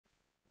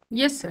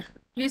Yes, sir.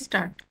 Please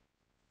start.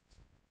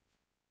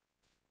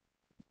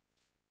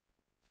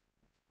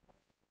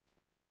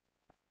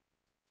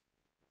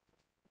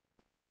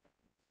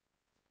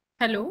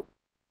 Hello.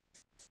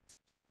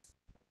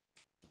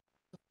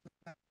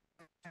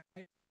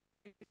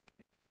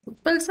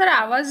 Utpal sir,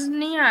 आवाज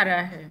नहीं आ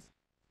रहा है।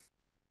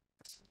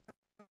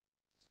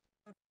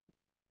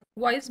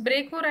 वॉइस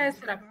ब्रेक हो रहा है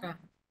सर आपका।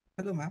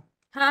 Hello, ma'am.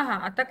 हाँ हाँ,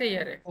 आता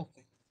क्लियर है।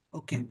 Okay.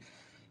 Okay.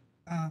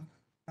 Uh,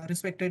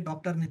 Respected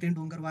Dr. Nitin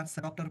Dongarwar,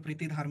 sir, Dr.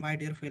 Preeti Dhar, my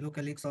dear fellow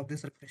colleagues of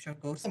this refresher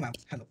course. Ma'am.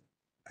 Hello.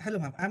 Hello,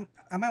 ma'am.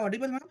 Am I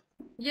audible, ma'am?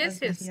 Yes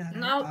yes, Yeah.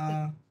 Now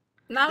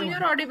now So you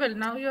are Audible,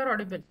 now you are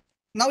Audible.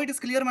 now it is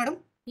clear, madam?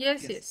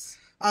 Yes Yes.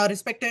 Yes.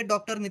 Respected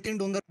Dr. Nitin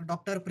Dongar,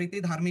 Dr.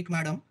 Preeti Dharmik,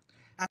 madam,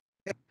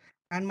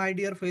 and my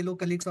dear fellow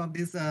colleagues of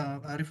this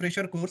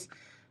refresher course.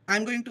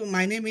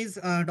 My name is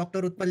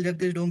Dr. Utpal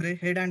Jagdish Dongre,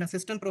 Head and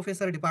Assistant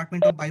Professor,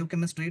 Department of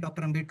Biochemistry,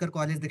 Dr. Ambedkar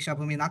College,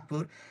 Dikshabhumi,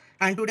 Nagpur.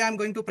 And today I'm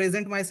going to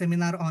present my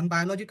seminar on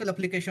biological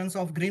applications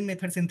of green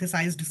method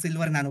synthesized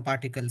silver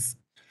nanoparticles.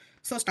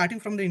 So starting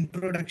from the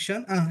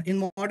introduction,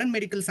 in modern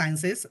medical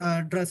sciences,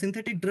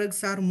 synthetic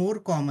drugs are more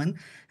common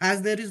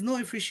as there is no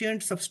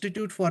efficient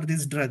substitute for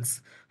these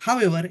drugs.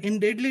 However, in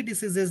deadly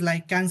diseases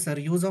like cancer,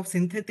 use of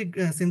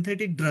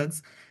synthetic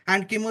drugs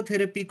and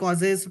chemotherapy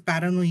causes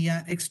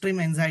paranoia, extreme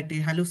anxiety,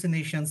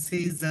 hallucinations,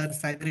 seizures,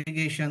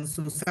 segregation,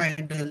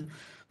 suicidal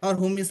or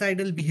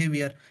homicidal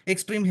behavior,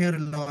 extreme hair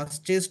loss,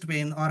 chest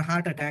pain or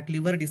heart attack,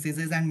 liver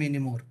diseases, and many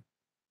more.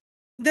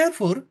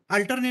 Therefore,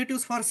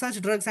 alternatives for such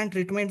drugs and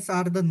treatments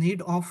are the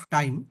need of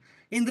time.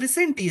 In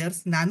recent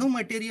years,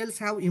 nanomaterials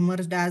have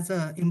emerged as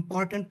an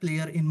important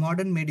player in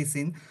modern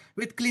medicine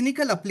with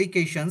clinical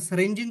applications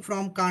ranging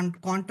from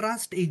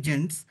contrast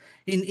agents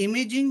in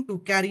imaging to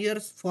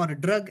carriers for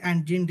drug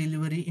and gene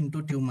delivery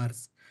into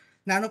tumors.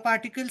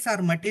 Nanoparticles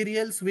are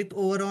materials with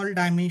overall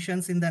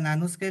dimensions in the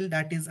nanoscale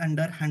that is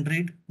under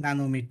 100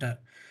 nanometer.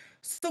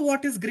 So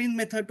what is green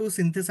method to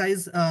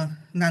synthesize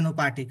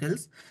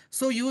nanoparticles?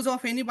 So use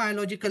of any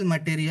biological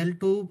material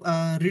to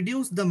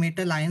reduce the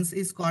metal ions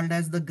is called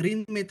as the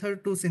green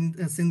method to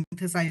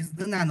synthesize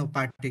the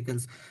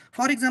nanoparticles.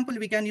 For example,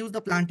 we can use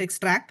the plant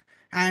extract,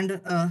 and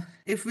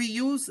if we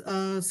use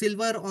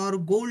silver or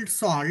gold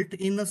salt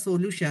in a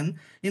solution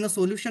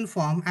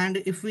form, and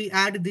if we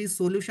add this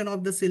solution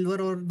of the silver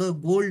or the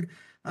gold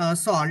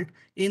salt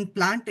in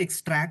plant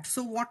extract,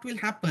 so what will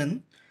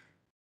happen?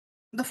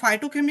 The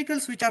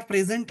phytochemicals which are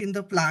present in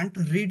the plant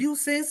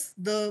reduces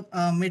the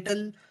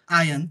metal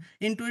ion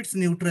into its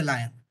neutral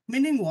ion.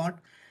 Meaning what?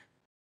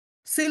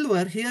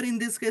 Silver, here in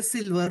this case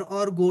silver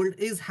or gold,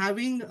 is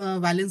having a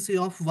valency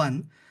of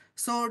 1.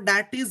 So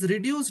that is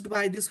reduced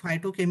by these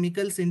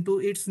phytochemicals into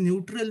its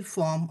neutral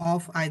form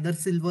of either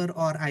silver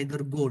or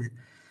either gold.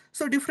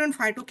 So different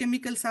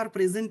phytochemicals are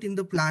present in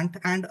the plant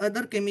and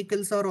other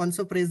chemicals are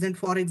also present.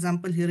 For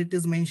example, here it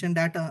is mentioned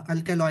that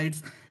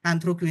alkaloids,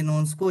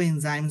 anthraquinones,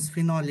 coenzymes,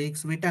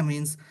 phenolics,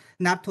 vitamins,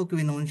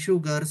 naphthoquinone,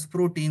 sugars,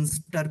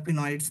 proteins,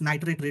 terpenoids,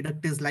 nitrate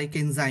reductase like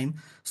enzyme.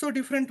 So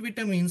different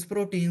vitamins,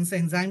 proteins,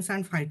 enzymes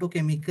and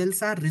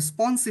phytochemicals are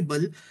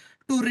responsible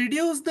to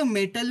reduce the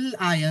metal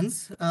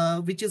ions,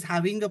 which is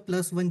having a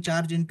 +1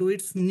 charge into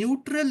its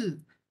neutral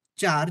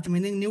charge,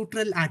 meaning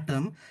neutral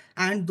atom,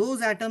 and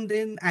those atoms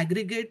then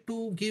aggregate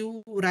to give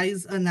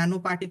rise a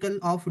nanoparticle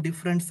of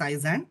different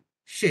size and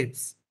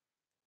shapes.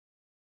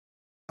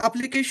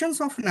 Applications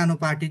of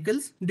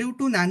nanoparticles. Due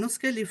to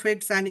nanoscale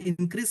effects and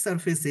increased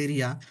surface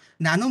area,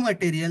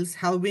 nanomaterials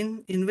have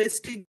been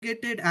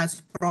investigated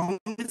as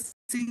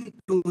promising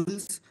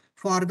tools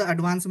for the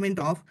advancement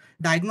of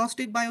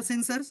diagnostic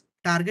biosensors,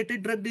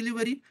 targeted drug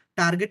delivery,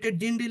 targeted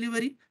gene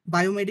delivery,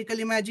 biomedical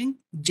imaging,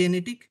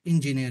 genetic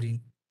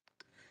engineering.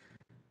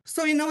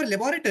 So in our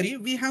laboratory,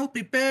 we had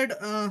prepared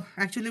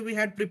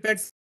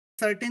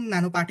certain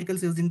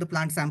nanoparticles using the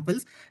plant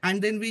samples,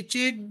 and then we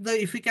checked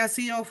the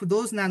efficacy of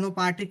those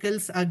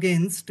nanoparticles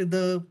against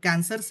the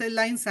cancer cell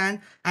lines and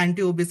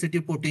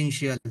anti-obesity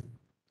potential.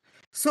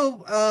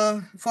 So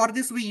for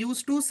this, we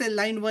use two cell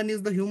line. One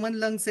is the human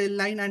lung cell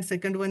line and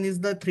second one is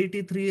the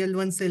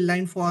 3T3L1 cell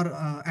line for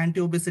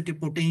anti-obesity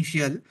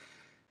potential.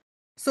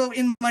 So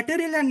in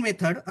material and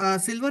method,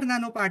 silver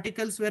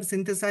nanoparticles were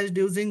synthesized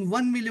using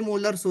 1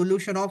 millimolar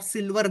solution of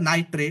silver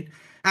nitrate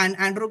and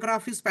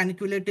andrographis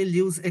paniculated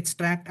leaves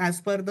extract as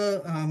per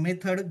the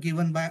method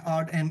given by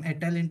Odd M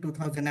et al. In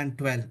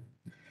 2012.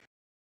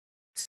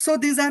 So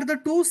these are the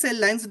two cell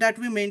lines that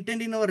we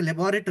maintained in our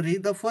laboratory.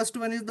 The first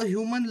one is the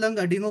human lung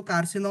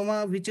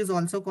adenocarcinoma, which is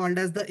also called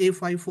as the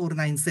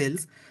A549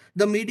 cells.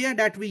 The media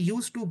that we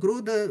used to grow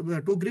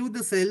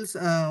the cells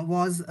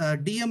was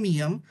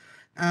DMEM,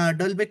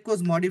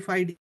 Dulbecco's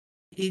modified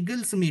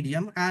Eagles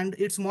medium, and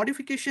its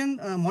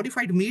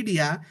modified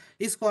media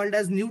is called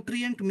as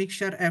nutrient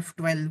mixture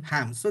F12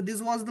 ham. So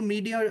this was the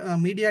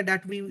media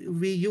that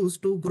we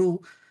used to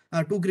grow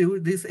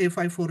these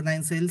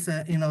A549 cells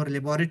in our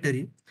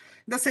laboratory.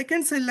 The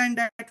second cell line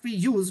that we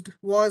used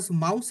was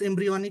mouse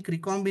embryonic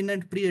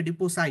recombinant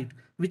pre-adipocyte,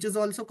 which is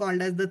also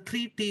called as the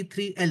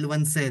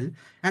 3T3L1 cell.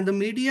 And the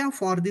media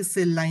for this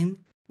cell line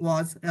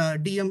was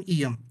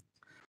DMEM.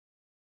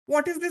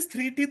 What is this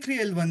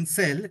 3T3L1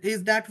 cell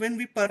is that when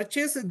we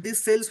purchase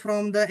these cells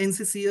from the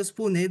NCCS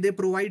Pune, they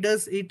provide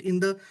us it in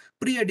the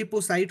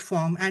pre-adipocyte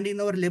form, and in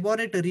our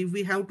laboratory,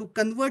 we have to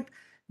convert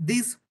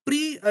these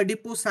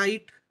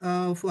pre-adipocyte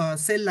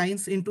cell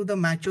lines into the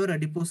mature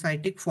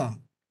adipocytic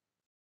form.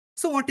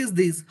 So what is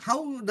this?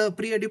 How the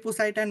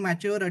pre-adipocyte and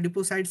mature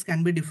adipocytes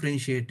can be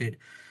differentiated?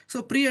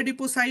 So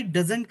pre-adipocyte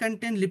doesn't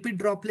contain lipid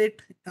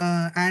droplet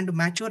and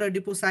mature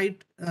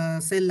adipocyte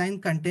cell line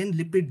contain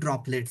lipid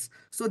droplets.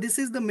 So this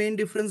is the main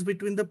difference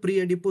between the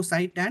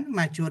pre-adipocyte and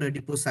mature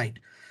adipocyte.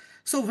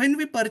 So when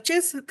we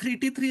purchase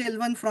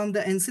 3T3L1 from the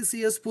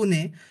NCCS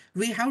Pune,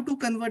 we have to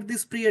convert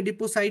this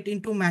pre-adipocyte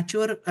into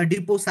mature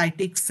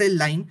adipocytic cell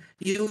line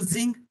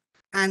using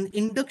an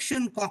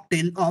induction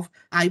cocktail of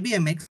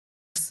IBMX,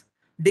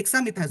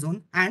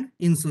 dexamethasone, and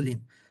insulin.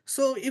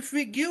 So if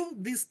we give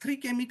these three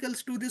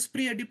chemicals to this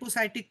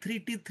pre-adipocytic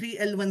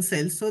 3T3L1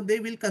 cells, so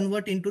they will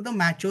convert into the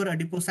mature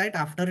adipocyte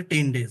after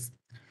 10 days.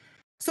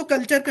 So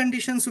culture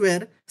conditions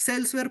were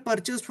cells were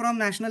purchased from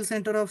National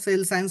Center of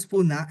Cell Science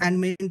Pune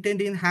and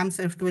maintained in HAMS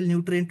F12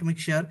 nutrient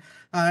mixture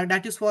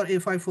that is for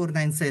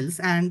A549 cells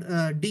and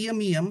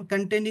DMEM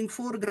containing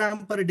 4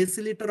 gram per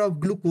deciliter of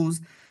glucose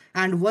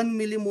and 1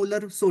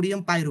 millimolar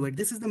sodium pyruvate.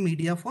 This is the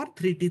media for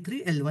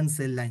 3T3L1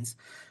 cell lines.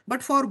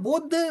 But for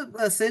both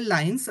the cell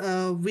lines,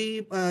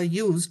 we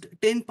used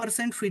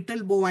 10%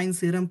 fetal bovine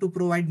serum to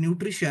provide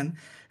nutrition,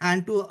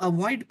 and to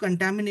avoid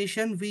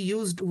contamination, we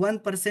used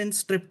 1%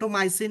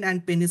 streptomycin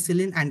and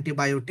penicillin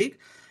antibiotic,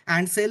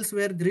 and cells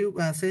were grew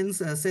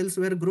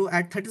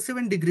at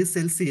 37 degrees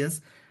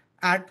Celsius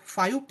at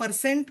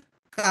 5%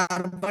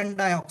 carbon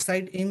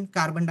dioxide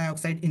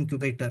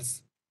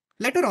incubators.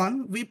 Later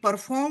on, we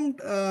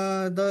performed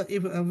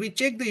we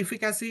checked the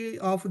efficacy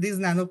of these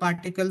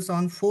nanoparticles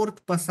on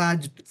fourth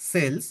passaged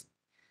cells.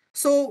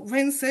 So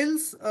when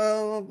cells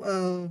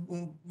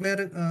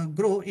were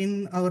grow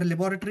in our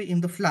laboratory in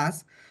the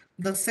flask,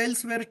 the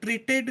cells were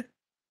treated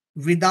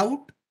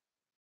without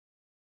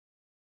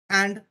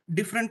and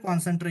different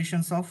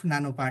concentrations of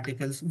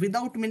nanoparticles.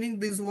 Without meaning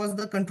this was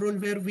the control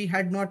where we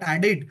had not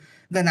added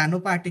the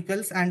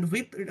nanoparticles, and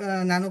with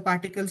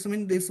nanoparticles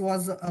mean this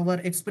was our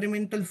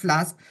experimental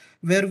flask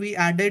where we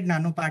added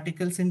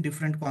nanoparticles in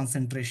different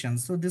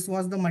concentrations. So this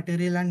was the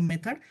material and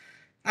method,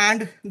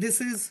 and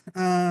these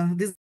are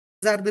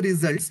the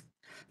results.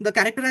 The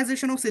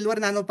characterization of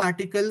silver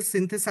nanoparticles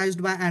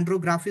synthesized by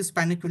Andrographis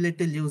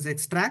paniculatel leaves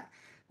extract.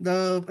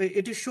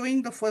 It is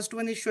showing, the first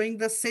one is showing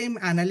the same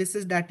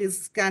analysis, that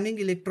is scanning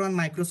electron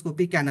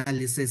microscopic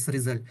analysis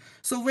result.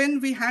 So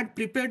when we had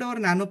prepared our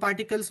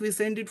nanoparticles, we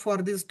send it for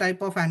this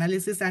type of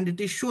analysis, and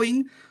it is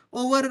showing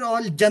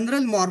overall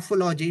general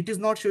morphology. It is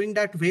not showing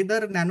that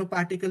whether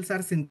nanoparticles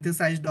are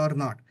synthesized or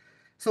not.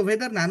 So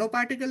whether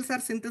nanoparticles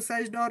are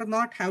synthesized or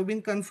not have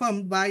been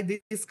confirmed by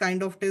this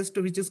kind of test,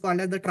 which is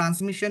called as the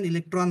transmission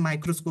electron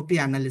microscopy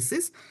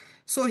analysis.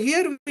 So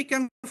here we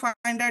can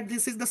find that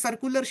this is the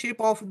circular shape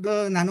of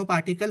the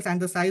nanoparticles,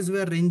 and the size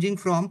were ranging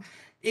from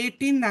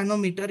 18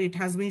 nanometer. It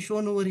has been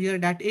shown over here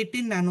that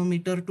 18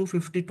 nanometer to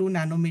 52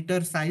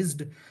 nanometer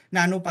sized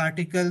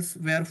nanoparticles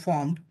were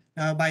formed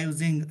by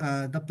using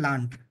the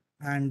plant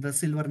and the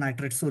silver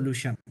nitrate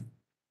solution.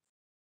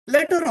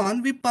 Later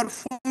on, we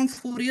performed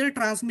Fourier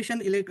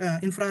transmission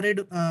infrared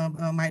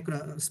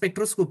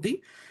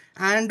spectroscopy.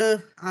 And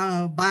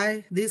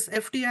by this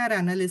FTIR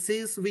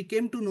analysis, we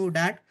came to know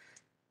that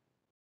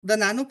the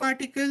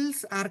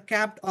nanoparticles are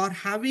capped or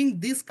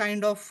having this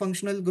kind of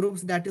functional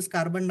groups, that is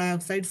carbon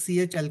dioxide,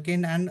 CH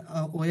alkane, and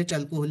OH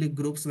alcoholic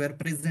groups were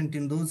present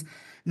in those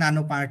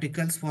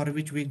nanoparticles, for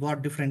which we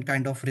got different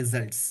kind of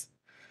results.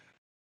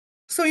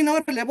 So in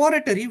our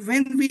laboratory,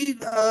 when we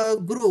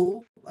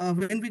grew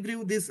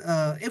these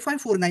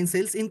A549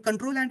 cells in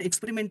control and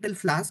experimental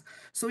flask.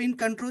 So in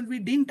control, we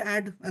didn't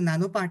add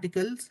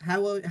nanoparticles.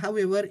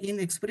 However, in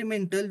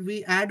experimental,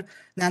 we add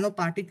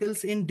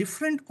nanoparticles in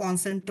different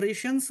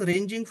concentrations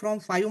ranging from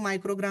 5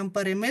 microgram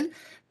per ml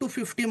to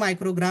 50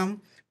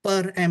 microgram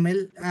per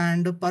ml,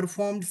 and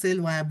performed cell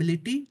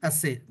viability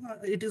assay.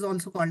 It is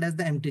also called as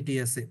the MTT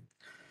assay.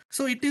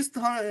 So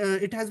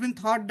it has been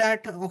thought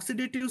that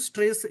oxidative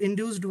stress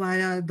induced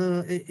via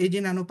the Ag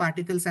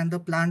nanoparticles and the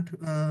plant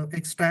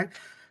extract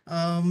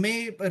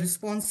may be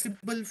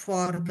responsible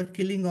for the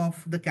killing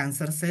of the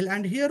cancer cell.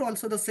 And here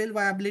also the cell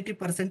viability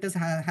percentage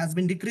has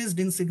been decreased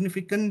in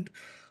significant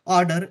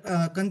order,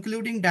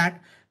 concluding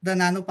that the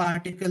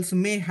nanoparticles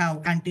may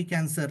have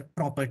anti-cancer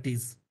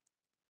properties.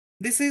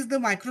 This is the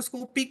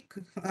microscopic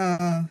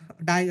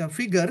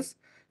figures.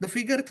 The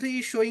figure 3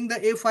 is showing the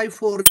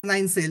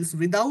A549 cells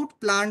without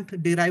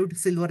plant-derived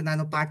silver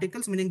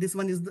nanoparticles, meaning this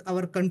one is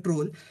our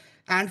control.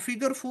 And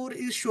figure 4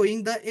 is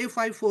showing the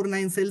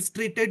A549 cells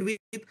treated with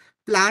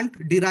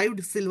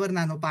plant-derived silver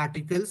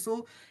nanoparticles.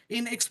 So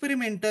in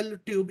experimental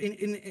tube,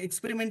 in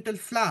experimental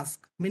flask,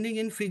 meaning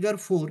in figure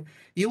 4,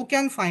 you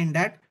can find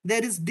that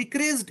there is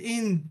decreased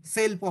in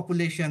cell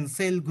population,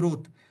 cell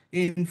growth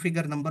in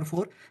figure number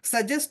 4,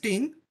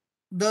 suggesting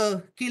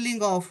the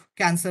killing of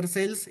cancer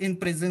cells in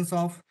presence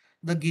of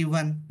the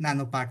given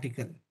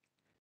nanoparticle.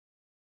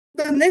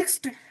 The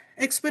next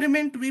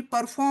experiment we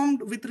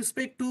performed with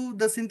respect to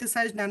the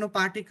synthesized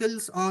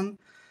nanoparticles on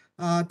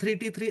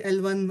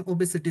 3T3L1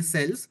 obesity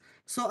cells.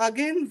 So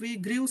again, we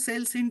grew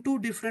cells in two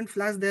different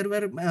flasks. There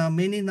were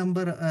many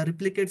number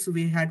replicates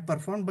we had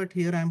performed, but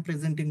here I am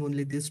presenting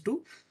only these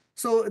two.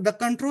 So the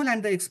control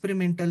and the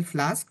experimental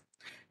flask.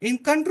 In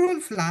control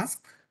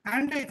flask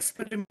and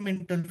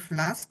experimental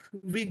flask,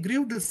 we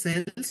grew the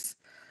cells,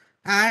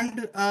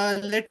 and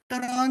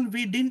later on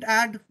we didn't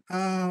add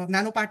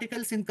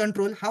nanoparticles in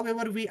control.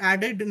 However, we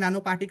added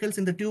nanoparticles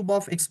in the tube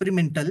of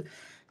experimental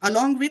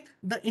along with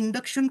the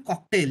induction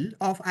cocktail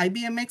of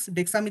IBMX,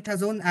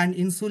 dexamethasone and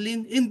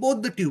insulin in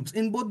both the tubes,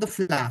 in both the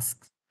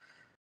flasks.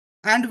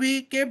 And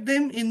we kept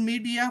them in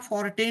media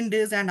for 10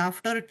 days, and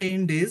after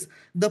 10 days,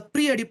 the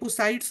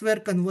pre-adipocytes were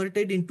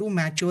converted into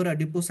mature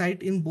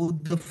adipocyte in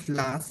both the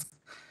flasks.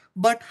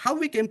 But how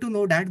we came to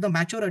know that the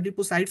mature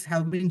adipocytes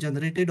have been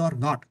generated or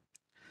not?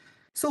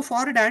 So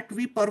for that,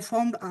 we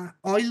performed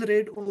oil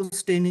red O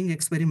staining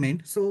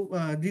experiment. So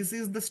this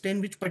is the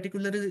stain which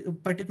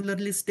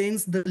particularly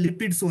stains the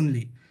lipids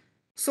only.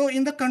 So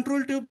in the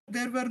control tube,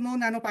 there were no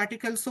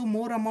nanoparticles, so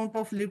more amount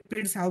of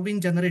lipids have been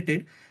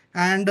generated.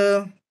 And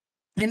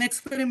in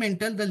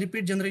experimental, the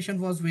lipid generation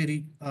was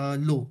very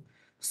low.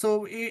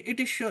 So it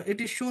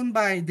is shown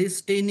by this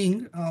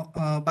staining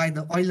by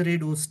the oil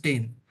red O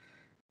stain.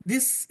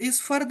 This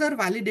is further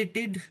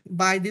validated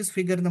by this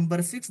figure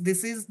number 6.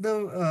 This is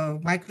the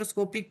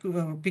microscopic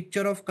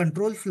picture of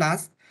control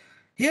flask.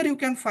 Here you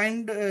can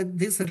find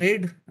these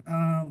red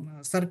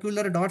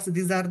circular dots.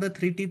 These are the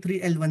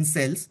 3T3L1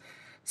 cells.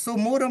 So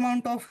more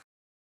amount of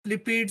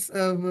lipids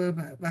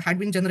had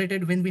been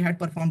generated when we had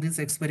performed this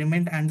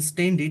experiment and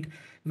stained it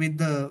with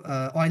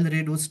the oil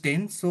red O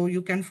stain. So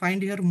you can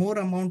find here more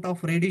amount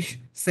of reddish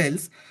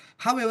cells.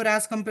 However,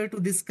 as compared to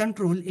this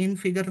control in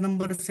figure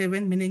number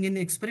 7, meaning in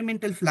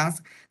experimental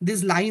flask,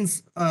 these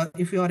lines,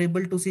 if you are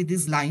able to see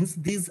these lines,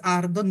 these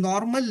are the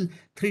normal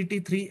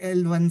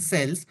 3T3L1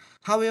 cells.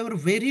 However,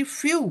 very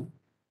few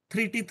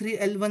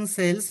 3T3L1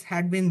 cells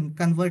had been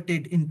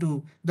converted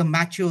into the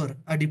mature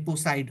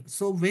adipocyte.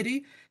 So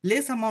very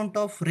less amount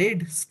of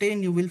red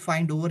stain you will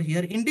find over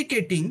here,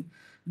 indicating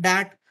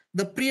that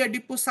the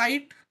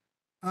pre-adipocyte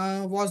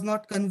was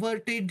not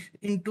converted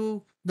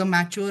into the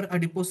mature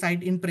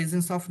adipocyte in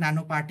presence of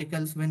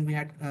nanoparticles when we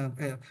had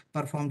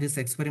performed this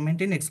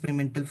experiment in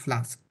experimental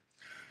flask.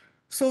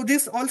 So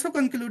this also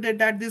concluded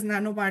that this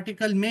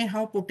nanoparticle may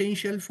have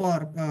potential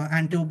for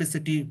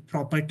anti-obesity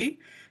property.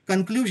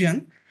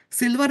 Conclusion: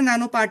 silver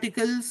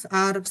nanoparticles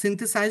are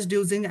synthesized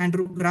using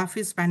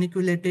andrographis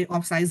paniculatae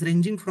of size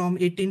ranging from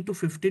 18 to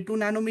 52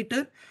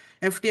 nanometer.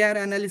 FTR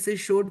analysis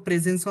showed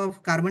presence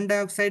of carbon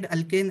dioxide,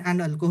 alkane, and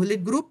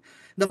alcoholic group.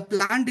 The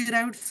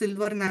plant-derived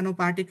silver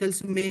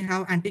nanoparticles may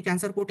have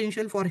anti-cancer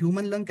potential for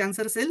human lung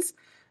cancer cells.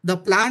 The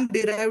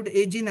plant-derived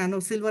Ag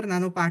nanosilver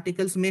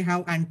nanoparticles may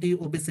have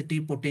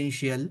anti-obesity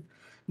potential.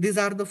 These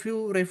are the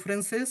few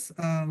references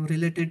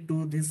related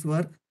to this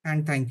work,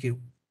 and thank you.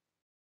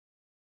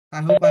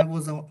 I hope I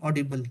was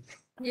audible.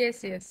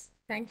 Yes, yes.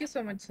 Thank you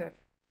so much, sir.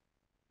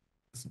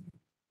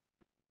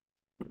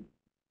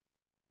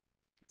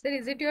 Sir,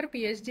 is it your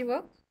PhD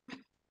work?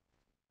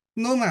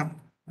 No, ma'am.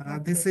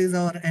 This Okay. is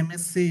our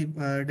MSc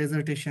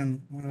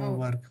dissertation Oh,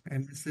 work.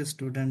 MSc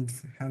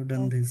students have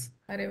done oh. this.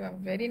 अरे वाह,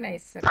 very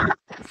nice, sir.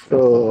 तो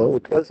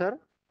Utpal sir,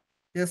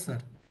 Yes, sir.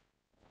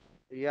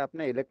 ये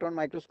आपने electron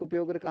microscopy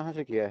वगैरह कहाँ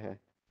से किया है?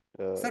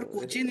 Sir,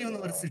 Cochin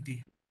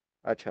university.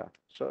 अच्छा,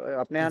 सो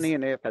अपने यहाँ नहीं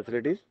Yes. है नए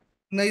फैसिलिटीज?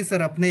 नहीं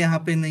सर, अपने यहाँ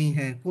पे नहीं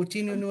है.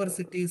 कोचीन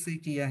यूनिवर्सिटी से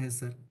किया है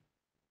sir.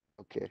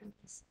 Okay.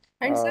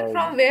 And sir,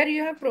 from where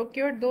you have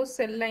procured those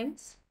cell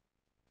lines?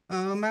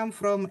 Ma'am,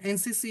 from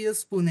NCCS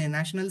Pune,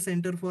 National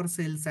Center for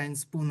Cell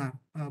Science, Pune,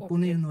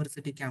 Pune Okay.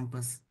 University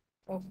campus.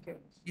 Okay.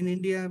 In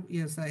India,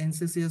 yes,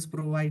 NCCS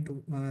provide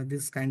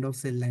this kind of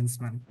cell lines,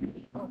 ma'am.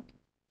 Okay.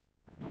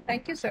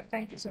 Thank you, sir.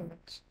 Thank you so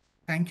much.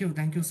 Thank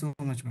you so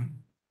much, ma'am.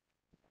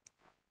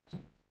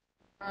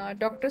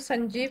 Doctor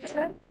Sanjeev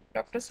sir,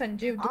 doctor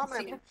Sanjeev हाँ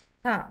Joshi ma'am.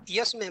 हाँ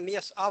yes ma'am,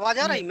 yes. आवाज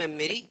आ रही ma'am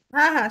मेरी?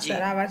 हाँ हाँ जी.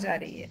 Sir, आवाज आ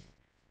रही है.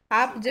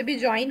 आप जब भी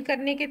ज्वाइन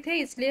करने के थे,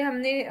 इसलिए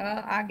हमने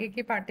आगे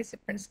के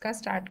पार्टिसिपेंट्स का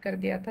स्टार्ट कर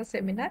दिया था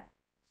सेमिनार.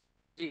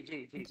 जी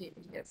जी जी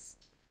जी यस.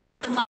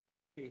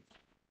 जी.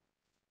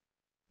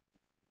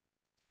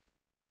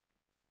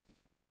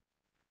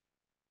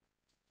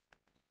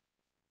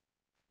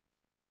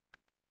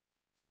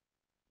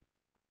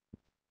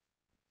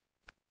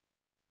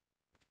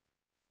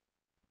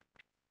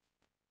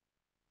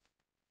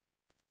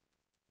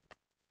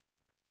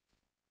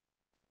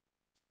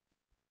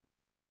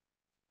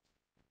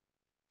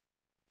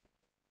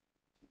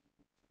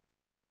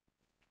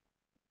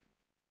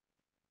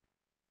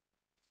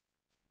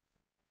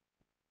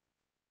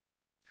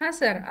 हाँ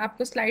सर,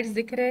 आपको स्लाइड्स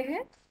दिख रहे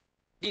हैं?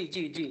 जी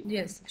जी जी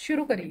यस,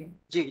 शुरू करिए.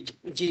 जी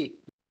जी.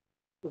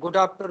 Good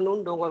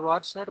afternoon,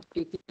 Dongarwar sir,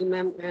 Preeti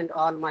ma'am, and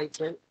all my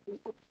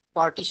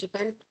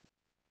participant.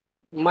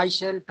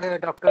 Myself,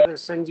 Dr.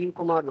 Sanjeev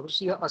Kumar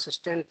Lucia,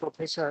 Assistant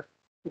Professor,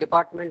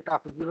 Department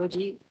of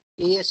Biology,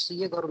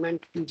 ASCA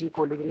Government PG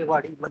College,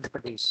 Newari, Madhya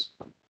Pradesh.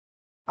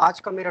 आज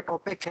का मेरा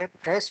टॉपिक है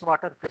fresh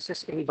water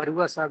fishes in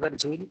Barua सागर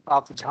झील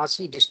of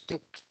Jhansi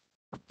district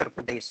Uttar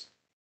Pradesh.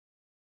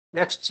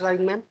 Next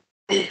slide में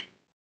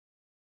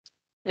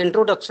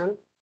introduction.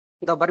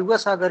 The Barua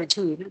सागर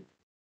झील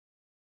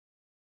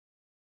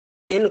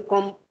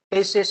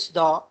encompasses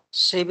the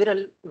several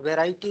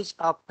varieties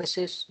of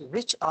fishes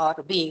which are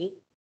being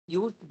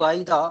used by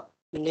the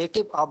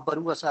native of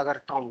Barua Sagar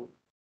town.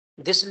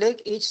 This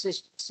lake is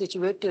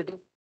situated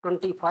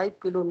 25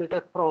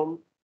 kilometers from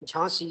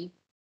Jhansi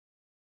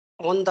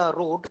on the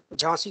road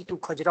Jhansi to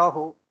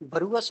Khajuraho.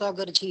 Barua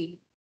Sagar Jheel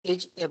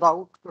is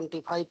about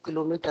 25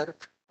 kilometers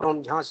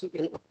from Jhansi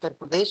in Uttar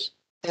Pradesh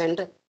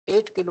and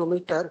 8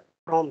 kilometers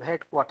from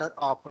headquarters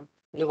of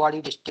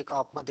Niwari district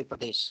of Madhya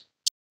Pradesh.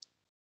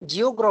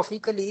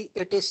 Geographically,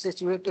 it is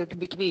situated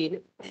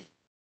between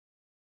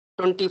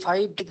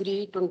 25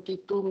 degree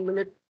 22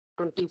 minute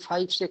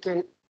 25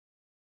 second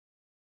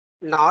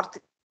north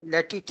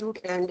latitude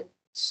and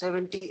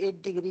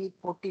 78 degree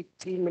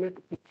 43 minute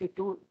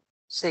 52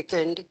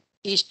 second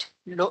east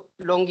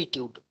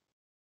longitude.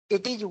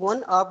 It is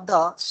one of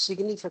the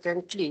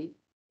significantly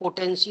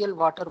potential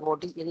water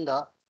body in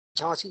the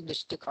Jhansi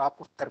district of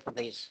Uttar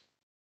Pradesh.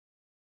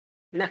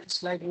 Next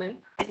slide,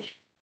 ma'am.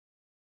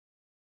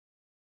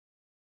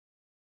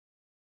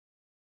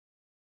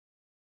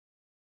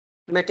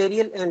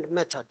 Material and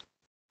method.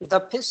 The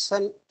fish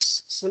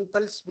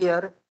samples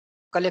were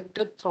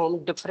collected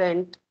from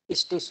different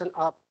stations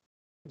of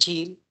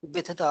Jheel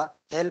with the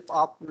help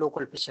of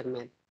local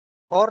fishermen.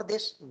 For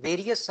this,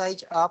 various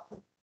size of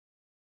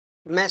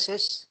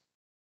meshes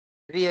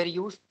were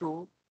used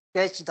to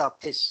catch the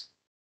fish.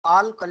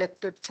 All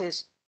collected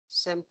fish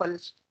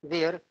samples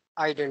were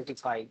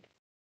identified.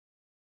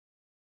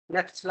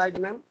 Next slide,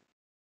 ma'am.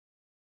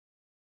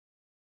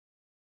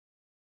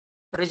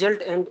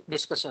 Result and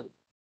discussion.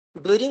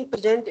 During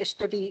present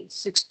study,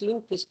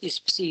 16 fish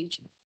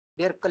species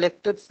were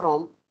collected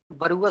from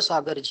Barua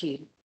Sagar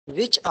Jheel,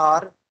 which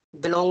are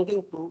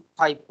belonging to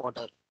 5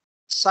 order.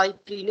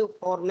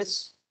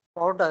 Cypriniformis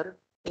order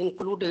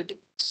included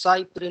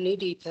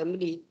Cyprinidae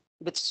family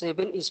with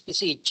 7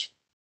 species.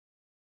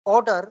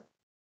 Order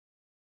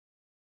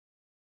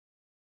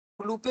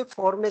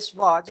Plupiformis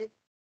was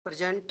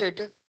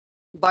presented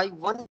by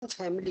one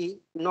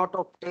family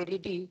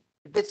Notopteridae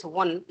with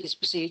 1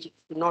 species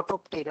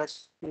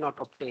Notopterus.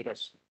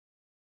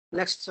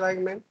 Next slide,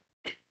 ma'am.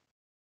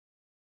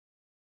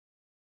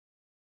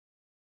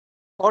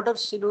 Order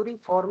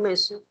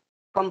Siluriformes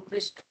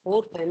comprised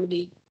 4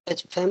 family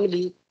as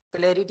family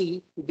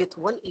Claridae with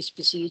 1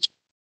 species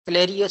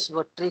Clarius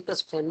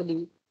vertricus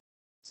family,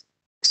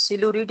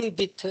 Siluridae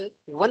with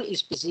 1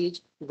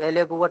 species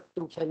Valagover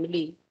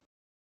family,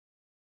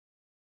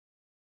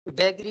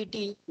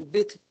 Bagridae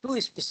with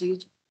 2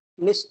 species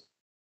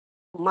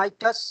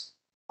Mitus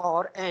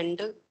or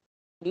and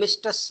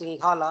Mr.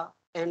 Singhala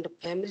and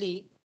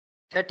family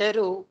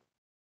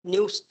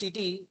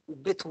Heteroneustidae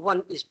with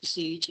 1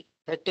 species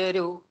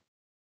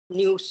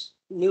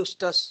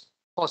Heteroneustus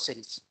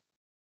fossils.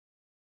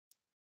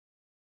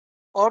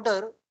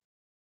 Order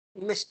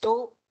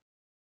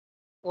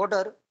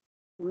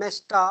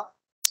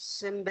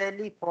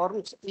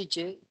Mestacymbelliformes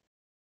is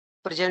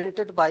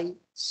presented by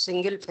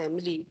single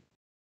family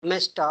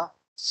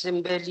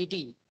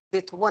Mestacymbellidae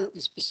with 1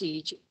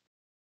 species,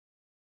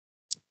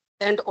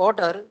 and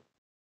order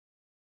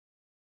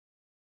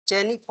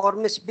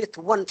Chaniformes with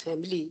 1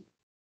 family,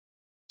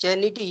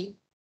 Chanidae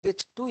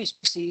with 2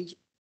 species,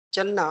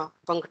 Channa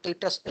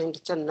punctatus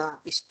and Channa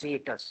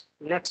striatus.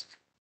 Next.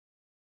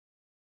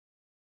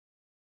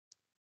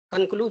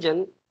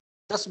 Conclusion.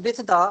 Thus, with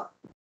the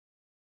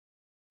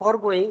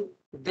foregoing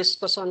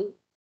discussion,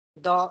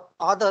 the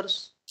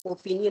author's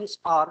opinions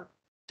are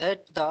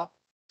that the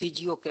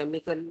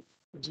physiochemical,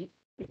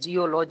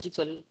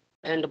 geological,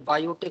 and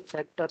biotic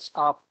factors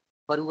of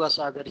Barua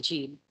Sagar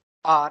Jheel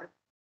are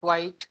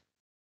quite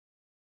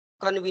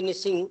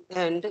convincing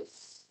and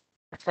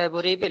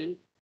favorable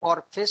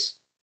for fish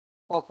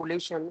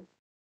population,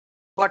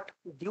 but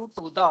due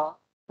to the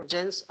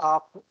presence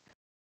of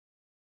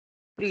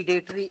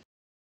predatory.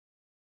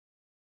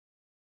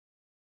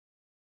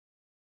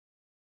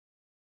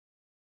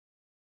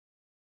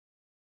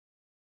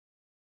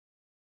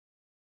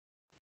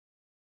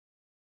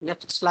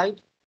 Next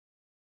slide.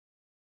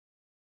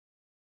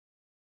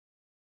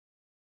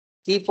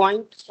 Key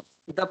point.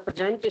 The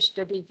present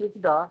study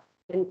gives the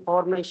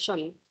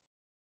information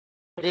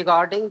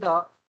regarding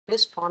the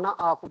fish fauna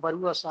of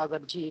Barua Sagar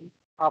Jheel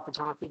of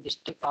Jhansi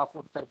district of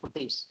Uttar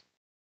Pradesh.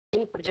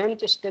 In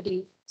present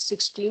study,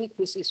 16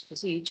 fish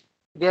species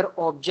were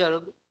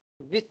observed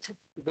with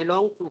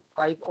belong to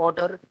 5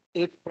 order,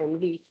 8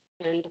 family,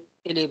 and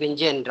 11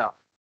 genera.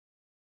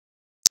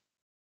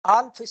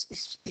 All fish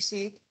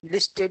species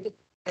listed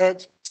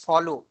as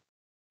follow: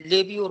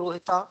 Labio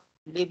rohita,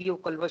 Labio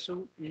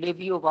calvasum,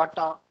 Labio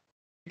vata,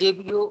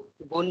 Labio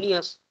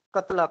gonius,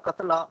 Katla,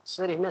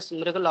 Serhinus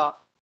mrigala,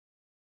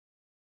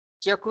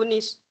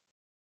 Chacunis,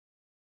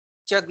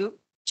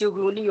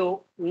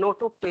 Chugunio,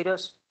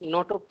 Notopterus,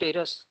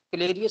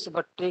 Clarius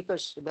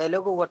vertricus,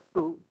 Balago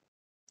vertu,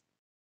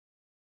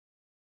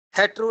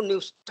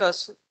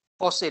 heteronucleus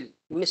fossil,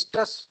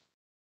 Mistus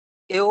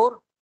eor,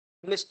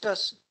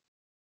 Mistus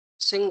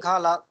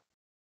singhala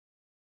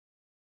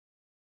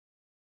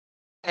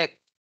egg.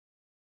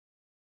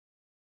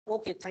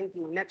 Okay, thank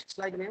you. Next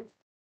slide, ma'am.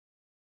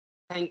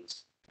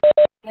 Thanks.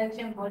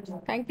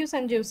 Thank you,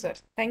 Sanjeev sir.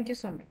 Thank you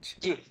so much.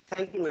 Ji,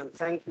 thank you, ma'am.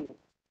 Thank you.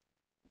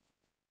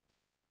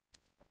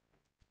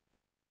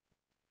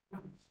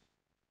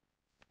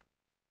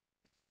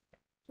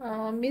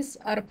 Miss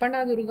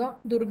Arpana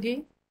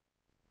Durgi.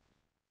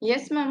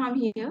 Yes, ma'am, I'm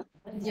here.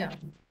 Yeah.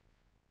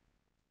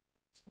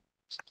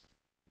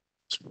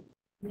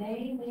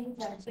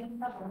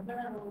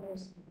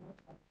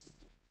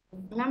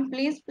 Ma'am,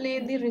 please play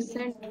the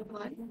recent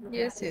one.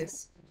 Yes,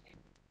 yes.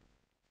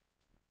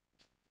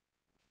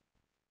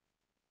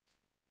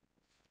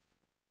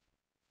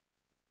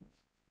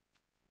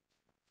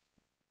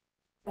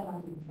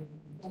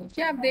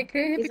 क्या आप देख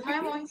रहे हैं Is my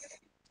PPT? voice?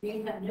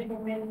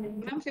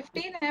 Ma'am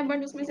 15 है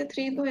but उसमें से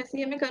 3 तो ऐसे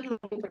ही है, मैं कर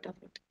लूंगी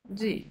फटाफट.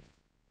 जी.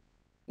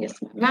 Yes,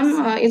 ma'am.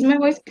 Ma'am, is my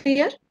voice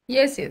clear?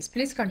 Yes, yes.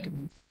 Please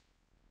continue.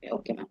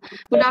 Okay, ma'am.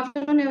 Good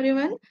afternoon,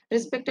 everyone.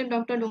 Respected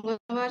Dr.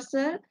 Dongarwar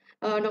sir,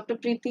 Dr.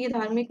 Preeti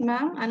Dharmik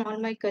ma'am, and all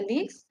my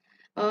colleagues.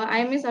 I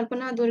am Miss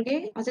Arpana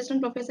Durge,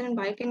 Assistant Professor in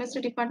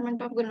Biochemistry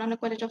Department of Guru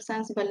Nanak College of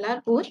Science,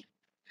 Ballarpur.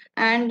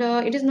 And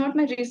it is not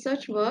my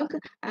research work.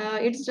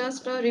 It's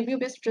just a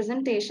review-based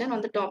presentation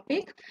on the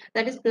topic,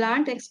 that is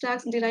plant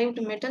extracts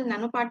derived metal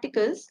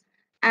nanoparticles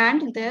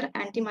and their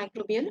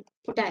antimicrobial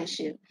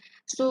potential.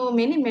 So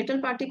many metal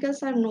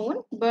particles are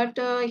known, but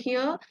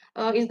here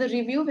is the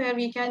review where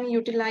we can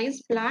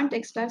utilize plant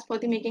extracts for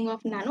the making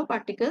of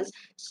nanoparticles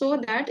so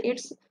that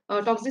its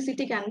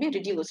toxicity can be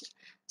reduced.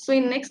 So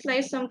in next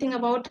slide, something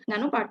about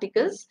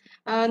nanoparticles.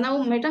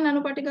 Now, metal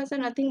nanoparticles are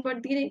nothing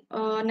but the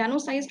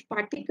nano-sized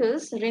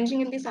particles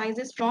ranging in the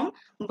sizes from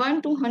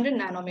 1 to 100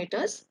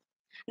 nanometers.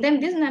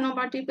 Then these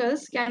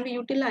nanoparticles can be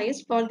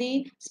utilized for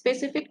the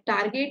specific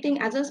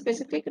targeting as a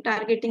specific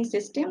targeting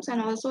systems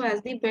and also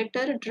as the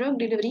better drug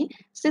delivery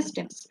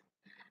systems.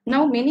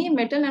 Now, many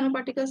metal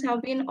nanoparticles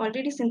have been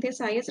already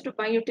synthesized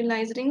by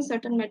utilizing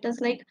certain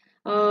metals like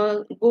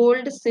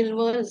gold,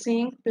 silver,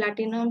 zinc,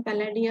 platinum,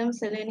 palladium,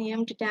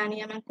 selenium,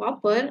 titanium, and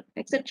copper,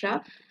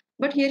 etc.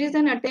 But here is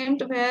an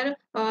attempt where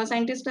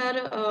scientists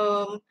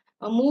are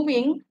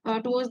moving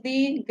towards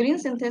the green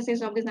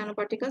synthesis of these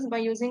nanoparticles by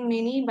using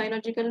many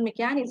biological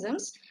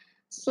mechanisms.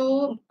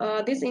 So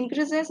this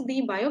increases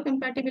the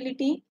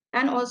biocompatibility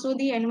and also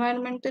the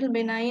environmental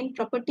benign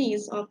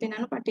properties of the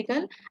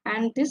nanoparticle,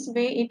 and this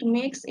way it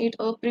makes it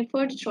a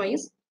preferred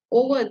choice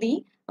over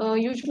the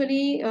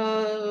usually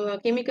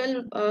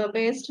chemical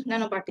based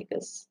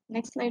nanoparticles.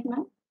 Next slide,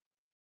 ma'am.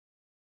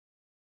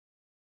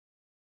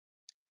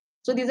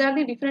 So these are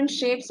the different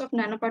shapes of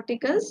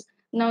nanoparticles.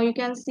 Now you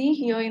can see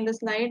here in the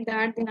slide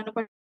that the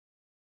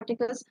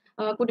nanoparticles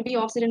could be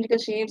of cylindrical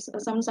shapes.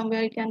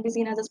 Somewhere it can be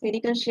seen as a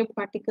spherical shaped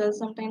particles.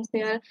 Sometimes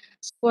they are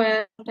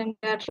square, sometimes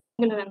they are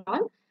triangular and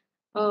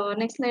all.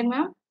 Next slide,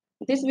 ma'am.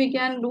 This we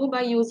can do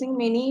by using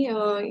many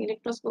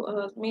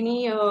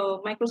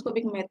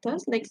microscopic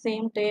methods like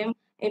same, TEM,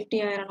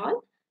 FTIR and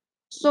all.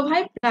 So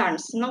why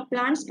plants? Now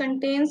plants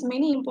contains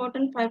many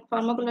important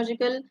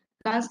pharmacological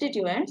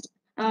constituents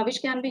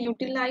which can be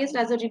utilized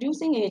as a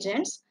reducing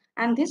agents,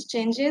 and this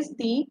changes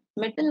the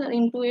metal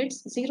into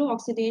its zero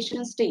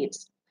oxidation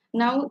states.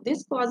 Now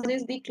this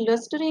causes the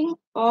clustering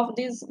of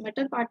these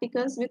metal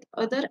particles with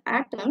other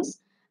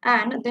atoms,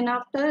 and then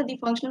after the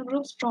functional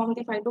groups from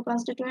the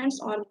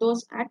phytoconstituents or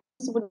those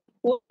atoms would be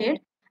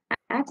coated and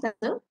acts as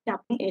a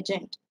capping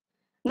agent.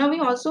 Now we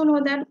also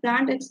know that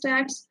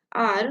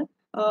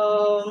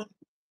um,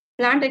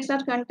 plant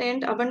extract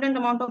contain abundant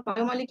amount of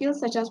biomolecules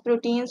such as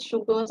proteins,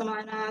 sugars,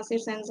 amino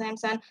acids,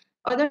 enzymes, and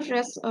other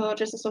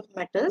traces of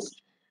metals.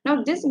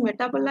 Now, these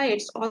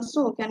metabolites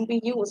also can be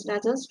used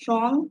as a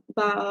strong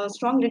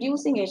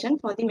reducing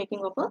agent for the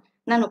making of a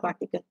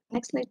nanoparticle.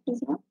 Next slide,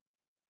 please, ma'am.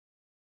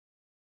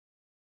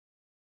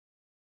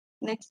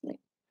 Next slide.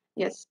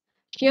 Yes.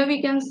 Here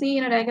we can see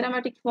in a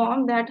diagrammatic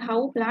form that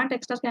how plant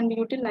extracts can be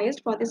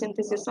utilized for the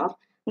synthesis of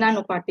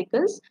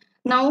nanoparticles.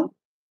 Now,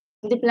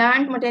 the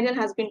plant material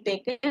has been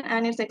taken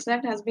and its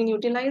extract has been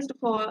utilized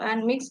for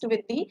and mixed with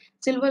the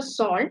silver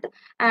salt,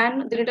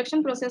 and the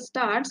reduction process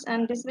starts,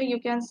 and this way you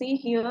can see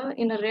here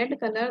in a red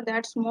color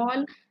that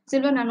small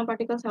silver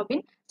nanoparticles have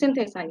been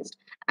synthesized,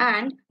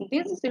 and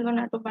these silver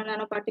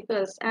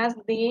nanoparticles, as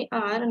they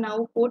are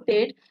now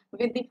coated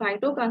with the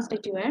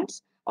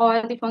phytoconstituents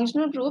or the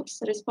functional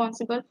groups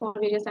responsible for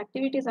various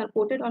activities, are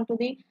coated onto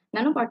the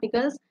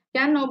nanoparticles,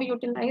 can now be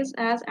utilized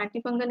as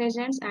antifungal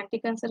agents,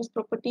 anti-cancerous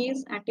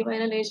properties,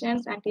 antiviral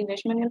agents,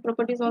 anti-leishmanial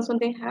properties also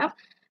they have,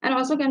 and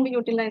also can be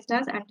utilized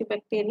as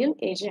antibacterial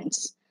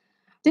agents.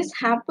 This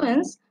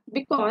happens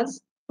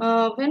because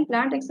when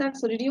plant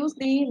extracts reduce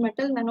the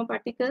metal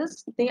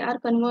nanoparticles, they are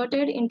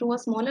converted into a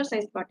smaller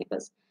size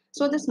particles.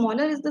 So the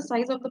smaller is the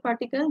size of the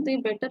particle, the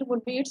better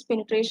would be its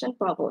penetration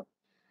power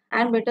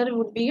and better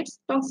would be its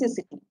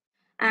toxicity.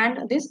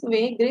 And this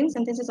way, green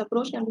synthesis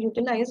approach can be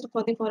utilized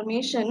for the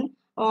formation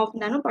of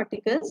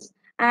nanoparticles.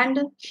 And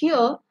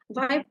here,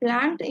 why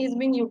plant is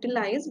being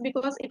utilized,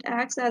 because it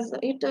acts as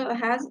it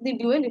has the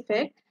dual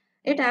effect.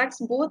 It acts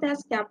both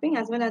as capping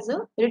as well as a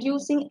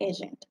reducing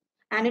agent,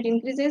 and it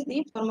increases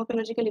the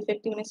pharmacological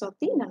effectiveness of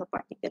the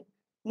nanoparticle.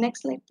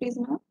 Next slide, please,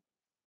 ma'am.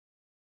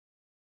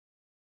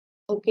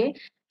 Okay,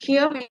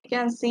 here we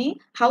can see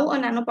how a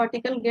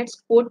nanoparticle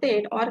gets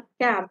coated or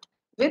capped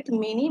with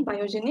many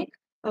biogenic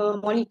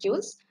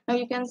molecules. Now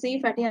you can see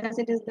fatty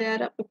acid is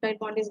there, a peptide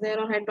bond is there,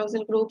 or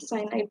hydroxyl group,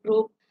 cyanide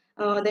group,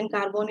 then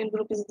carbonyl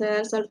group is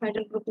there,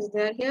 sulfhydryl group is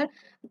there. Here,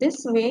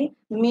 this way,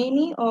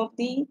 many of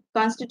the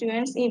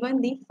constituents, even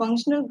the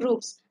functional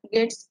groups,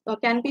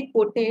 can be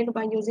coated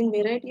by using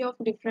variety of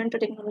different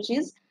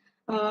technologies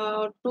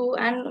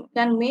and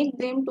can make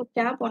them to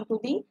cap onto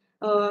the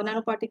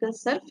nanoparticle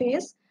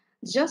surface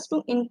just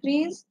to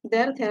increase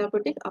their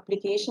therapeutic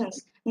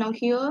applications. Now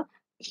here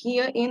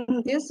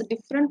in these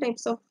different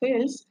types of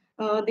fields,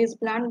 these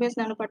plant-based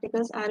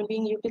nanoparticles are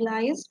being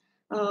utilized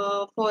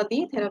for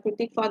their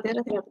therapeutic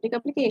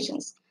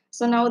applications.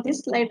 So now this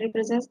slide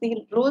represents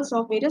the roles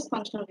of various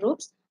functional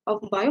groups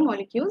of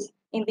biomolecules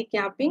in the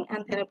capping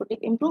and therapeutic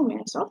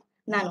improvements of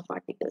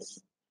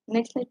nanoparticles.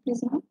 Next slide,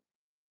 please, ma'am.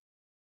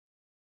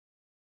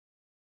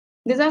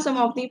 These are some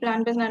of the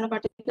plant-based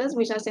nanoparticles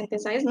which are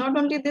synthesized. Not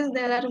only this,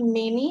 there are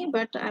many,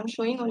 but I'm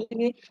showing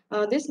only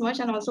this much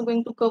and also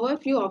going to cover a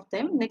few of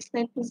them. Next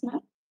slide, please,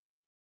 ma'am.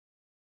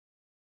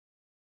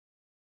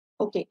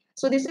 Okay,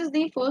 so this is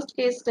the first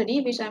case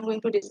study which I'm going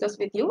to discuss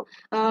with you,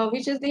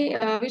 which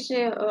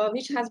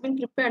has been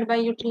prepared by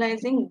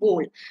utilizing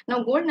gold.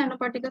 Now, gold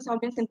nanoparticles have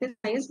been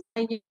synthesized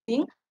by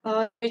using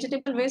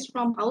vegetable waste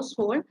from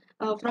household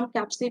from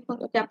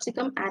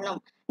capsicum annum.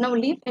 Now,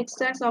 leaf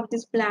extracts of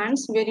these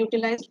plants were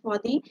utilized for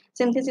the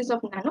synthesis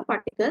of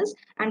nanoparticles,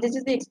 and this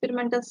is the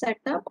experimental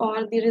setup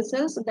or the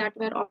results that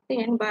were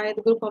obtained by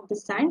the group of the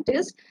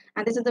scientists.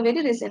 And this is a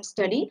very recent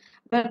study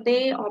where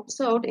they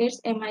observed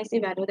its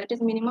MIC value, that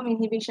is minimum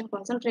inhibition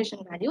concentration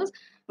values,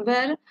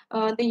 where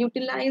they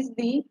utilize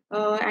the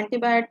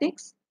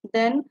antibiotics,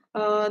 then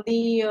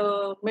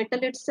the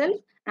metal itself,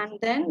 and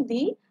then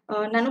the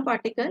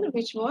nanoparticle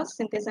which was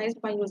synthesized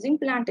by using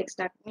plant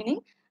extract, meaning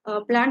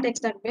plant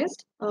extract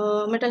based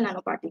metal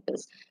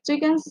nanoparticles. So you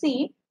can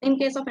see in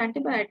case of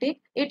antibiotic,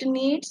 it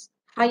needs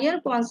higher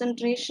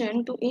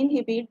concentration to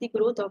inhibit the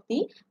growth of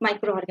the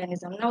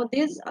microorganism. Now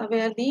these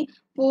were the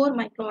 4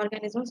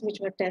 microorganisms which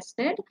were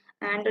tested,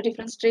 and the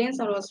different strains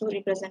are also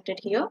represented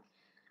here.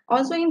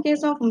 Also, in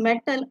case of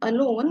metal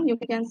alone, you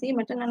can see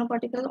metal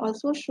nanoparticle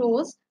also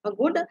shows a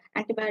good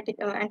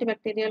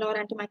antibacterial or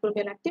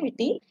antimicrobial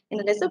activity in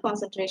a lesser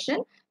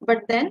concentration. But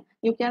then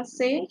you can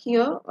say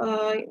here,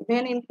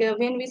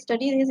 when we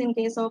study this in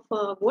case of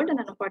gold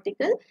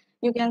nanoparticle,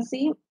 you can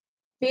see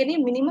very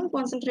minimum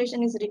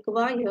concentration is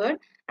required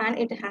and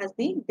it has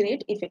the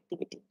great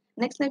effectivity.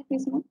 Next slide,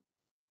 please, ma'am.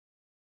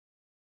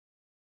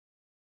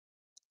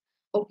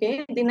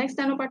 Okay, the next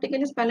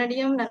nanoparticle is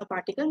palladium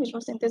nanoparticle, which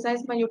was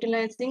synthesized by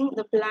utilizing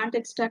the plant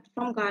extract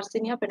from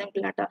Garcinia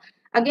pedunculata.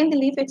 Again, the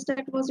leaf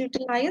extract was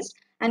utilized,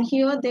 and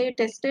here they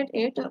tested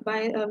it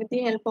with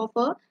the help of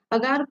a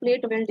agar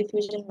plate well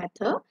diffusion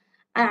method.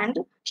 And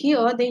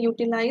here they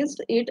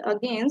utilized it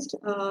against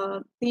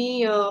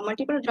the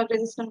multiple drug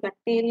resistant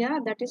bacteria,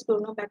 that is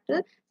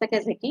Corynebacter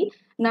sakazaki.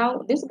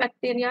 Now, this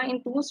bacteria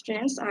in 2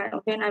 strains,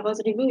 when I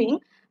was reviewing,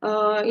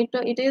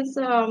 it is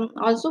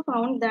also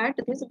found that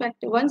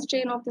one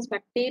strain of this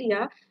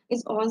bacteria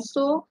is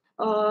also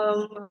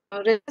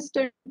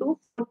resistant to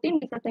 14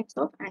 different types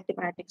of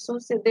antibiotics. So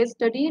they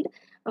studied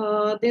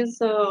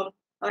this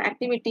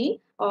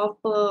activity of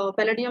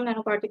palladium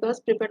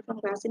nanoparticles prepared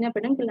from Garcinia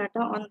pedunculata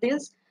on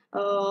this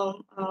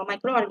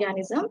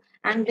microorganism,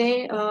 and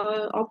they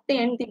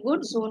obtained the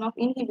good zone of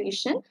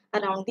inhibition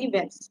around the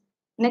wells.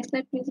 Next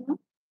slide, please, ma'am.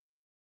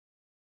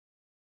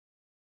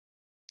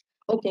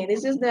 Okay,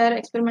 this is their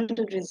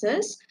experimental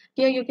results.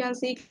 Here you can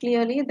see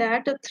clearly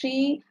that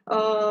 3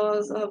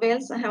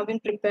 wells have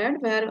been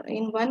prepared, where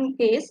in one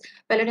case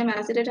palladium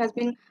acetate has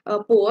been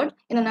poured,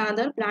 in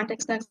another plant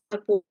extracts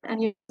are poured,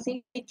 and you can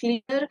see the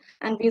clear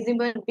and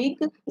visible big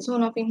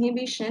zone of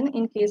inhibition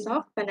in case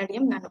of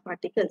palladium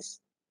nanoparticles.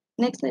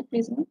 Next slide,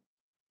 please, ma'am.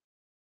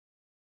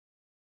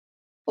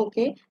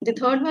 Okay, the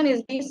third one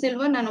is the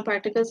silver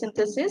nanoparticle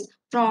synthesis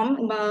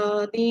from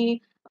the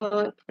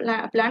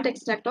plant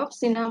extract of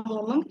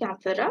Cinnamomum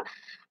camphora.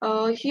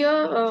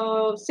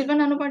 Here, silver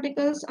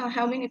nanoparticles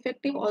have been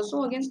effective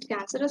also against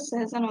cancerous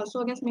cells and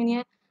also against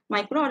many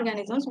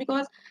microorganisms,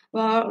 because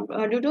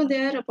due to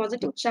their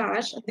positive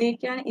charge, they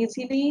can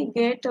easily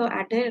get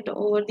added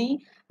over the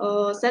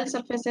cell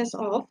surfaces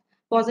of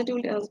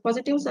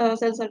positive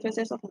cell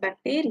surfaces of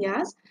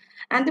bacteria,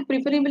 and they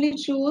preferably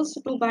choose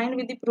to bind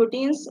with the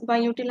proteins by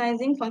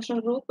utilizing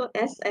functional group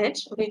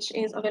SH, which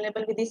is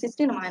available with the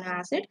cysteine amino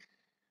acid.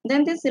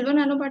 Then this silver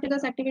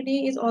nanoparticles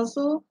activity is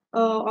also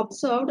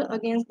observed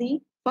against the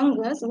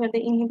fungus, where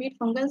they inhibit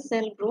fungal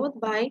cell growth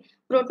by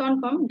proton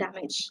pump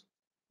damage.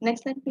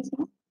 Next slide, please,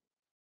 ma'am.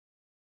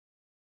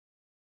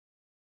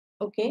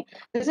 Okay,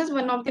 this is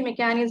one of the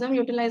mechanism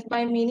utilized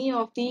by many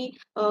of the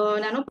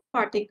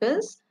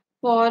nanoparticles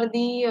for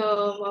the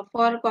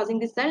for causing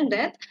the cell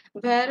death,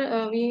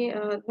 where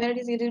where it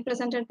is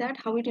represented that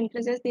how it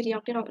increases the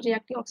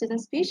reactive oxygen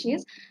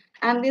species,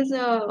 and this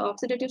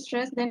oxidative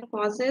stress then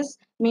causes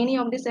many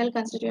of the cell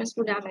constituents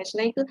to damage.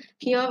 Like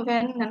here,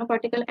 when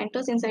nanoparticle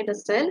enters inside the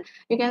cell,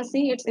 you can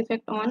see its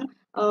effect on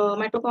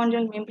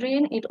mitochondrial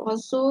membrane. It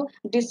also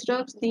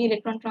disrupts the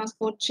electron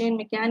transport chain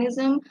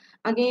mechanism.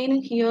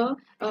 Again, here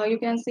you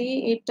can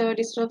see it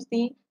disrupts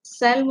the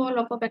cell wall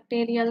of a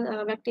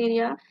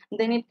bacteria.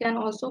 Then it can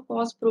also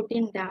cause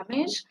protein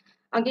damage.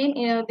 Again,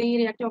 the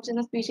reactive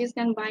oxygen species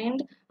can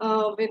bind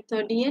with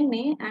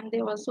DNA, and they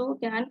also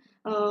can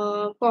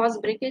cause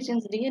breakage in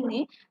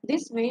DNA.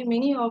 This way,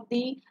 many of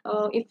the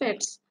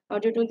effects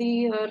due to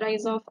the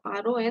rise of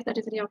ROS, that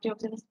is reactive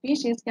oxygen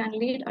species, can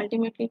lead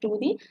ultimately to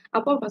the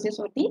apoptosis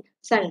or the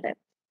cell death.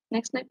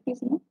 Next slide,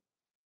 please. Ma'am.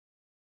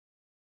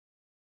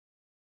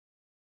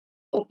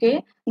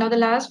 Okay, now the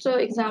last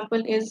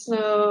example is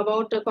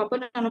about copper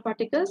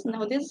nanoparticles.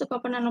 Now these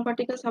copper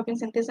nanoparticles have been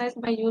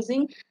synthesized by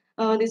using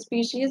the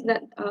species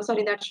that,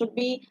 sorry, that should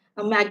be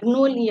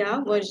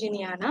Magnolia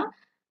virginiana.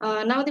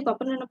 Now the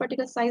copper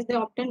nanoparticle size they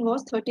obtained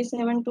was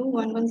 37 to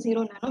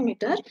 110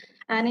 nanometer.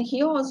 And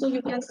here also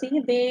you can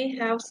see they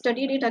have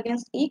studied it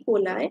against E.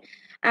 coli,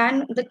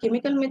 and the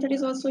chemical method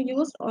is also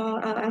used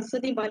as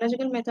the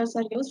biological methods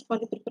are used for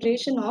the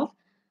preparation of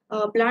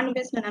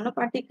plant-based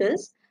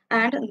nanoparticles,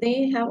 and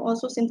they have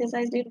also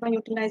synthesized it by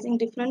utilizing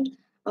different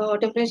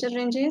temperature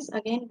ranges,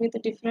 again with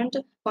different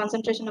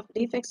concentration of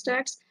leaf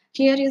extracts.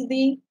 Here is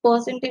the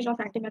percentage of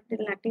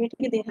antibacterial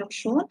activity they have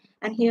shown,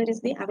 and here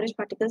is the average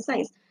particle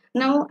size.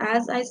 Now,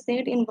 as I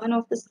said in one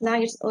of the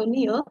slides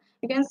earlier,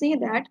 you can see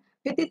that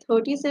with the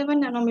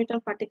 37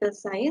 nanometer particle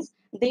size,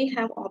 they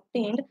have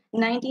obtained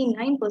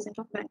 99%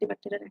 of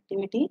antibacterial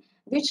activity,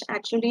 which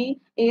actually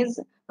is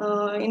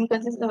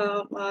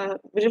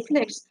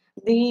reflects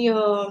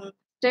the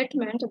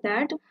statement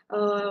that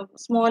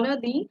smaller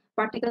the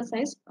particle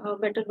size,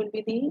 better will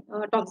be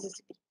the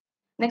toxicity.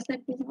 Next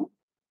slide, please. Ma'am.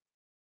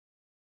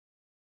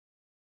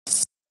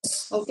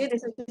 Okay,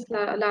 this is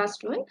the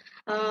last one.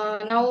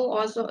 Now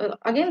also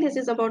again this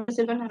is about the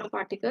silver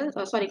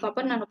nanoparticles, sorry,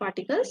 copper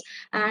nanoparticles,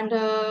 and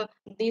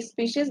the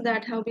species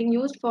that have been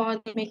used for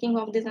the making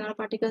of these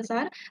nanoparticles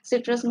are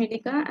Citrus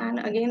medica and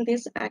again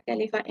this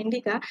Califa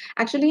indica.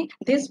 Actually,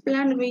 this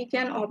plant we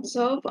can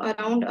observe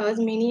around us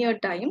many a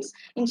times.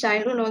 In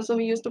childhood also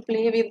we used to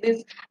play with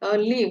these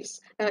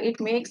leaves.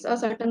 It makes a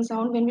certain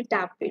sound when we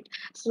tap it.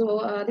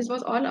 So this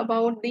was all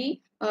about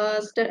the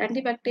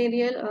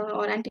antibacterial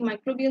or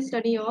antimicrobial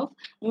study of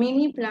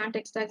many plant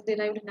extracts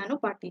derived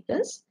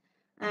nanoparticles.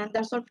 And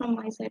that's all from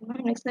my side.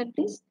 Next slide,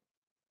 please.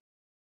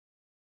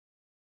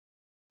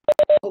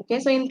 Okay,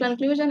 so in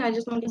conclusion, I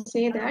just want to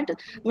say that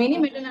many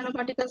metal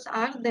nanoparticles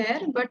are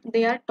there, but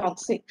they are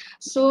toxic.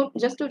 So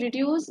just to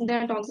reduce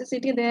their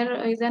toxicity,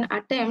 there is an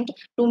attempt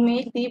to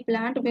make the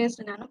plant-based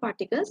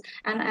nanoparticles.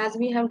 And as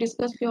we have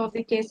discussed few of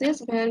the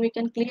cases where we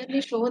can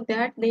clearly show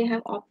that they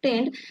have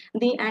obtained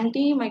the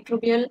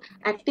antimicrobial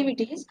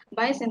activities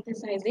by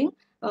synthesizing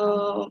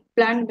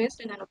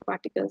plant-based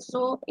nanoparticles.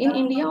 So in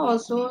India,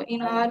 also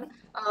in our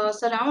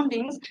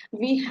surroundings,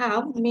 we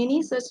have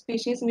many such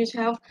species which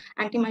have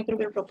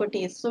antimicrobial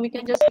properties. So we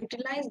can just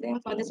utilize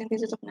them for the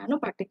synthesis of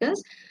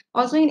nanoparticles.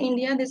 Also in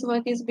India, this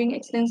work is being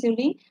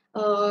extensively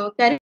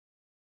carried.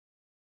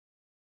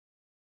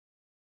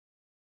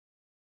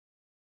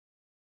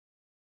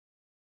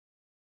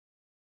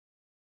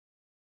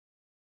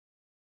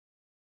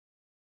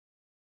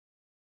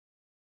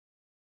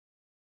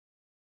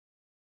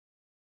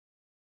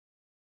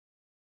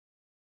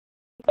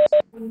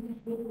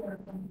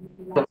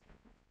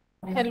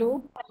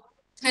 Hello.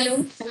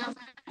 Hello.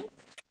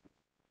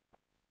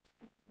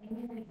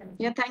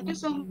 Yeah, thank you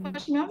so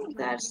much, ma'am.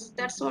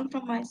 That's all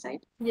from my side.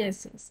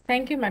 Yes, yes.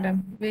 Thank you,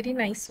 madam. Very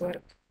nice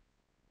work.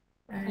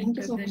 And Thank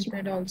you so much.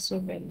 presented also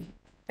well.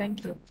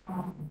 Thank you.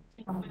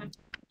 Thank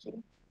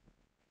you.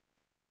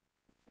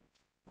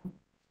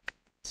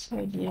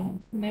 चलिए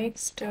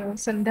next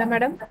संध्या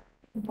madam,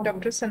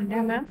 doctor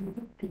संध्या ma'am.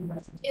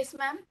 Yes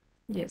ma'am.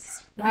 Yes,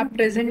 आप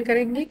present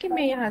करेंगे कि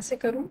मैं यहाँ से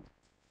करूँ?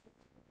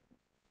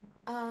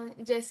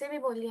 जैसे भी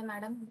बोलिए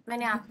मैडम,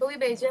 मैंने आपको भी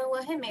भेजा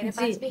हुआ है, मेरे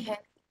पास भी है.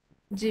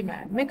 जी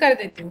मैम, मैं कर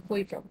देती हूँ,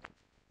 कोई प्रॉब्लम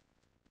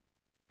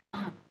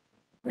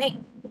नहीं,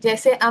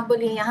 जैसे आप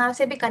बोलिए, यहाँ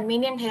से भी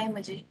कन्वीनियंट है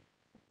मुझे.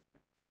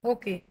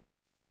 ओके.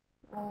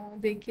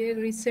 देखिए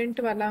रिसेंट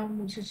वाला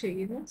मुझे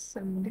चाहिए ना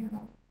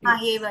संध्या. हाँ,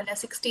 ये वाला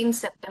 16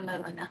 सितंबर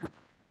वाला.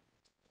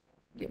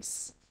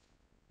 यस.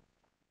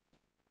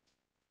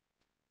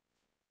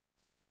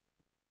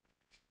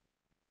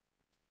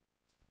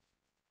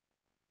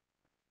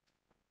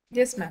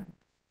 यस मैम,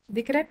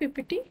 दिख रहा है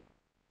पीपीटी?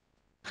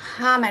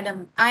 हाँ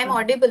madam, I am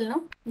audible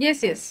no?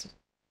 Yes yes.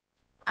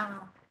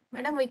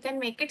 Madam, we can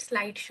make it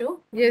slide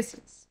show. Yes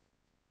yes.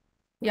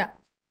 या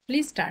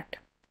please start.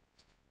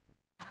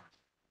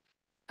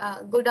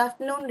 Good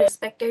afternoon,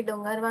 respected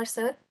Dongarwar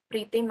sir,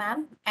 Preeti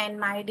ma'am, and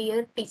my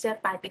dear teacher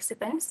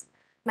participants.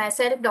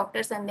 Myself, Dr.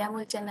 Sandhya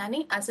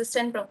Mulchandani,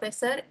 Assistant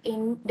Professor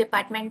in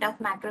Department of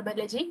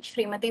Microbiology,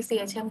 Srimati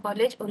CHM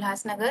College,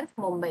 Ulhasnagar,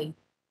 Mumbai.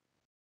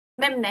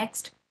 Ma'am,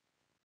 next.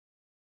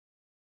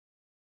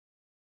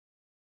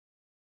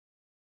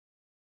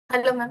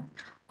 Hello, ma'am.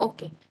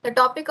 Okay. The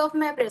topic of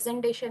my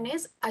presentation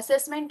is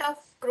assessment of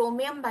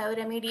chromium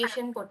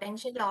bioremediation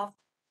potential of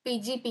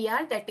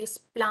PGPR, that is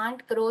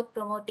plant growth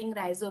promoting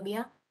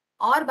rhizobia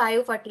or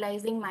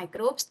biofertilizing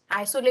microbes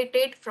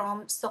isolated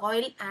from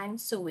soil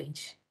and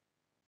sewage.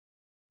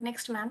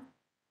 Next, ma'am.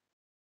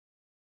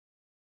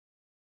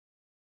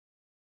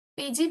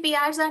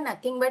 PGPRs are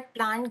nothing but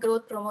plant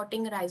growth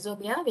promoting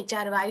rhizobia, which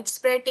are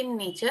widespread in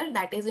nature,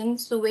 that is in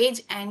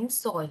sewage and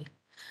soil.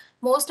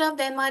 Most of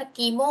them are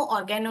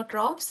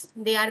chemo-organotrophs.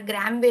 They are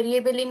gram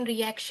variable in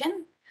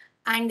reaction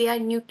and they are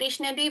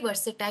nutritionally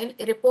versatile,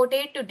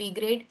 reported to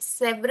degrade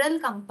several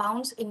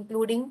compounds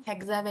including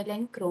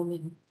hexavalent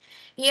chromium.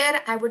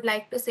 Here I would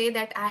like to say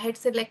that I had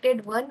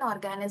selected one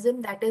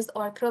organism, that is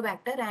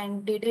Orthobacter,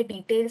 and did a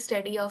detailed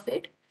study of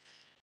it.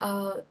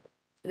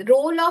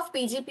 Role of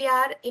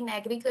PGPR in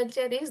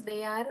agriculture is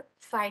they are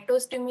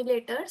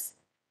phytostimulators,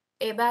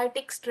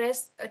 abiotic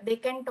stress, they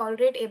can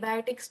tolerate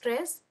abiotic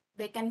stress,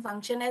 they can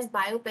function as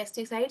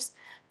biopesticides.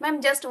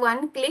 Ma'am, just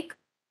one click,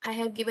 I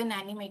have given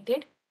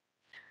animated.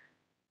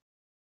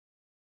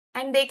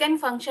 And they can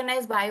function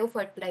as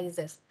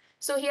biofertilizers.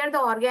 So here the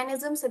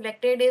organism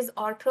selected is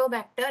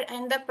Orthobacter,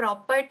 and the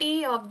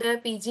property of the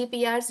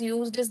PGPRs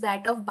used is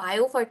that of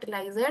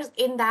biofertilizers.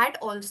 In that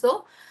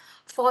also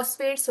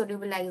phosphate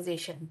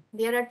solubilization.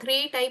 There are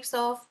three types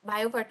of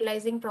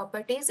biofertilizing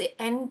properties.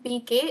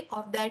 NPK,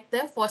 of that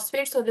the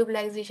phosphate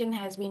solubilization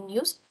has been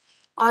used.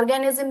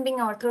 Organism being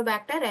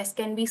Orthobacter, as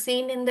can be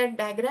seen in the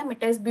diagram,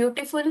 it has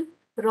beautiful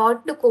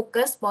rod to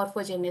coccus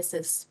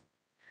morphogenesis.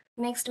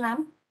 Next,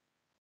 ma'am.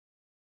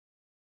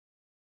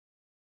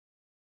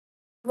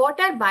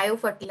 What are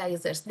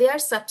biofertilizers? They are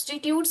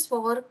substitutes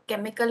for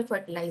chemical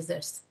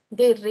fertilizers.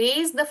 They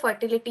raise the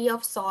fertility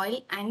of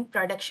soil and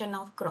production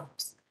of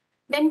crops.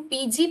 Then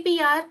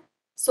PGPR,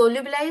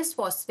 solubilized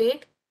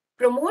phosphate,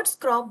 promotes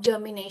crop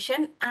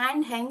germination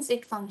and hence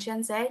it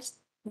functions as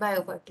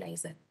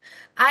biofertilizer.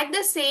 At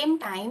the same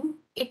time,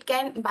 it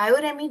can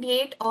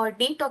bioremediate or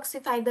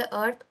detoxify the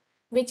earth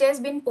which has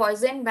been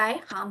poisoned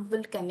by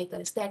harmful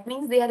chemicals. That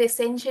means they are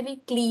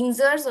essentially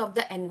cleansers of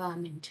the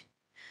environment.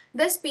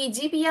 Thus,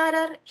 PGPR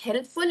are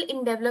helpful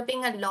in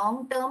developing a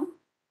long-term,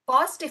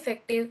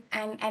 cost-effective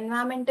and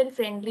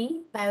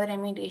environmental-friendly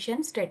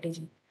bioremediation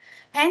strategy.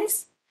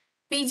 Hence,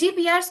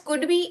 PGPRs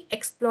could be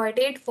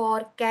exploited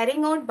for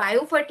carrying out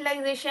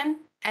biofertilization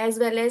as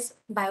well as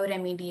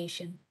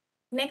bioremediation.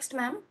 Next,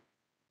 ma'am.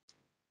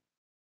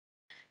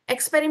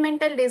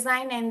 Experimental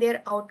design and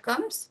their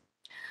outcomes.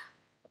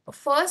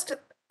 First,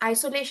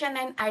 isolation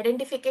and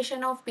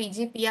identification of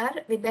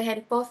PGPR with the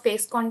help of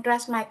phase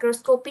contrast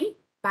microscopy,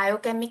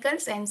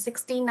 biochemicals, and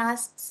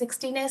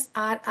 16S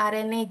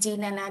rRNA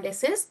gene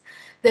analysis,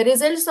 the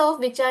results of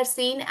which are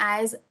seen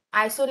as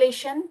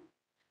isolation.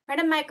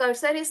 Madam, my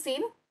cursor is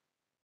seen?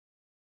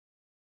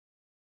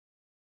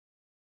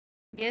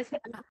 Yes,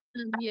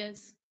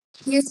 yes.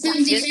 Yes, Yeah.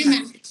 yes,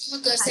 ma'am.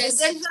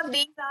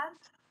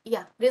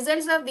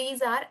 Results of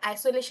these are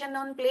isolation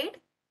on plate,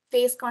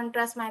 phase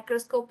contrast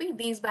microscopy,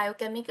 these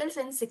biochemicals,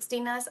 and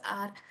 16S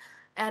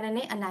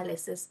rRNA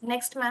analysis.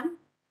 Next, ma'am.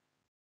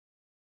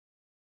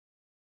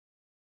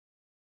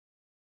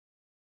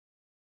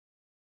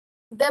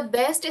 The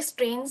best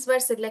strains were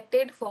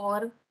selected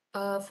for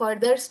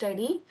further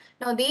study.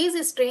 Now,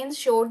 these strains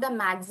showed the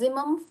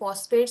maximum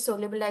phosphate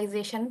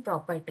solubilization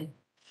property.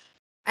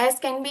 As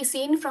can be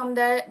seen from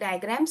the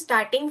diagram,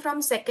 starting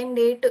from second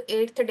day to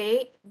eighth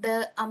day,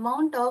 the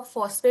amount of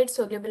phosphate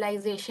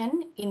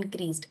solubilization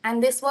increased,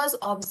 and this was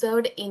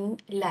observed in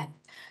lab.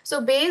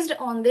 So based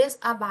on this,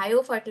 a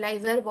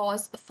biofertilizer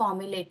was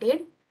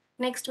formulated.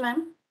 Next,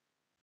 ma'am.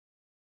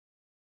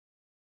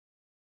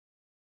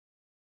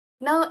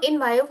 Now, in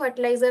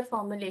biofertilizer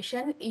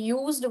formulation,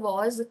 used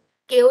was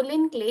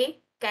kaolin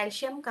clay,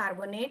 calcium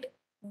carbonate,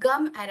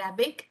 gum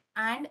arabic,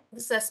 and the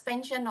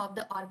suspension of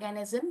the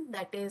organism,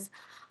 that is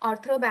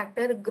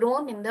Orthobacter,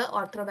 grown in the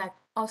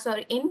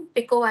in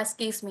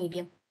Picovaskis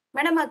medium.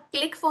 Madam, a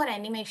click for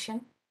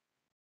animation.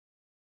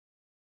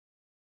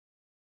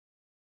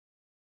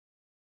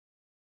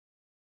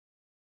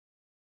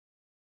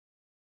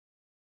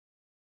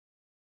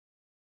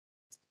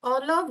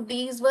 All of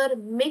these were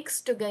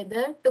mixed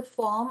together to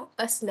form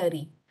a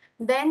slurry.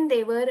 Then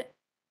they were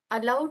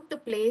allowed to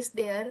place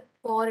there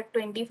for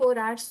 24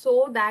 hours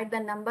so that the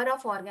number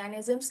of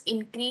organisms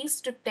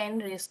increased to 10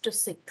 raised to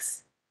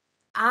 6.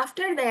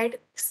 After that,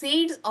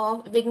 seeds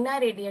of Vigna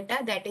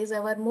radiata, that is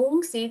our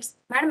moong seeds,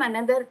 madam,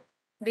 another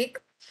week.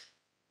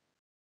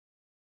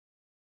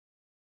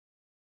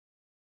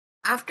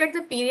 After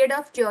the period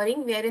of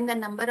curing, wherein the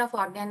number of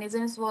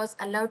organisms was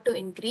allowed to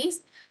increase,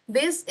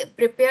 this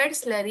prepared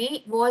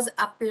slurry was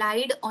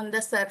applied on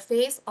the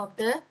surface of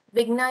the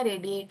Vigna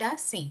radiata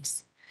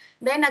seeds.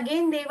 Then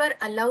again, they were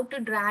allowed to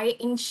dry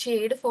in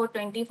shade for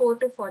 24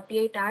 to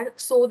 48 hours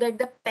so that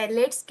the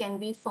pellets can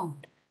be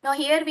formed. Now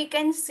here we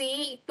can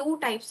see two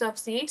types of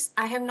seeds.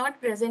 I have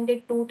not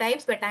presented two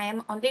types, but I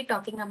am only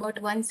talking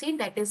about one seed,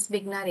 that is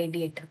Vigna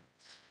radiata.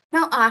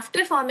 Now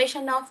after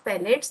formation of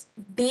pellets,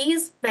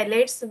 these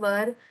pellets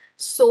were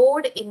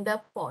sowed in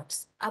the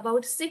pots.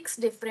 About 6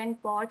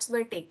 different pots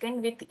were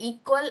taken with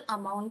equal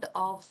amount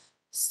of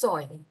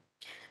soil.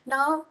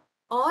 Now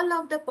all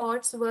of the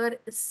pots were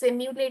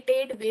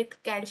simulated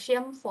with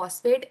calcium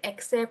phosphate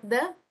except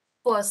the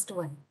first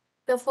one.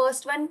 The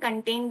first one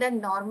contained the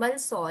normal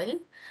soil.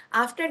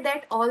 After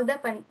that, all the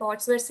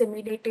pots were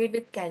simulated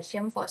with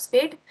calcium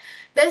phosphate.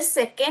 The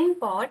second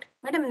pot,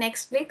 madam,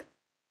 next click.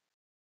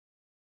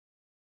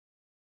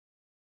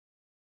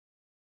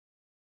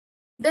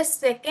 The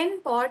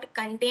second pot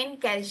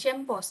contained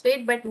calcium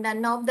phosphate, but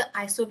none of the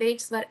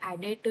isolates were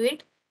added to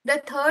it. The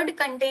third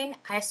contained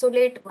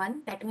isolate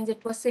 1, that means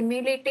it was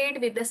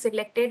simulated with the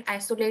selected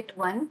isolate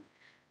 1.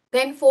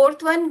 Then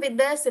fourth one with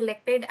the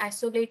selected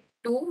isolate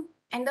 2.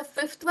 And the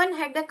fifth one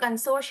had the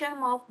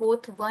consortium of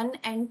both 1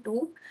 and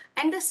 2.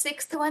 And the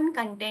sixth one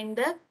contained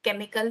the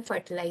chemical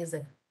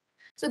fertilizer.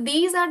 So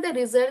these are the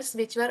results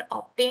which were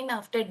obtained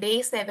after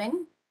day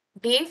 7,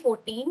 day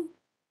 14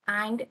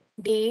 and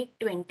day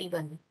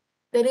 21.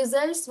 The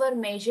results were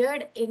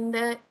measured in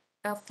the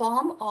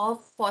form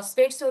of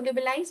phosphate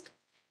solubilized,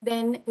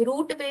 then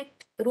root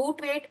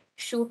weight,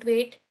 shoot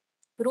weight,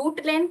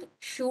 root length,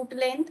 shoot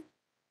length,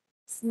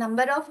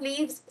 number of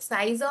leaves,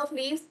 size of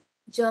leaves,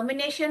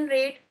 germination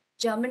rate,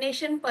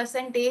 germination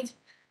percentage,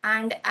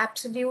 and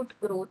absolute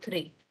growth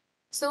rate.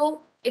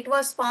 So it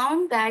was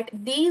found that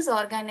these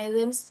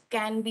organisms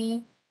can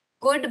be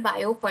good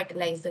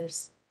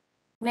biofertilizers.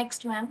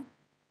 Next, ma'am.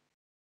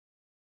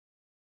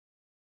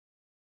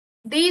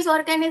 These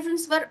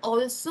organisms were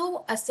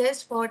also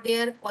assessed for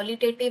their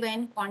qualitative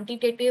and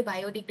quantitative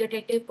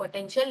biodegradative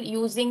potential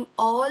using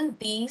all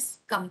these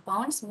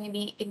compounds,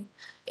 maybe in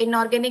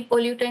inorganic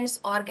pollutants,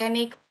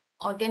 organic,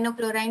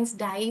 organochlorines,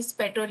 dyes,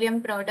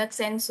 petroleum products,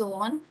 and so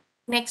on.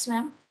 Next,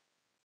 ma'am.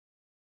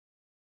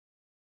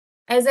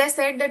 As I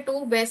said, the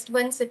two best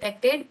ones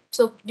selected.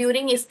 So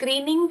during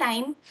screening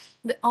time,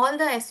 all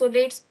the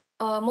isolates,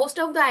 most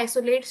of the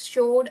isolates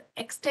showed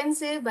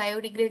extensive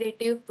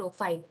biodegradative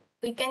profile.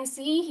 We can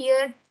see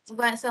here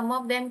some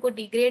of them could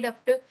degrade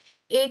up to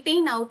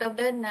 18 out of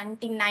the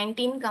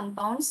 19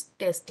 compounds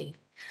tested.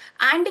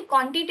 And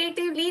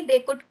quantitatively,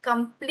 they could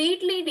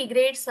completely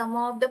degrade some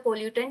of the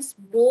pollutants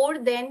more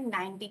than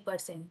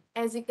 90%.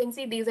 As you can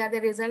see, these are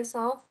the results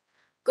of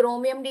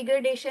chromium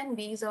degradation,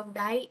 bees of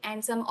dye,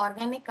 and some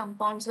organic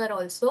compounds were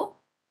also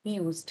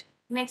used.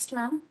 Next,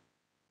 ma'am.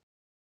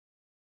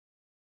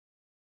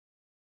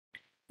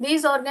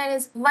 These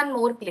organisms, one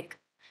more click.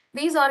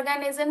 These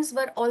organisms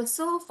were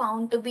also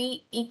found to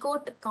be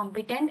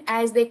eco-competent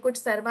as they could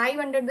survive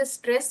under the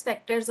stress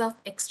factors of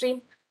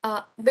extreme,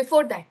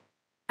 before that,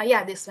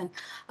 yeah, this one.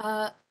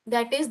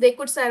 That is, they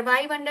could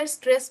survive under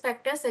stress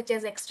factors such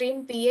as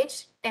extreme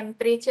pH,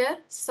 temperature,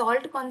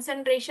 salt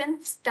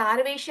concentration,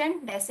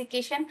 starvation,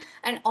 desiccation,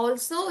 and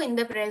also in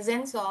the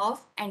presence of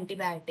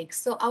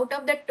antibiotics. So out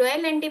of the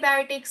 12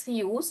 antibiotics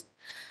used,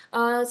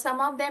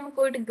 some of them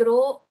could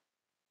grow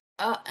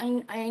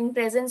in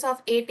presence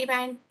of 8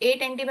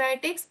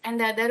 antibiotics, and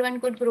the other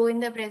one could grow in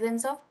the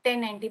presence of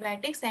 10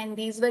 antibiotics, and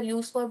these were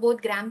used for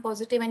both gram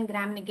positive and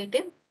gram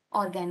negative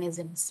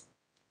organisms.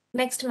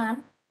 Next,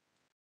 ma'am.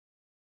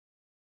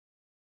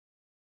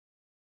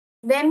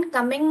 Then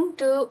coming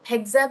to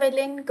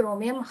hexavalent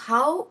chromium,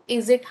 how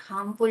is it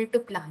harmful to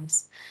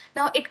plants?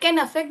 Now it can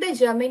affect the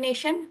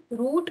germination,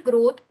 root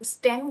growth,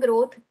 stem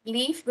growth,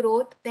 leaf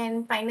growth,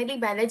 then finally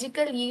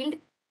biological yield,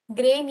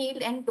 grain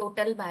yield, and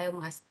total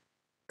biomass.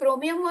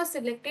 Chromium was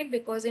selected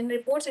because in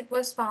reports it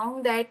was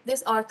found that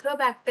this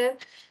orthobacter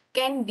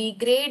can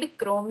degrade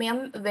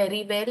chromium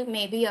very well,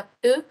 maybe up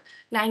to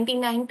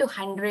 99 to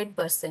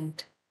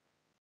 100%.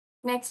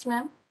 Next,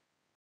 ma'am.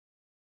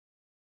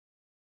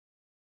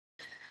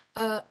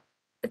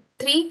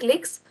 3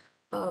 clicks.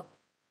 A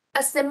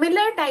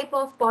similar type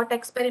of pot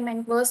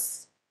experiment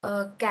was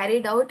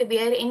carried out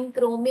wherein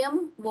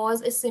chromium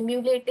was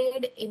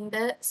simulated in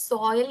the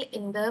soil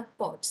in the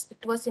pots.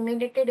 It was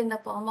simulated in the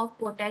form of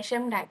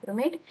potassium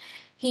dichromate.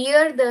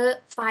 Here the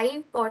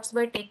 5 pots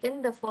were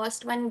taken, the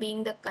first one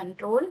being the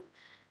control,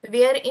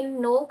 wherein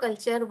no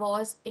culture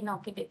was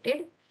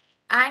inoculated,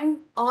 and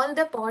all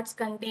the pots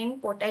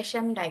contained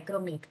potassium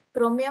dichromate.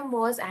 Chromium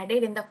was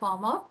added in the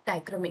form of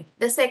dichromate.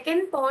 The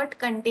second pot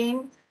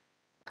contained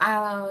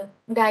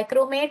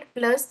dichromate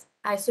plus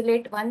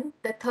isolate 1.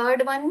 The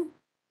third one,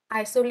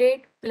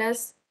 isolate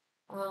plus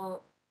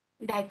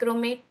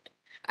dichromate,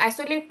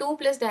 isolate 2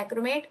 plus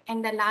dichromate,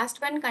 and the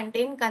last one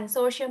contained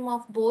consortium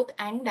of both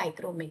and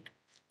dichromate.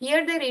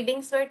 Here the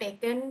readings were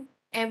taken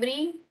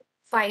every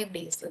 5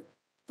 days,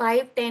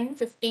 5, 10,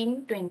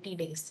 15, 20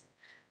 days.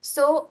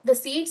 So the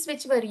seeds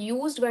which were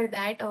used were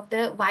that of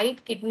the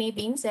white kidney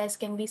beans, as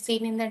can be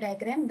seen in the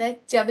diagram, the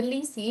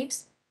chavali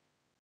seeds.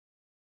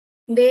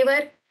 They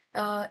were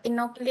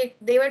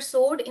they were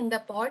sowed in the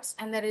pots,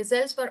 and the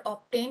results were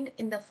obtained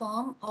in the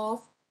form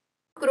of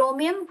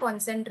chromium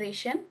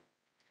concentration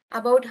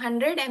About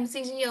 100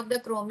 mcg of the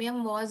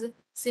chromium was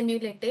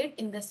simulated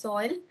in the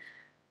soil,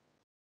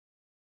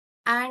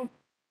 and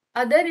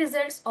other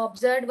results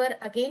observed were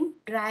again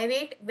dry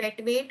weight,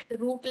 wet weight,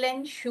 root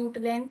length,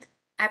 shoot length,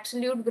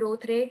 absolute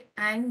growth rate,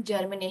 and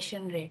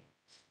germination rate.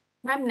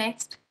 Ma'am,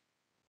 next.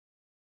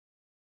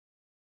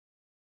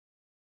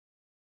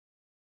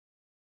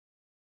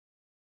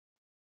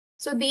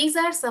 So these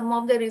are some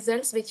of the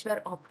results which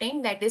were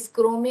obtained, that is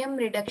chromium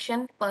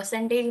reduction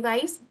percentage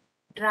wise,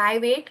 dry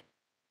weight,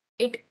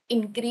 it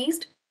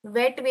increased,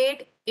 wet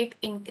weight, it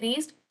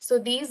increased. So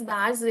these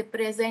bars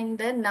represent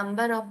the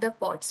number of the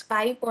pots.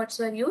 5 pots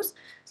were used.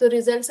 So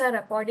results are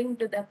according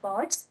to the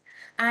pots.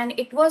 And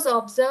it was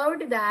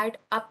observed that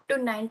up to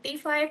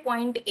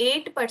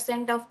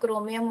 95.8% of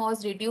chromium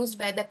was reduced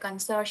by the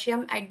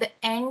consortium at the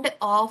end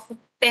of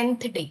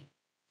 10th day.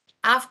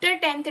 After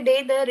 10th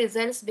day, the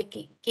results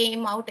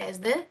came out as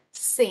the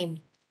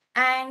same.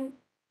 And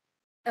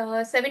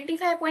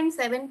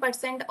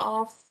 75.7%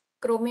 of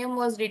chromium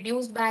was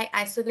reduced by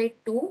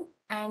isolate 2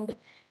 and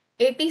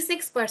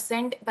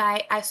 86%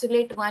 by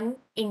isolate 1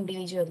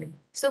 individually.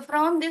 So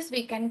from this,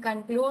 we can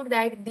conclude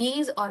that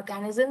these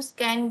organisms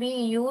can be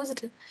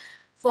used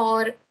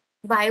for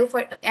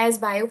as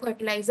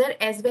biofertilizer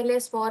as well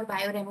as for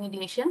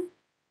bioremediation.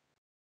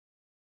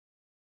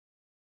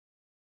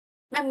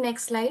 Ma'am,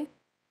 next slide.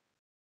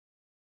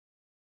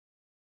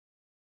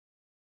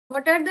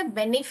 What are the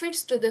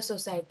benefits to the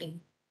society?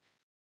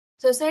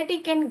 Society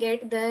can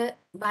get the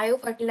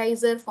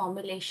biofertilizer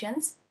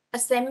formulations, a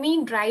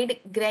semi-dried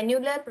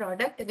granular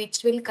product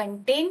which will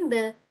contain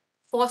the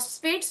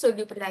phosphate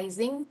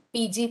solubilizing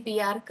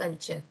PGPR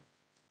culture.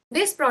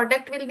 This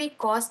product will be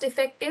cost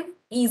effective,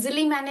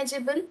 easily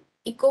manageable,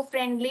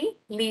 eco-friendly,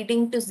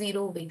 leading to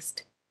zero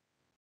waste.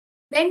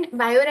 Then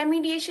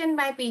bioremediation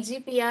by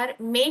PGPR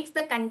makes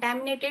the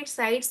contaminated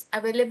sites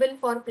available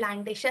for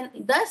plantation,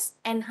 thus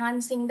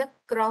enhancing the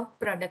crop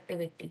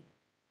productivity.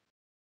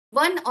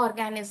 One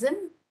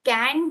organism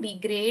can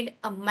degrade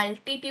a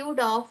multitude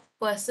of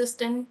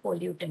persistent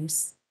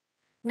pollutants.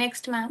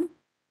 Next, ma'am.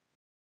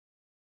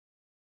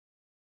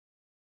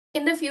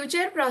 In the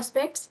future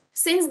prospects,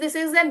 since this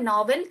is a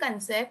novel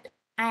concept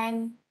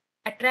and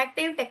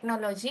attractive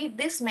technology,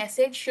 this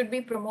message should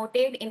be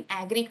promoted in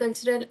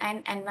agricultural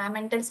and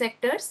environmental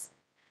sectors.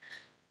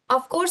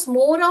 Of course,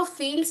 more of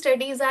field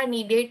studies are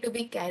needed to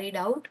be carried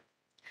out.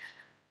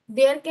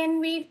 There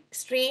can be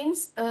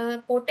strains,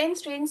 potent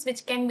strains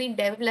which can be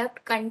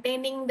developed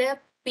containing the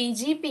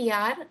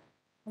PGPR,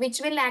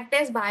 which will act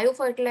as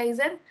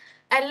biofertilizer.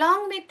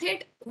 Along with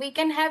it, we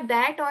can have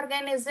that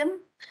organism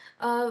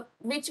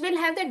which will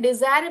have the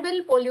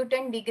desirable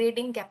pollutant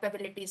degrading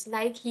capabilities.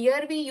 Like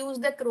here we use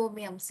the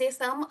chromium. Say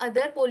some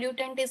other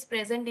pollutant is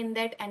present in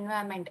that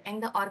environment,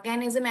 and the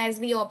organism, as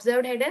we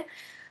observed, had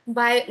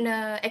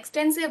a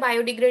extensive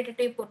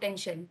biodegradative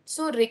potential.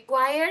 So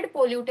required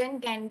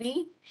pollutant can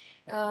be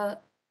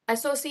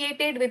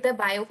associated with the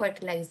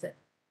biofertilizer.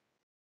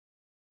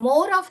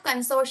 More of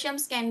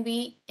consortiums can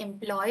be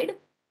employed,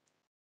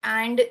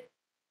 and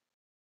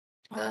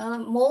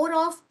more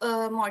of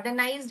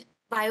modernized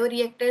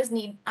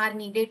bioreactors are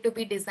needed to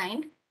be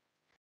designed.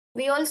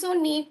 We also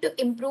need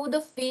to improve the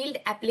field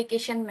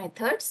application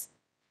methods.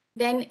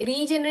 Then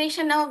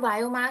regeneration of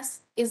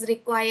biomass is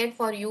required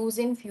for use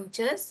in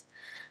futures,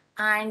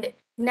 and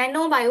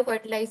nano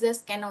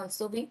biofertilizers can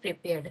also be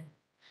prepared.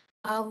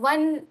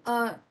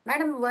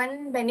 Madam,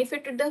 one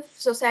benefit to the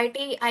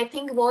society, I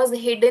think, was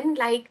hidden,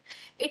 like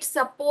it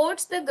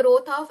supports the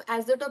growth of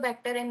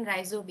azotobacter and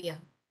rhizobia.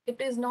 It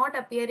is not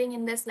appearing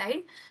in the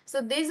slide.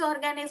 So these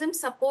organisms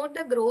support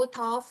the growth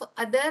of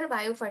other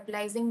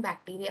biofertilizing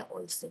bacteria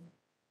also.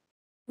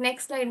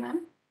 Next slide,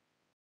 ma'am.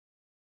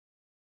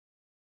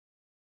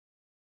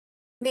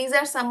 These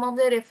are some of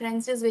the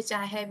references which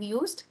I have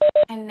used.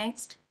 And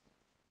next.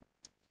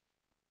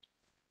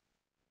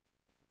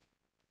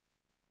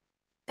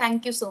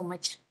 Thank you so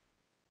much.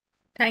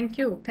 Thank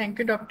you. Thank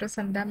you, Dr.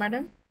 Sandhya,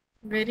 madam.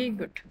 Very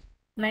good.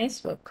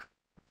 Nice work.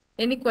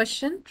 Any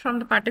question from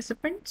the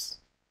participants?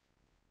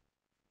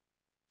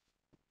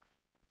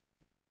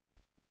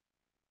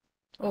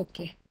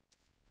 Okay.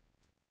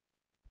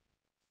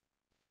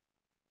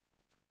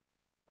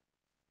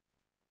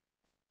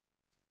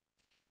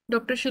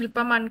 Dr.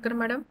 Shilpa Mankar,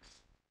 madam.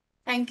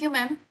 Thank you,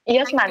 ma'am.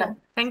 Yes, madam.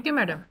 Thank you,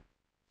 madam.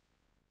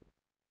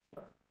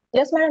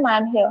 Yes, madam, I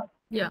am here.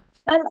 Yeah.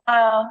 And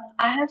I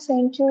have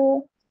sent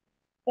you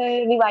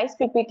the revised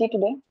PPT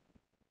today.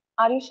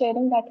 Are you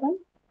sharing that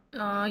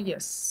one?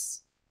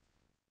 Yes.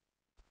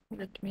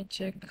 Let me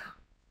check.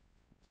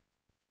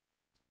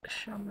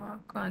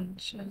 Shama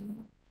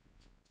Kanchan.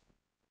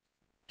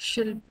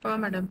 Shilpa,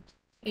 madam.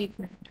 1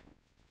 minute.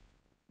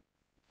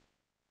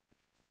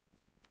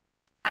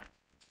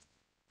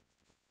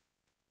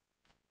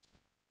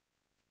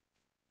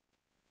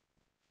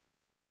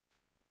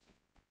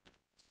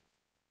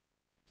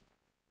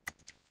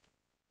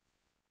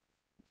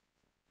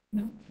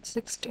 No,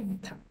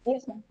 16th.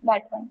 Yes, ma'am,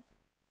 that one.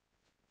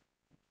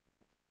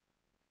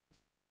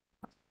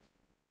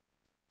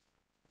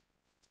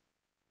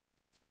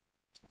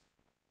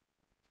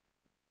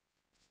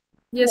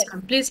 Yes, Yes.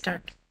 ma'am. Please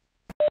start.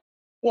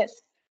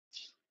 Yes.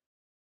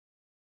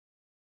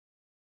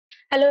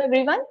 Hello,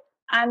 everyone.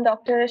 I'm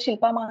Dr.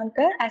 Shilpa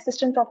Mankar,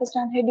 Assistant Professor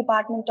and Head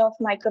Department of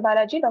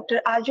Microbiology,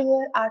 Dr.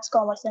 Arjun Arts,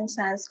 Commerce and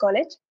Science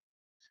College,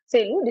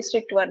 Selu,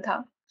 District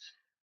Wardha.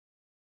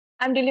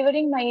 I'm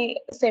delivering my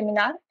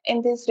seminar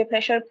in this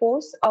refresher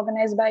course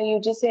organized by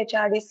UGC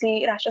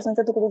HRDC Rashtra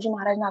Santa Tukaruji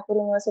Maharaj Nagpur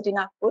University,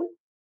 Nagpur,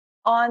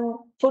 on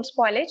food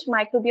spoilage,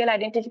 microbial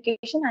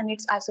identification, and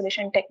its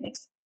isolation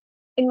techniques.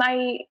 In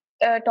my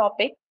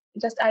topic,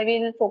 just I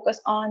will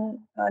focus on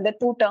the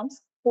two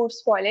terms, food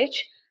spoilage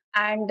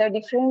and the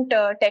different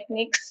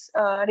techniques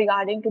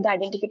regarding to the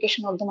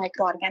identification of the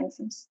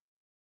microorganisms.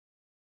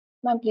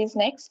 Ma'am, please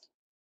next.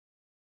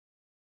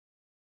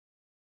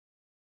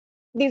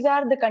 These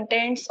are the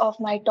contents of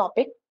my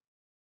topic.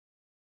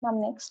 Ma'am,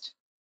 next.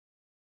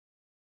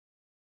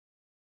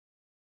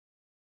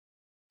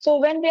 So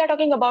when we are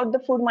talking about the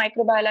food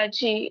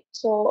microbiology,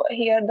 so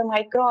here the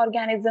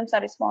microorganisms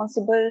are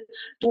responsible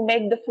to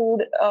make the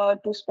food,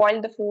 to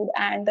spoil the food,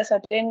 and the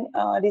certain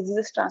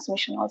diseases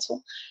transmission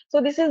also.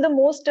 So this is the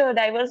most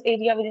diverse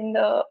area within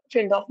the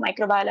field of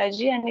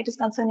microbiology, and it is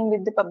concerning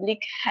with the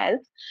public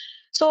health.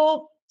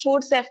 So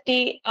food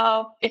safety,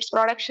 its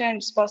production,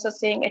 its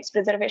processing, its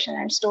preservation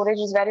and storage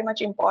is very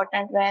much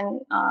important when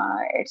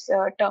it's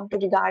termed to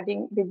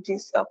regarding with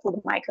this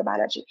food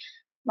microbiology.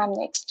 Ma'am,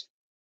 next.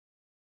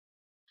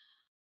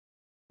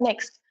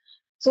 Next,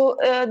 so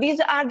these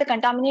are the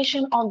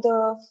contamination of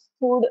the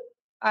food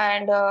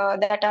and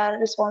that are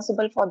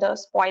responsible for the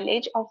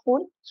spoilage of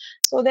food.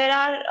 So there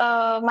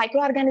are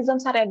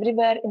microorganisms are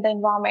everywhere in the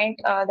environment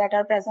that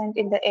are present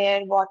in the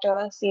air,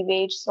 water,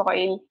 sewage,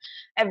 soil,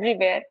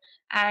 everywhere.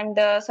 And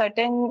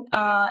certain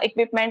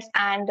equipments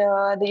and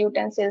the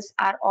utensils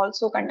are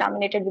also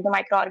contaminated with the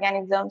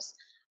microorganisms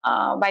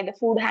by the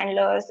food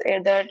handlers,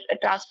 the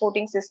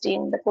transporting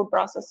system, the food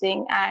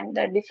processing, and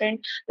the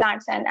different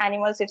plants and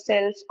animals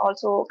itself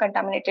also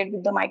contaminated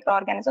with the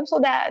microorganisms. So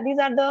that these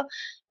are the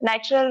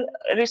natural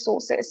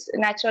resources,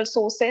 natural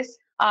sources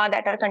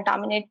that are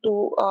contaminated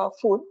to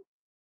food.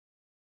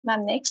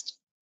 Ma'am, next.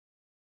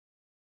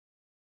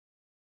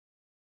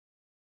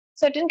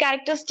 Certain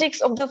characteristics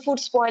of the food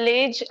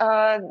spoilage,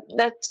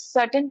 that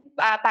certain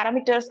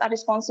parameters are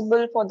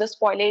responsible for the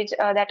spoilage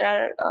that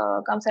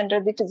are comes under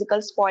the physical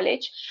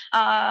spoilage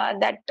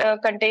that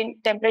contain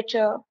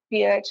temperature,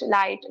 pH,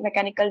 light,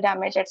 mechanical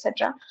damage,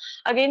 etc.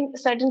 Again,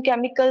 certain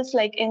chemicals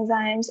like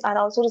enzymes are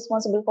also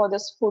responsible for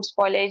this food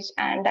spoilage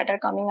and that are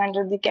coming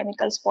under the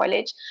chemical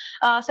spoilage.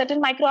 Certain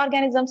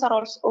microorganisms are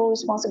also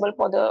responsible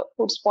for the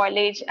food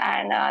spoilage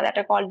and that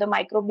are called the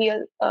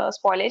microbial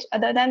spoilage.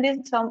 Other than this,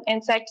 some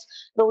insects,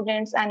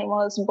 rodents,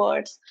 animals,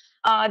 birds,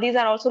 these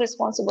are also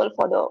responsible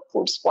for the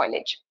food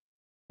spoilage.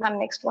 Ma'am,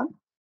 next one.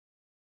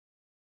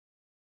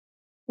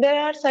 There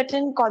are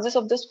certain causes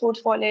of this food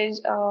spoilage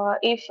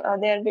if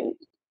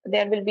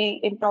there will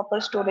be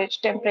improper storage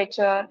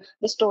temperature,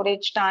 the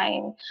storage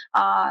time,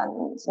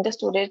 the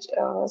storage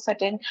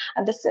certain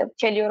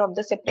failure of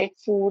the separate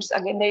foods,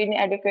 again the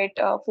inadequate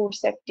food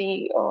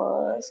safety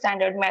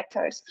standard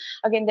methods,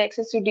 again the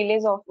excessive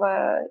delays of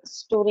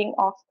storing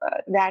of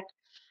that.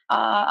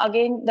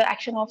 Again, the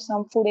action of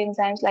some food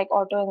enzymes like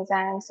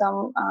autoenzymes,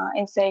 some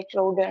insect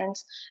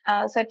rodents,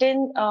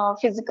 certain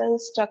physical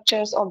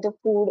structures of the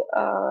food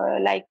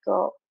like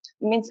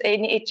means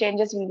any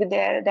changes will be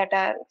there that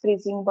are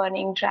freezing,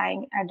 burning,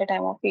 drying at the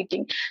time of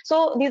eating.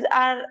 So these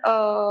are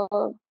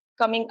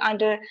coming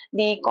under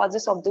the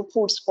causes of the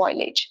food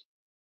spoilage.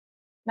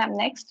 Ma'am,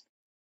 next.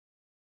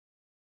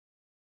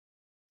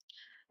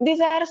 These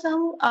are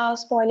some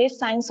spoilage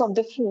signs of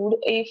the food.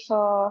 If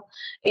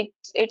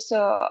its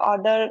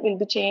order will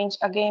be changed,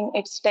 again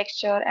its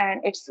texture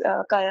and its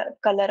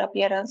color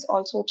appearance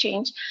also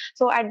change.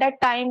 So at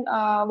that time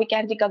we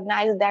can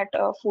recognize that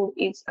food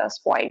is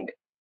spoiled.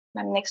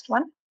 And next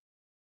one.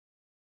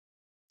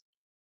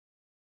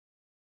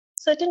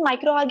 Certain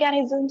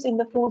microorganisms in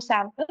the food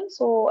sample,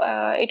 so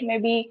it may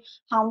be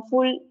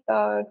harmful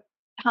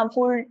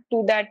harmful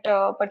to that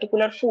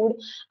particular food.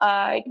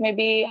 It may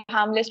be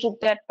harmless to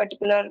that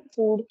particular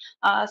food.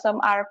 Some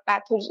are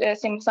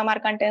some are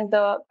contains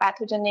the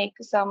pathogenic,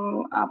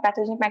 some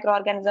pathogenic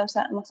microorganisms,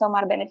 some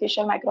are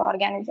beneficial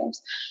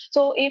microorganisms.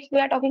 So if we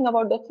are talking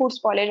about the food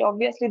spoilage,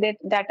 obviously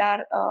that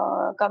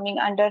are coming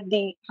under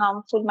the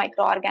harmful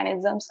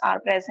microorganisms are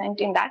present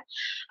in that.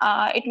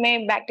 It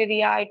may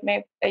bacteria, it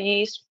may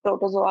yeast,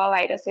 protozoa,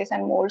 viruses,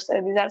 and molds.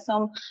 These are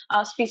some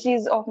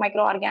species of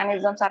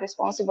microorganisms are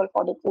responsible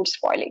for the food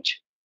spoilage.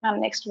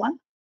 Next one.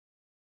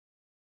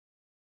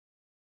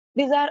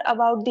 These are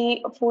about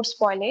the food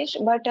spoilage,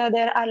 but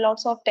there are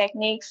lots of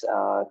techniques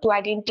to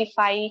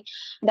identify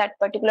that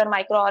particular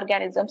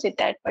microorganisms in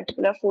that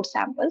particular food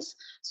samples.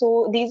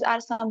 So these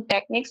are some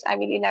techniques. I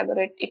will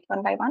elaborate it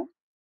one by one.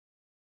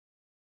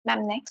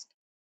 Ma'am, next.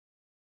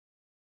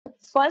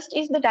 First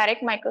is the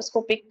direct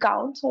microscopic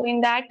count. So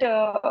in that,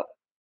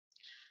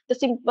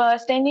 the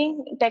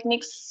staining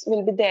techniques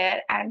will be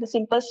there, and the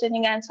simple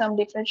staining and some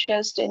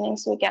differential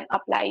stainings we can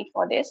apply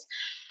for this.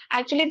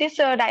 Actually, this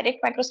direct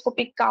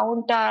microscopic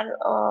count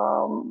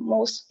are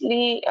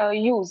mostly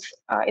used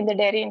in the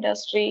dairy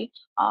industry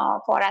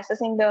for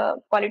assessing the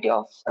quality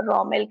of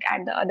raw milk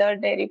and the other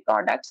dairy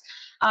products.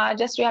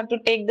 Just you have to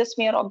take the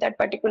smear of that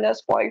particular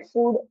spoiled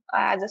food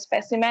as a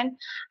specimen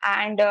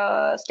and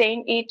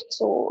stain it,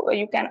 so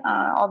you can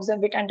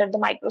observe it under the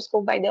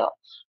microscope by the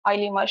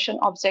oil immersion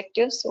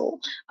objective. So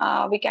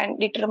we can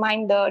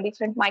determine the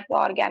different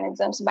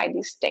microorganisms by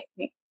this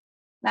technique.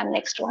 Now,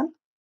 next one.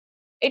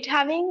 It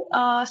having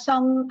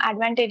some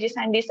advantages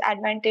and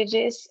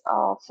disadvantages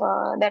of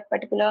that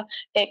particular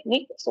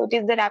technique. So it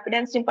is the rapid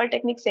and simple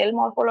technique. Cell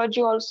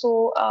morphology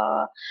also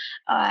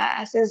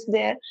assessed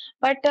there,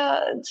 but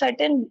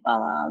certain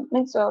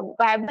means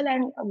viable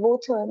and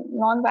both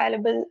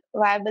non-viable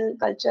viable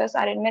cultures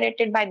are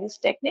enumerated by this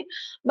technique.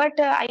 But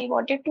I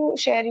wanted to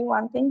share you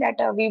one thing, that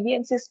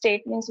VBNC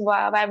state means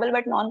viable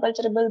but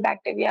non-culturable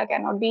bacteria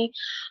cannot be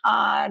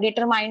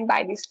determined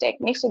by this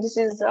technique. So this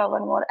is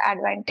one more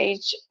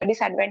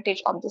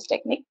disadvantage of this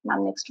technique. Now,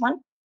 next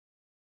one.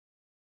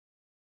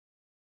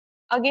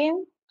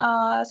 Again,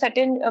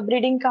 certain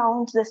breeding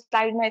counts, the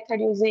slide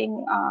method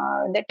using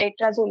the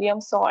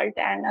tetrazolium salt,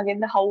 and again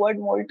the Howard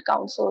mold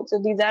count. So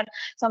these are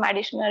some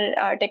additional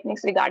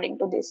techniques regarding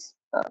to this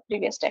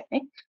previous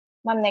technique.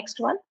 Now, next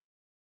one.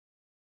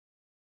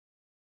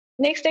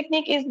 Next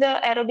technique is the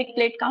aerobic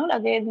plate count.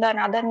 Again, the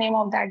another name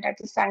of that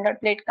is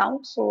standard plate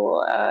count.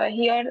 So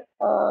here,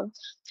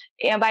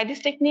 by this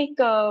technique,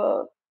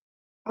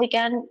 we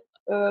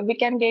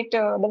can get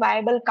the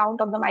viable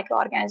count of the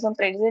microorganism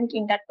present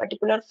in that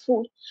particular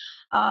food.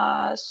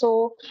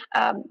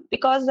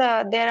 Because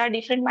there are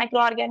different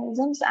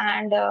microorganisms,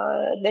 and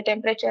the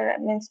temperature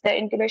means the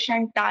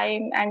incubation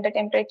time and the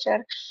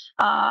temperature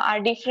are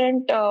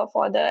different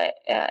for the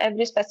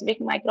every specific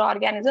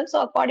microorganism.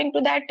 So according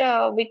to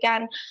that, we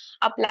can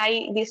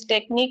apply this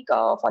technique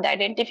for the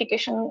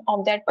identification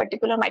of that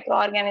particular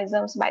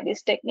microorganisms by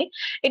this technique.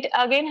 It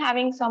again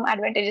having some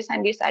advantages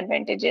and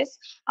disadvantages.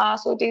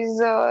 So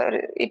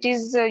it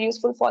is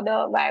useful for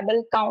the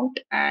viable count,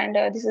 and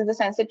this is the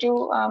sensitive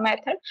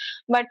method.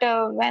 But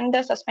when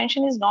the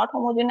suspension is not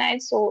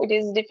homogenized, so it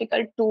is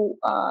difficult to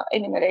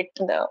enumerate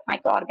the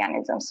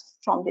microorganisms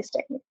from this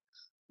technique.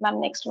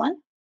 Ma'am, next one.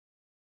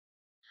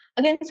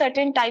 Again,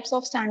 certain types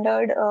of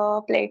standard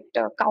plate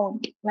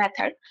count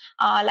method,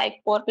 like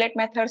pour plate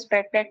method,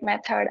 spread plate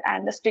method,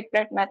 and the stick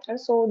plate method.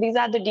 So these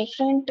are the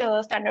different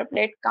standard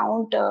plate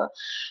count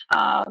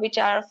which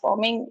are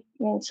forming,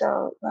 means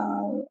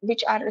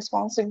which are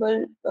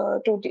responsible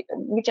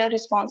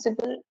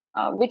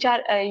which are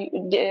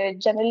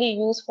generally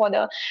used for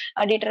the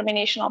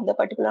determination of the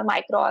particular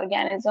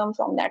microorganism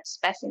from that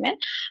specimen,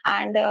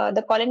 and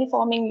the colony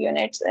forming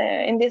units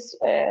in this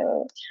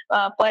per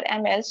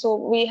ml. So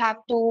we have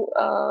to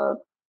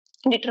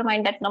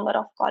determine that number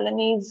of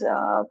colonies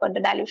for the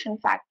dilution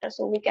factor,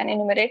 so we can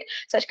enumerate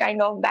such kind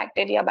of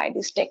bacteria by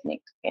this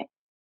technique. Okay,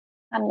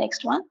 and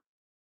next one.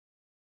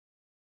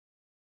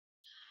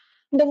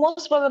 The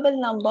most probable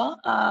number,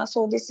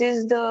 so this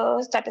is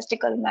the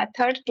statistical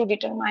method to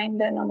determine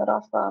the number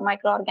of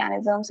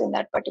microorganisms in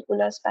that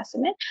particular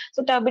specimen.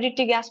 So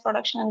turbidity, gas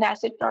production, and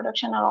acid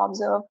production are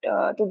observed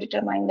to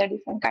determine the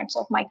different kinds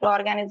of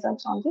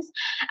microorganisms on this,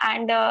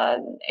 and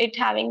it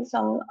having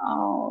some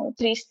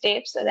 3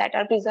 steps that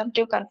are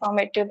presumptive,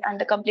 confirmative, and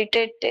the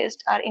completed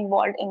test are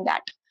involved in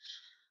that.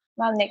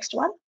 Now, next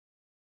one.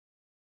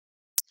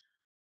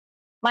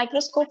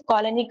 Microscope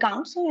colony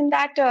count. So in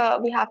that,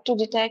 we have to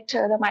detect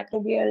the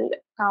microbial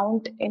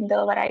count in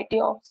the variety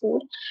of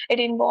food. It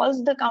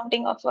involves the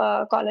counting of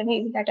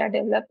colonies that are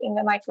developed in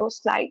the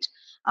microslide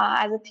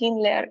as a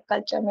thin layer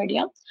culture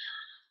medium.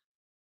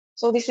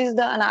 So this is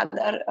the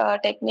another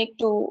technique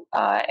to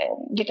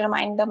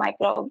determine the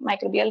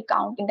microbial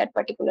count in that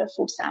particular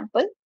food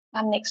sample.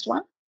 And next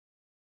one.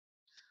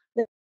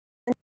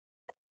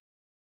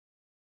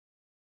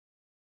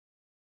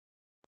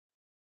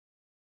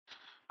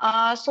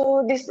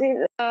 So this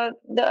is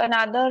the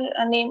another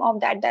name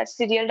of that's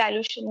serial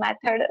dilution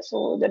method.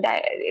 So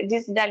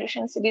this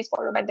dilution series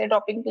followed by the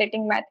dropping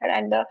plating method,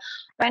 and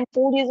when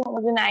food is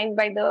homogenized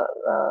by the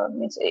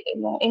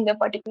in the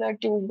particular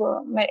tube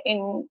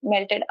in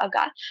melted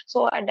agar.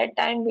 So at that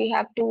time we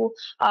have to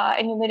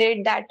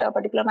enumerate that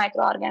particular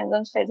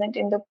microorganisms present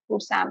in the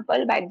food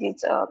sample by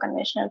this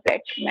conventional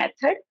plate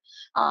method,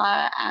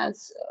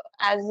 as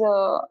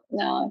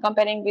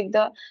comparing with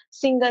the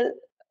single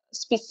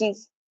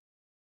species.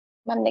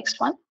 One next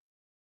one.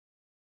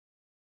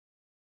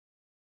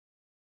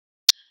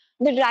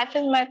 The dry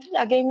film method,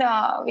 again,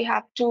 we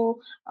have to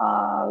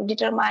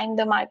determine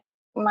the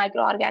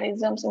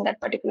microorganisms in that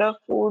particular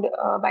food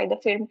by the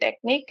film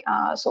technique.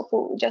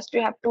 Just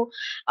you have to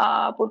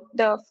put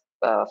the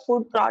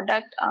food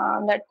product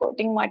that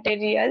coating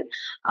material,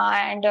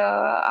 and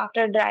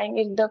after drying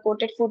it, the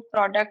coated food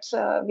products,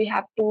 we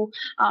have to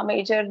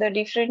measure the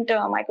different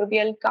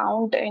microbial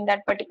count in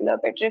that particular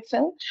petri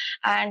film,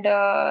 and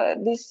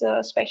this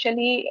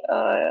especially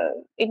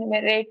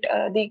enumerate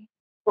the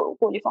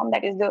coliform,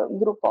 that is the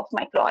group of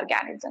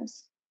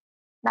microorganisms.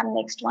 Now,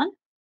 next one.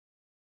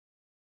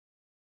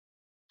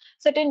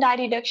 Certain dye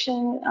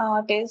reduction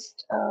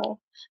tests,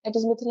 that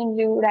is methylene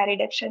blue dye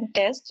reduction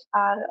tests,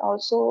 are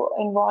also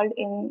involved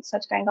in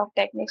such kind of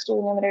techniques to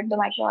enumerate the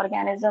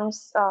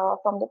microorganisms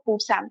from the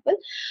food sample,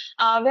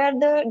 where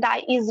the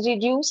dye is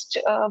reduced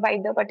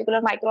by the particular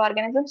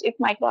microorganisms if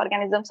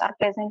microorganisms are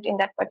present in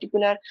that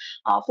particular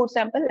food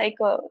sample, like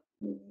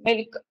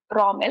milk,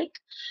 raw milk.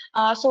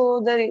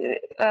 So the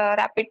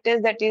rapid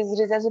test, that is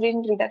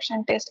resazurin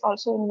reduction test,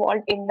 also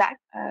involved in that.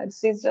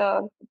 This is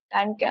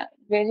time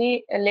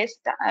very less.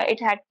 It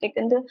had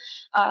taken the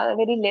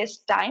very less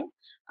time.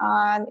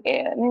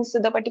 Means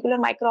the particular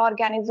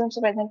microorganisms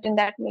present in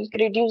that milk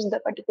reduce the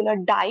particular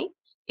dye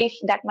if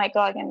that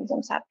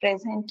microorganisms are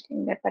present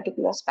in that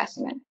particular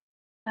specimen.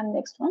 And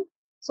next one.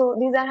 So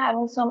these are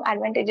having some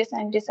advantages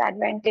and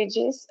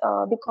disadvantages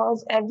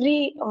because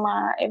every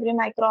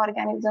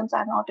microorganisms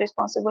are not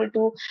responsible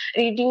to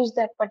reduce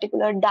that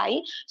particular dye,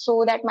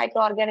 so that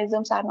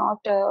microorganisms are not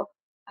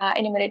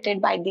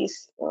enumerated by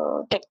this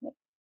technique.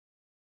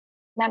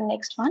 Ma'am,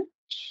 next one.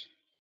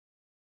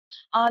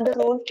 The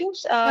roll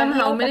tubes. Ma'am,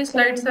 Here how many सबसे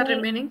slides are पहले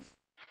remaining?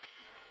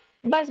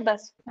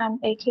 बस ma'am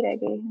एक ही रह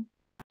गई है.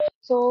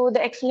 So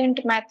the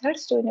excellent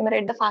methods to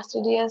enumerate the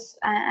fastidious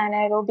and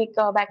anaerobic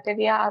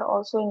bacteria are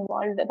also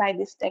involved by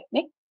this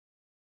technique.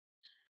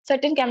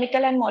 Certain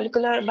chemical and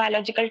molecular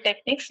biological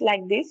techniques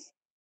like this.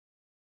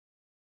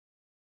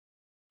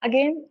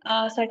 Again,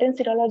 certain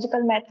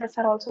serological methods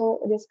are also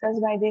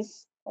discussed by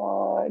these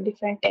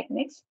different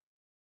techniques.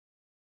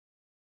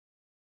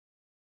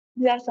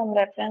 These are some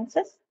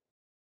references.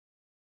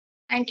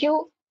 Thank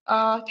you,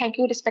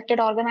 respected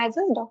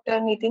organizers, Dr.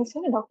 Nitin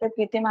sir, Dr.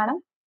 Preeti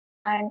madam,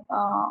 and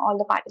all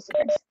the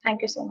participants.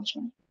 Thank you so much,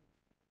 ma'am.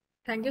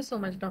 Thank you so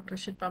much, Dr.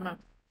 Shilpa ma'am.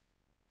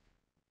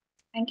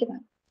 Thank you,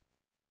 ma'am.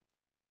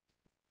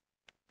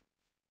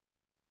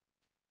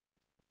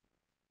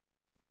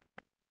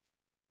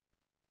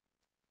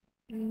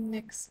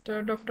 Next,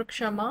 Dr.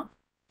 Kshama.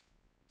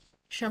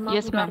 Kshama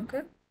Yes, ma'am.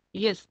 Murarkar.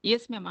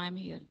 Yes, ma'am, I am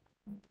here.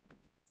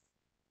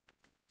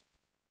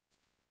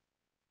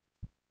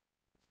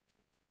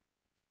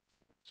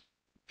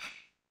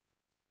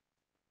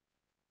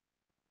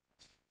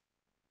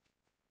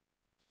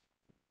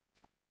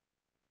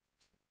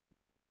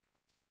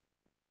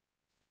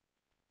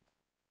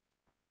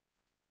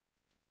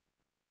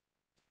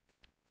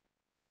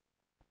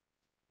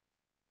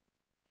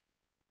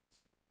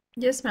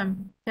 Yes,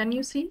 ma'am. Can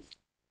you see?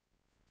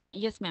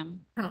 Yes,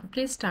 ma'am.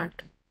 Please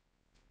start.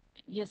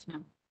 Yes,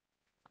 ma'am.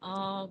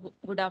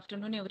 Good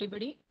afternoon,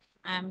 everybody.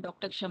 I am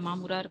Dr. Kshama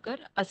Murarkar,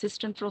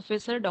 Assistant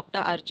Professor, Dr.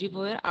 R.G.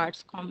 Boyer,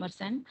 Arts,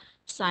 Commerce and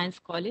Science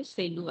College,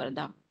 Selu,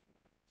 Varda.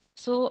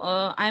 So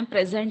I am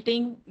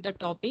presenting the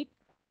topic,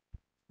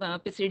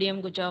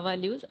 Pisidium gujava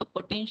leaves, a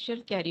potential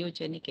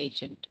karyogenic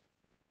agent.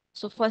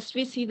 So first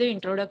we see the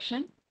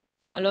introduction.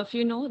 All of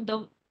you know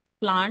the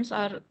plants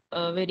are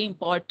very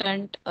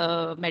important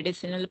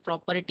medicinal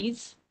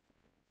properties.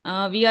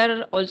 We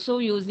are also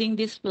using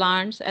these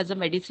plants as a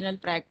medicinal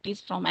practice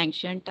from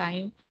ancient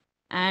time,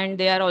 and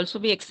they are also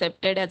be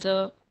accepted as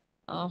a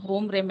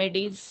home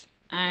remedies.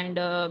 And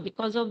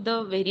because of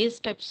the various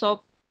types of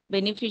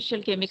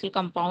beneficial chemical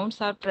compounds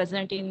are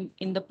present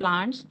in the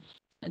plants,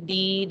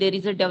 there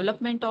is a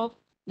development of,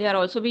 they are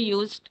also be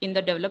used in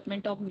the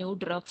development of new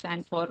drugs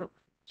and for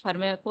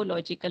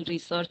pharmacological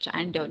research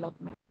and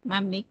development.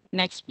 Ma'am,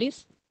 next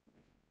please.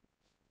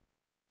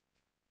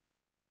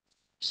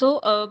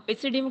 So,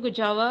 Pisidium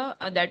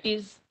gujava, that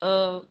is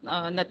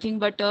nothing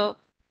but a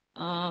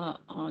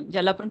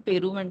Jalapan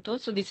Peru mento.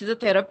 So, this is a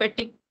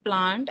therapeutic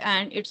plant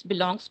and it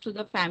belongs to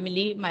the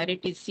family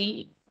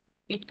Myrtaceae.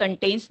 It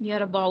contains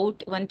near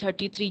about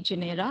 133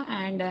 genera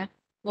and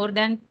more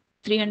than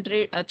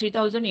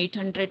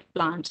 3,800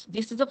 plants.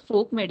 This is a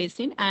folk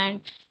medicine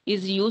and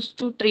is used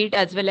to treat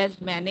as well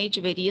as manage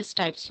various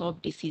types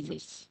of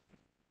diseases.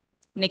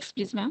 Next,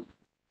 please, ma'am.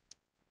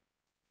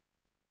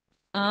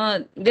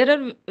 There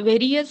are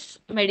various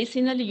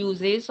medicinal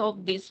uses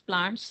of these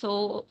plants.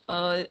 So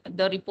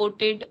the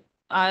reported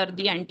are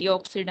the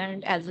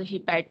antioxidant as a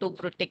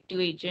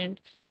hepatoprotective agent.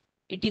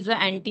 It is an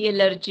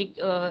anti-allergic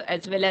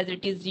as well as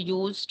it is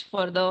used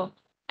for the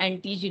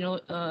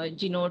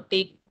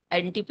genotic,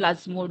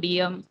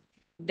 anti-plasmodium,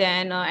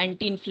 then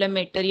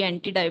anti-inflammatory,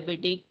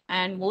 anti-diabetic,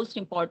 and most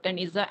important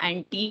is the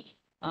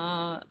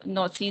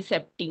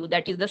nociceptive,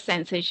 that is the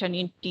sensation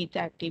in teeth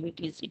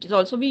activities. It is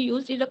also be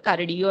used in the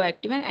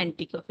cardioactive and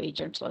anti-cough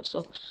agents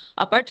also.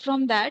 Apart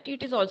from that,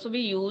 it is also be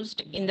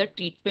used in the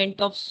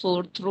treatment of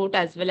sore throat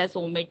as well as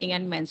vomiting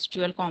and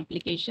menstrual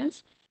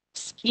complications,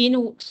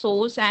 skin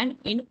sores and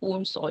in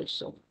wounds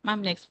also.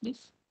 Ma'am, next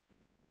please.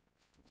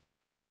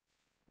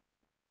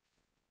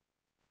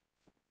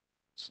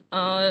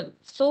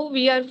 So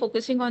we are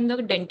focusing on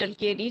the dental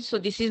caries. So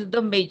this is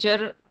the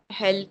major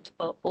health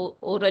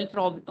oral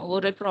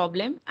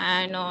problem,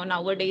 and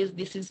nowadays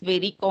this is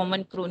very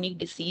common chronic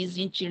disease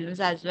in children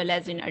as well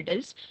as in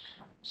adults.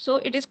 So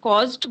it is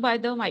caused by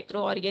the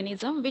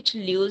microorganism which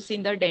lives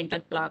in the dental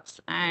plaques,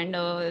 and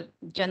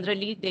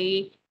generally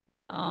they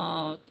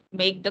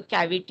make the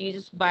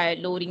cavities by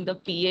lowering the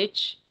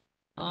pH,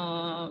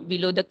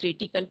 below the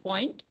critical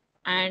point.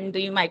 And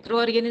the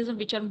microorganisms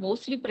which are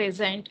mostly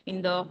present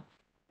in the,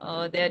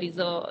 there is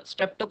a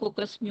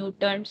Streptococcus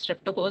mutant,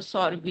 Streptococcus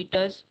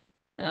sorbinus,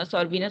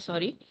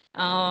 sorry.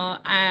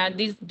 And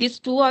these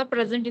two are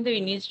present in the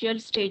initial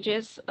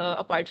stages.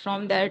 Apart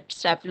from that,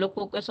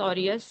 Staphylococcus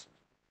aureus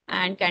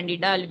and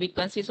Candida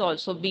albicans is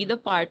also be the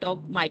part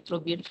of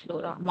microbial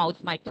flora,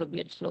 mouth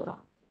microbial flora.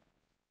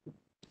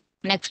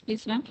 Next,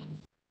 please, ma'am.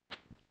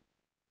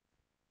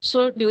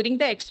 So during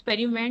the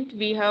experiment,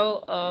 we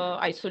have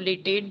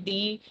isolated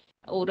the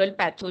oral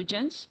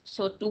pathogens.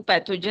 So two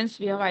pathogens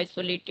we have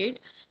isolated.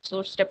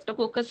 So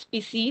Streptococcus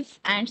species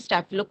and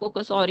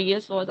Staphylococcus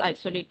aureus was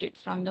isolated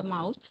from the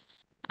mouth.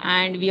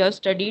 And we have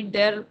studied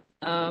their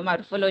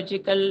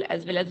morphological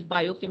as well as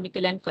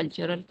biochemical and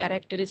cultural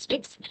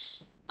characteristics.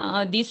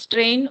 This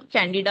strain,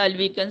 Candida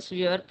albicans,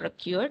 we were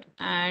procured.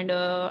 And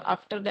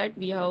after that,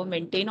 we have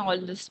maintained all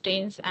the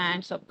strains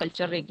and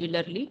subculture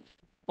regularly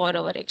for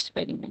our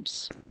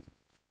experiments.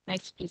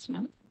 Next, please,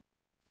 ma'am.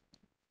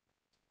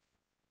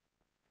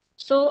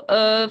 So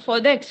for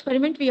the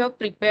experiment, we have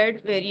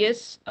prepared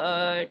various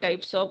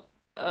types of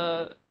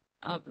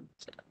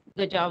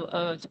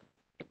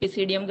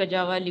Pisidium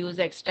gajava leaves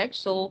extract.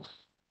 So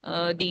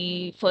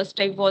the first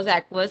type was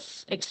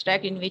aqueous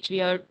extract, in which we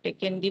have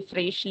taken the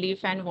fresh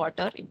leaf and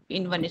water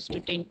in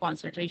 1:10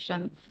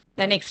 concentration.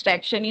 Then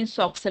extraction in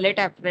oxalate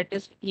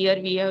apparatus. Here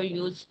we have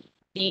used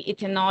the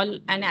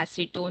ethanol and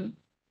acetone,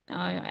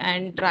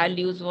 and dry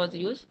leaves was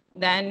used.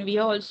 Then we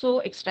have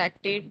also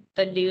extracted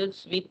the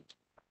leaves with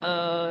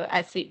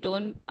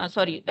acetone,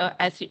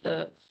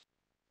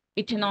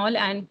 ethanol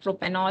and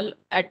propanol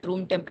at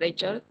room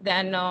temperature.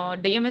 Then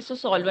DMSO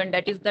solvent,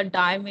 that is the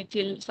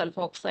dimethyl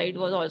sulfoxide,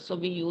 was also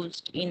be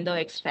used in the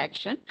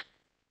extraction.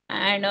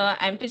 And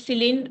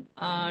ampicillin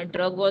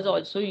drug was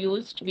also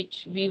used,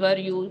 which we were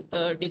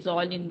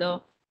dissolved in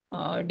the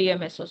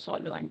DMSO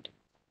solvent.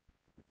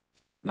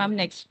 Ma'am,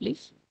 next,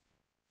 please.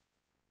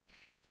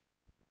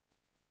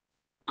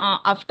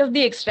 After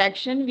the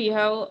extraction, we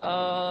have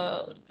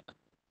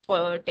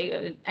for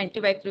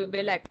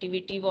antimicrobial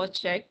activity was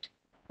checked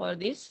for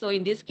this. So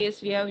in this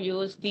case, we have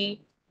used the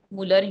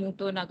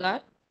Muller-Hinton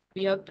agar.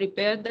 We have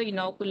prepared the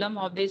inoculum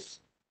of this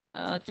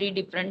three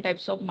different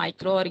types of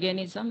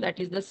microorganism, that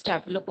is the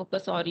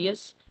Staphylococcus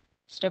aureus,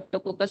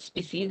 Streptococcus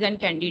species, and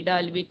Candida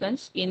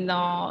albicans in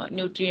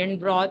nutrient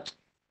broth.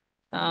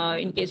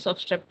 In case of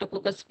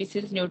Streptococcus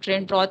species,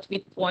 nutrient broth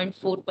with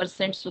 0.4%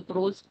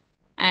 sucrose,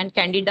 and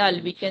Candida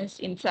albicans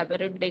in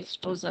separate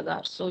dextrose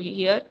agar. So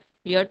here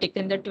we have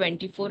taken the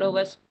 24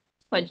 hours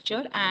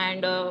culture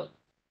and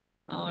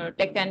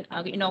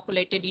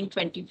inoculated in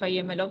 25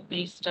 ml of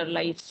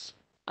pre-sterilized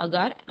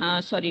agar,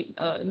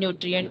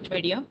 nutrient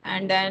medium,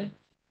 and then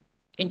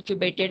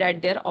incubated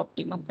at their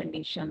optimum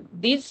condition.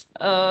 This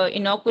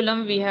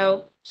inoculum we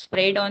have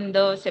sprayed on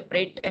the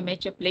separate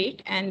MHA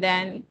plate, and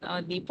then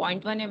the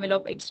 0.1 ml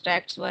of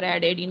extracts were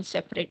added in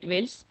separate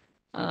wells,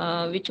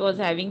 which was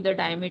having the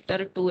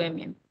diameter 2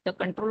 mm. The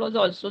control was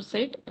also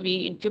set.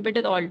 We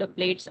incubated all the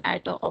plates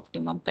at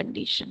optimum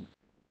condition.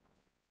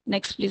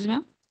 Next, please,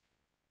 ma'am.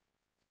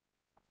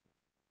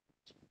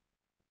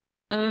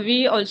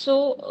 We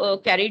also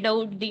carried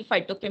out the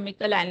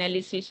phytochemical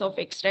analysis of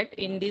extract.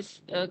 In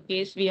this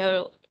case, we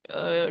have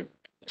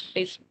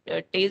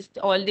taste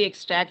all the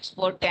extracts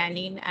for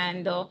tannin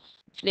and the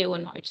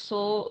flavonoids.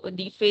 So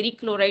the ferric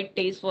chloride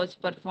test was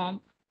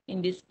performed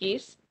in this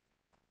case.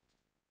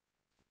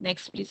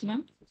 Next, please,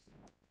 ma'am.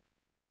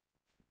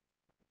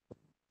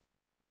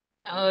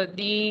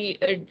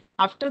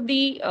 After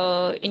the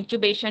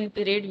incubation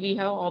period, we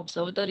have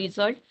observed the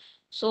result.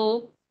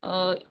 So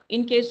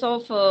in case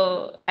of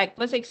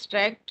aqueous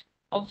extract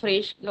of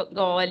fresh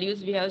guava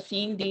leaves, we have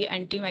seen the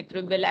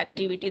antimicrobial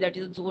activity, that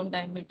is zone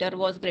diameter,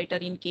 was greater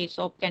in case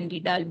of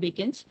Candida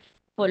albicans,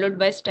 followed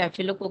by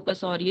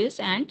Staphylococcus aureus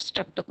and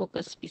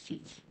Streptococcus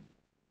species.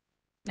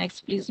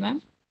 Next, please,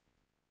 ma'am.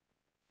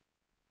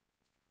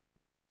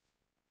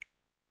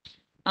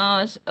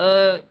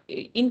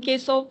 In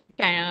case of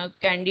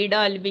Candida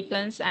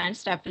albicans and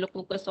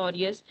Staphylococcus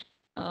aureus,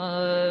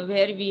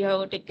 where we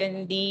have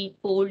taken the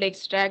cold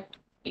extract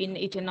in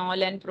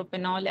ethanol and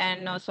propanol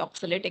and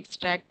oxalate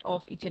extract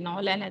of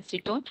ethanol and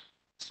acetone.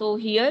 So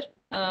here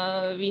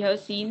we have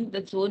seen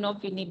the zone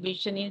of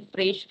inhibition in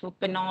fresh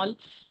propanol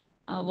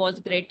was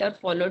greater,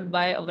 followed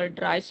by our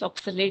dry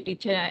oxalate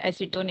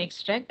acetone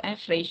extract and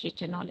fresh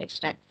ethanol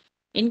extract.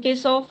 In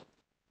case of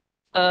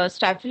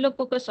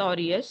Staphylococcus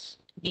aureus,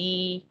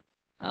 the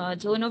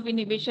zone of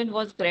inhibition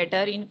was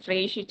greater in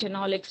fresh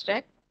ethanol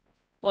extract,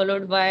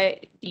 followed by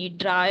the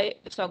dry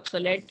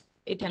oxalate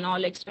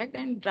ethanol extract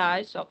and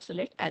dry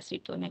oxalate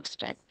acetone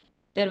extract.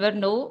 There were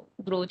no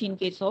growth in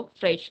case of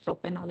fresh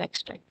propanol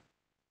extract.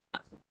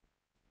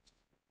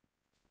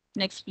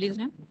 Next, please,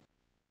 ma'am.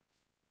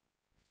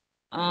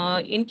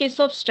 In case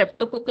of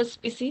Streptococcus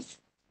species,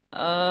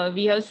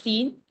 we have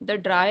seen the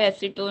dry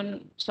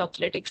acetone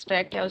oxalate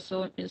extract has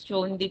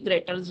shown the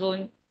greater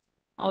zone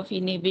of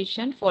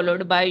inhibition,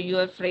 followed by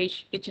your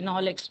fresh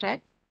ethanol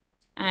extract.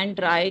 and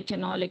dry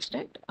ethanol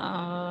extract.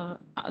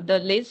 The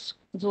less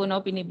zone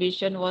of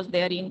inhibition was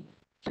there in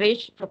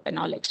fresh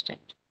propanol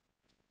extract.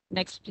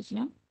 Next, please,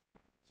 ma'am.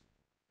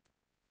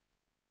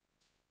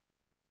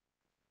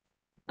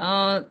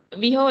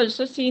 We have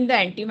also seen the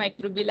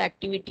antimicrobial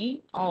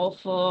activity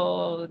of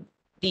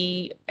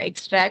the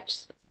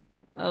extracts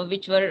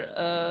which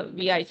were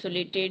we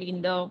isolated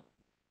in the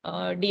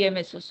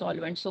DMSO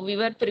solvent. So we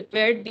were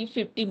prepared the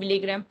 50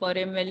 milligram per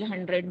ml,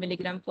 100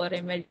 milligram per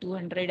ml,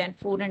 200 and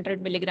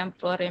 400 milligram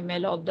per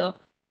ml of the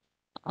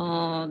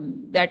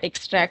that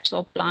extracts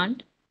of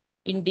plant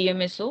in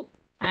DMSO.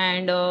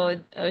 And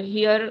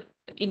here,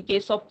 in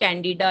case of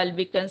Candida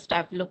albicans,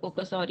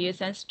 Staphylococcus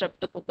aureus, and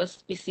Streptococcus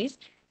species,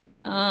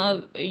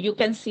 you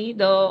can see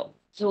the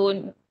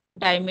zone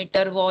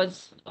diameter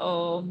was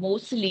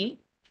mostly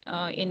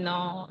in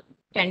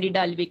Candida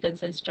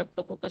albicans and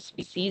Streptococcus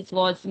species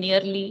was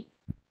nearly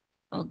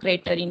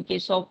greater in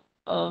case of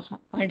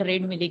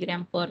 100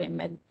 milligram per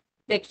ml.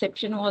 The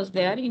exception was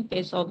there in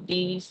case of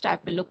the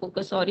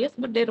Staphylococcus aureus,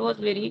 but there was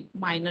very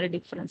minor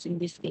difference in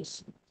this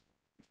case.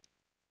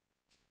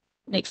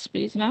 Next,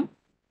 please, ma'am.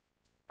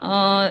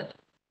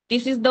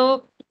 This is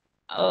the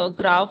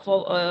graph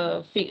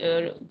of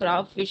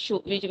graph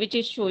which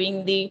is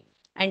showing the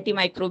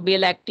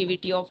antimicrobial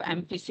activity of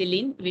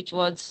ampicillin, which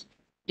was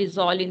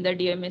dissolved in the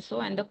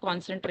DMSO, and the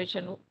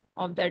concentration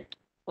of that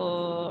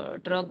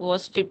drug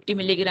was 50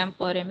 milligram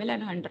per ml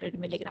and 100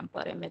 milligram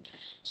per ml.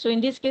 So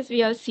in this case, we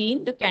have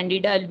seen the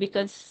Candida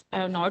albicans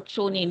have not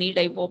shown any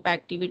type of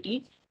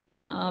activity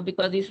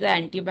because this is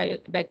an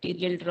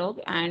antibacterial drug,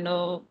 and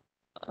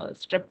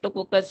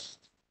Streptococcus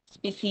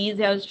species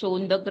have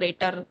shown the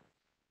greater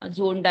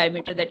zone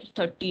diameter, that is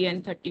 30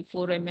 and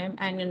 34 mm,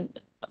 and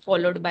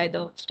followed by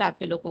the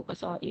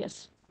Staphylococcus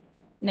aureus.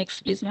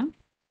 Next, please, ma'am.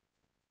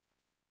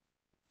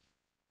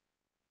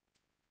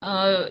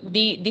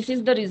 This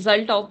is the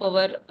result of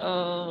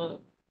our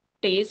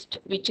test,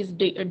 which is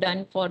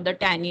done for the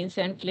tannins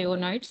and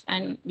flavonoids,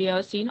 and we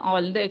have seen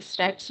all the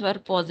extracts were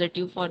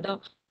positive for the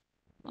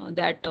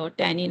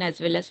tannin as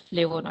well as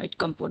flavonoid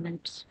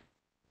components.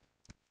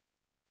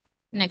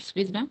 Next,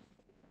 please, ma'am.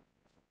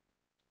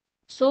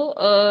 So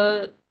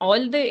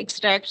all the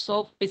extracts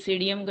of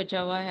Pisidium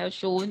guajava have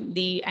shown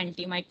the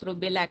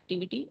antimicrobial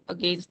activity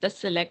against the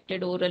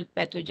selected oral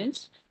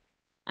pathogens.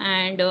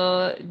 And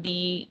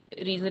the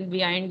reason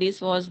behind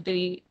this was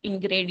the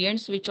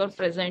ingredients which are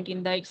present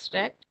in the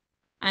extract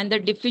and the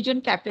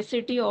diffusion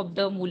capacity of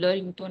the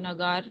Muller-Hinton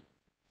agar,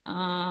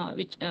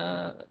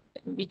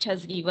 which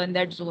has given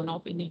that zone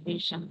of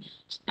inhibition.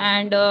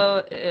 And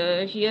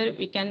here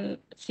we can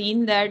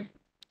see that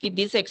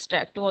this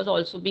extract was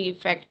also be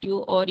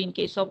effective, or in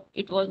case of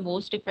it was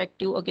most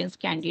effective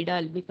against Candida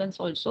albicans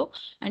also.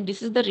 And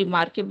this is the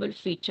remarkable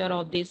feature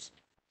of this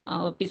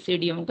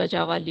Pisidium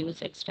guajava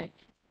leaves extract.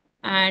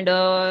 And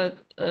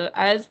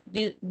as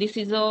this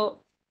is a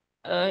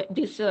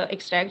this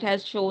extract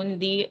has shown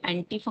the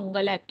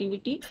antifungal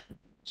activity.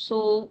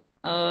 So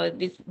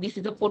this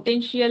is a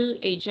potential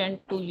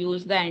agent to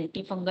use the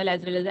antifungal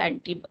as well as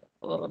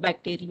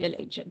antibacterial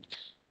agent.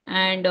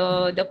 And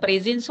the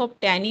presence of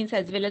tannins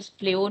as well as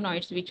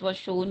flavonoids, which was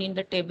shown in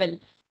the table,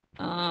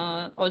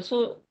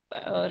 also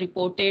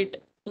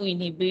reported to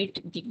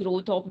inhibit the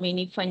growth of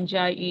many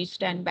fungi,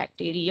 yeast, and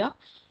bacteria.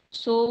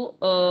 So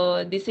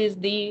this is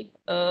the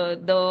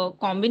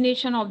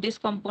combination of this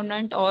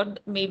component, or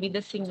maybe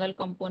the single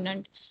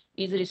component,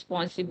 is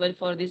responsible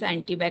for this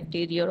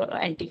antibacterial or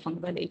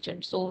antifungal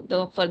agent. So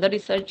the further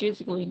research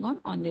is going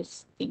on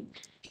this thing.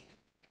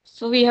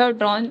 So we have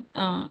drawn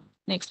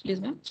next,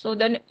 please, ma'am. So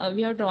then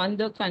we have drawn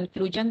the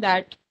conclusion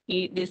that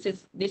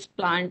this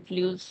plant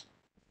leaves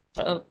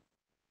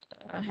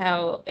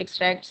have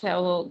extracts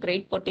have a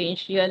great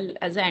potential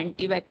as an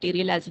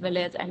antibacterial as well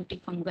as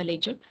antifungal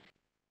agent.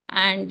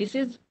 And this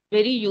is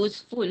very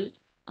useful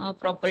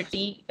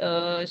property,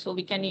 so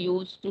we can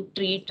use to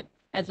treat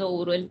as a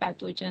oral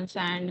pathogens,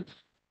 and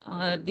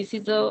this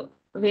is a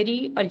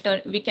very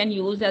we can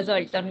use as an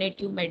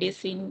alternative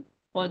medicine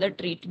for the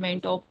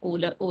treatment of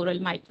oral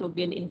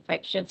microbial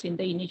infections in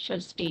the initial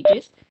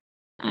stages,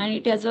 and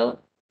it has a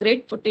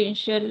great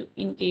potential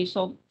in case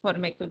of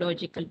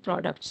pharmacological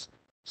products.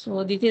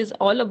 So this is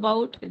all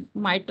about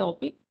my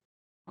topic.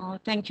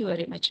 Thank you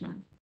very much,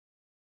 ma'am.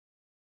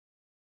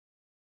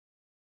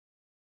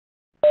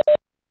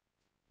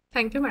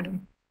 Thank you,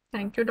 madam.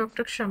 Thank you,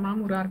 Dr. Kshama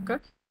Murarkar.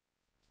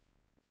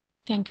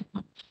 Thank you,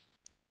 ma'am.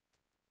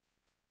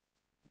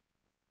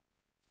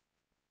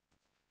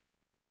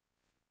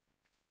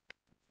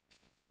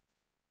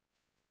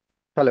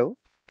 Hello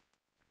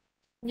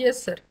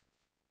Yes, sir.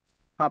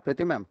 हाँ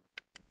प्रीति ma'am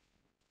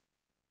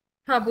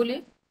हाँ,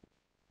 बोलिए.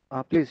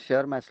 Please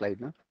share my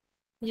slide ना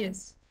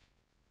Yes.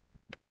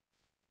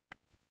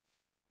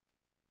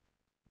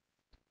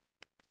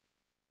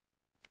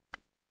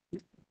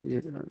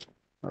 ये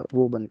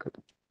वो बंद कर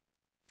दो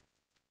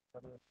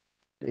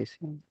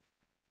ऐसे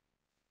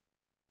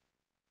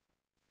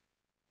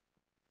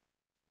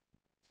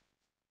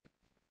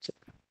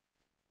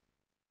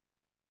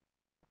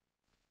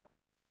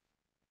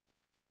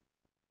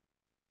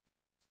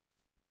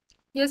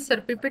Yes, sir.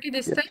 PPT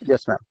this Yes, time?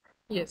 yes, ma'am.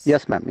 Yes.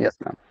 Yes, ma'am. Yes,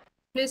 ma'am.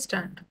 Please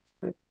start.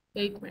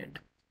 8 minutes.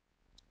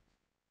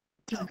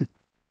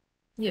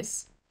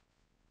 Yes.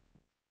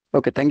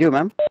 Okay, thank you,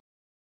 ma'am.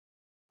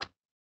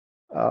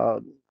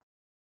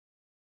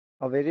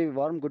 A very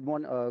warm good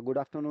morning, good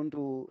afternoon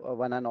to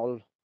one and all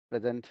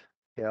present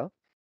here.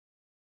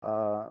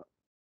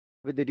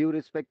 With the due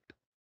respect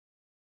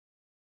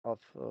of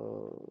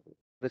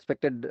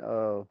respected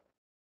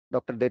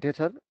Dr. Dete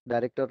sir,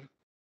 Director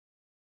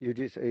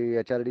UGC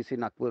HRDC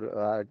Nagpur,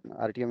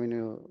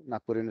 RTM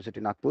Nagpur University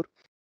Nagpur,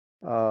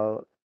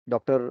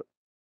 Dr.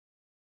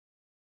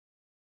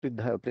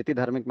 Priti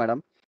Dharmik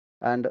madam,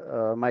 and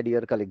my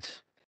dear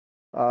colleagues.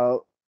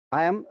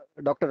 I am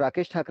Dr.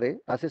 Rakesh Thakre,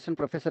 Assistant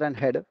Professor and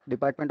Head,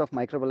 Department of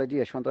Microbiology,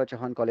 Yashwantrao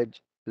Chauhan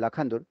College,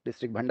 Lakhandur,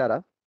 District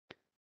Bhandara.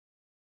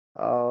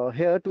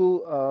 Here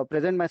to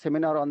present my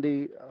seminar on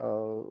the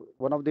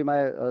one of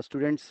my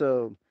students'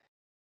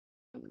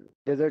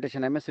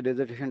 dissertation, MSc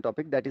dissertation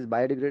topic, that is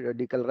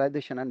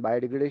decolorization and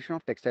biodegradation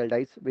of textile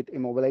dyes with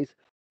immobilized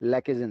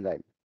lackase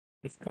enzyme.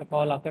 इसका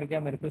call आकर क्या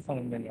मेरे को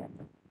समझ में नहीं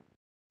आता.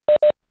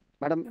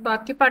 Madam,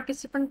 बाकी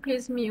participant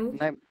please mute.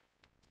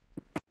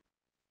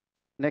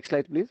 Next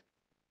slide, please.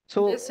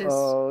 So, Yes, yes.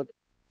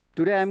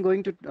 today I am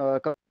going to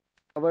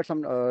cover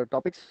some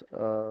topics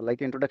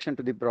like introduction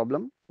to the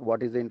problem,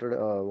 what is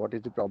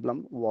the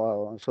problem,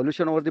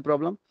 solution over the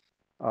problem,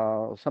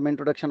 some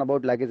introduction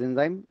about lackase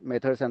enzyme,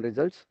 methods and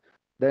results.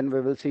 Then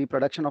we will see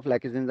production of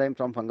lackase enzyme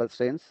from fungal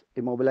strains,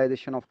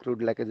 immobilization of crude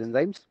lackase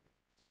enzymes,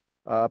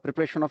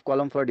 preparation of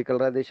column for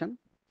decolorization,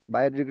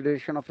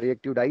 biodegradation of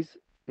reactive dyes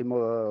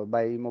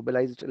by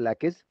immobilized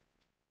lackase,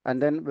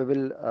 and then we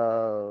will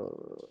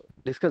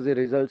discuss the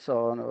results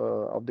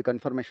of the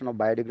confirmation of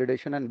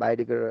biodegradation and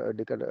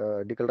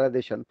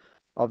decolorization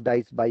of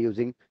dyes by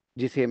using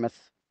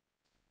GCMS,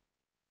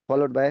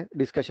 followed by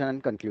discussion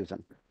and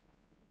conclusion.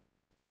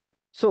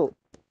 So,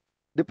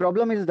 the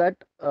problem is that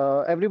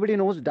everybody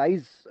knows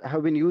dyes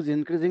have been used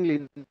increasingly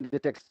in the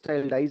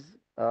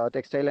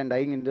textile and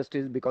dyeing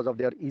industries because of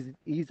their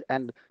ease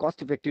and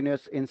cost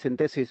effectiveness in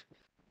synthesis,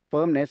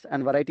 firmness,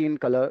 and variety in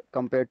color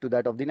compared to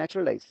that of the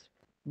natural dyes.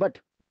 But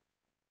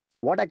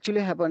what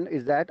actually happened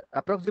is that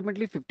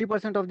approximately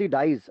 50% of the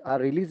dyes are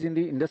released in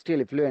the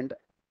industrial effluent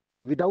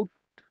without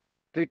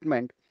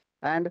treatment,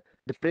 and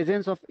the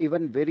presence of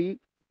even very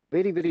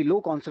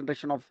low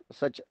concentration of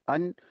such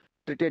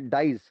untreated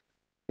dyes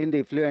in the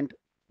effluent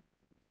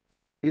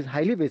is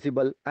highly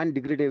visible, and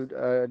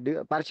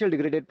partial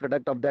degraded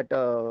product of that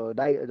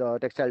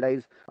textile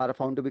dyes are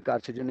found to be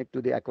carcinogenic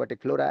to the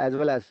aquatic flora as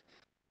well as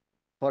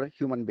for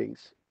human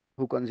beings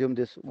who consume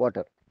this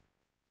water.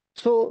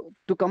 So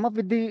to come up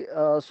with the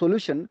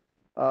solution,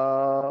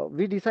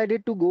 we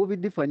decided to go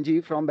with the fungi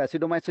from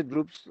Basidomyces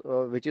groups,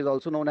 which is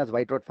also known as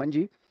white rot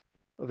fungi,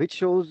 which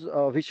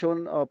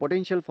shown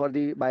potential for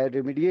the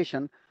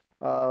bioremediation.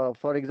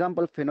 For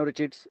example,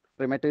 phenorichids,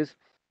 rheumatis,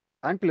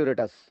 and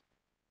pleuretus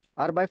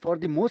are by far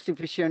the most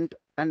efficient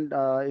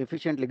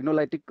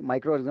lignolytic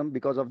microorganism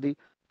because of the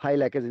high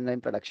lackase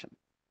enzyme production.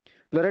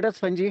 Pleuretus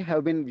fungi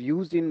have been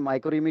used in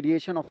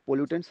microremediation of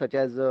pollutants such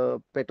as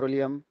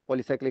petroleum,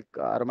 polycyclic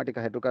aromatic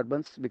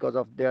hydrocarbons because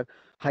of their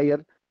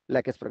higher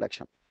lackase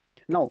production.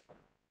 Now,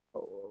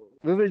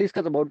 we will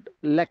discuss about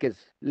lackase.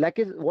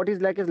 What is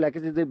lackase?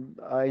 Lackase is the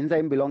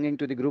enzyme belonging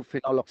to the group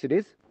phenol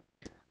oxidase.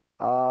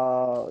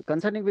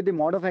 Concerning with the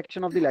mode of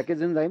action of the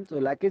lackase enzyme, so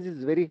lackase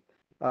is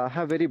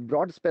have very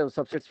broad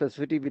substrate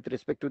specificity with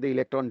respect to the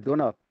electron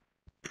donor.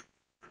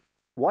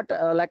 What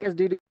lackase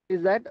did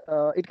is that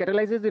it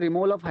catalyzes the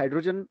removal of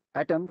hydrogen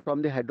atom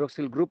from the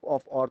hydroxyl group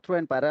of ortho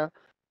and para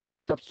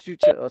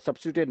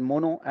substituted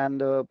mono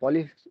and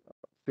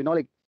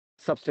polyphenolic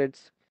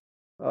substrates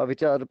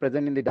which are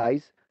present in the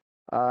dyes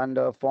and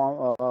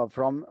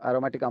from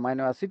aromatic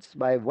amino acids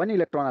by one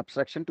electron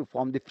abstraction to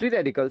form the free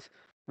radicals,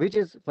 which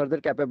is further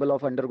capable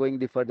of undergoing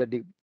the further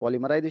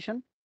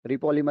depolymerization,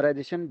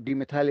 repolymerization,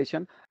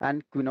 demethylation,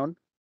 and quinone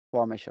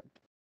formation.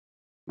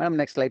 Madam,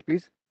 next slide,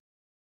 please.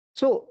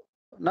 So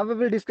now we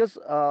will discuss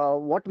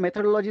what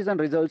methodologies and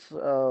results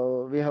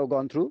we have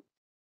gone through.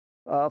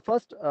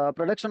 First,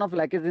 production of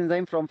lackase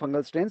enzyme from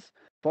fungal strains.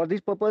 For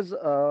this purpose,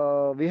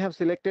 we have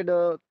selected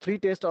 3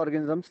 test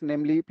organisms,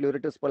 namely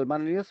Pleuretus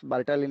pulmonaris,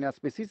 Bartalinia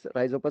species,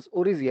 Rhizopus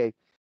oryzae,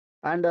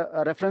 and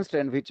a reference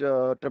strain, which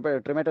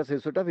Tremetus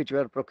hirsuta, which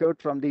were procured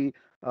from the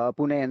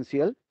Pune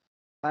NCL.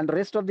 And the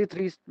rest of the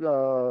 3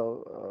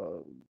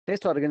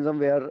 test organisms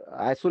were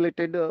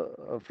isolated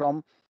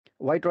from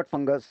white rot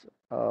fungus,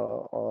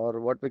 or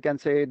what we can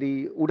say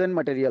the wooden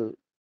material,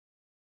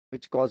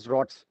 which cause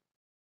rots.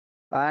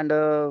 And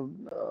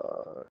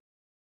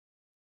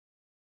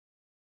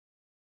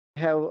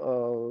have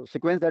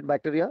sequenced that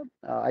bacteria,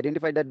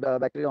 identified that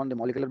bacteria on the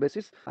molecular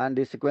basis, and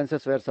the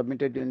sequences were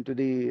submitted into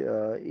the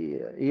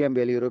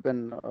EMBL,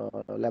 European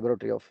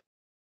Laboratory of,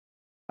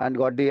 and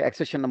got the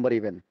accession number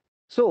even.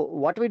 So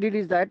what we did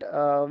is that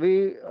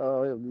we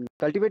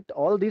cultivate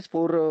all these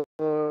 4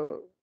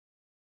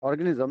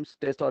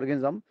 test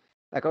organism,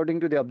 according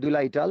to the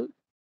Abdullah et al.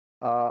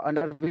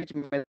 under which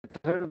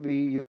method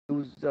we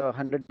use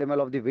 100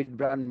 ml of the wheat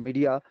bran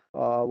media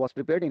was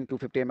prepared into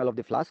 50 ml of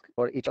the flask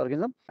for each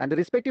organism, and the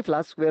respective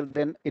flasks were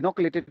then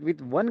inoculated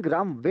with 1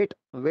 gram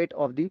weight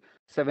of the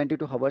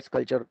 72 hours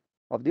culture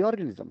of the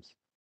organisms.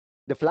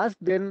 The flask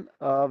then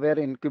were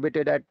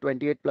incubated at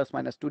 28 plus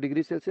minus 2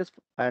 degrees Celsius,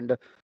 and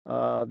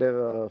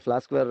the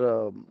flask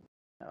were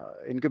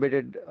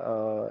incubated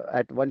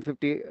at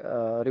 150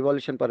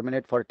 revolution per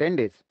minute for 10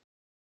 days.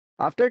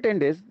 After 10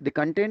 days, the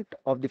content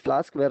of the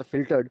flask were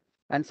filtered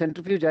and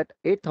centrifuged at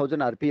 8000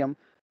 RPM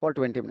for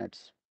 20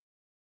 minutes.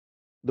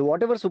 The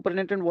whatever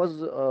supernatant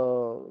was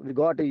we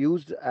got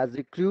used as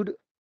a crude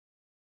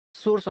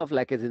source of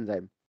lacase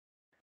enzyme.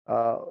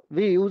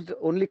 We used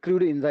only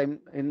crude enzyme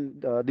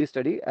in this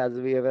study, as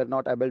we were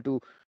not able to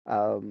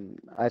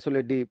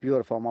isolate the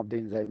pure form of the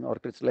enzyme or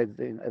crystallize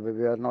we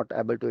were not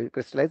able to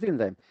crystallize the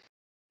enzyme.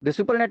 The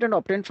supernatant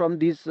obtained from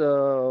this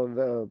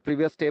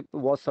previous step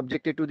was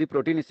subjected to the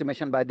protein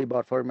estimation by the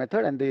Barford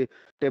method, and the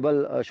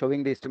table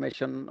showing the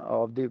estimation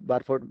of the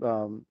Barford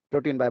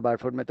protein by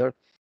Barford method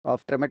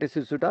of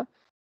Trematis suta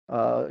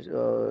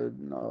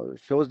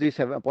shows the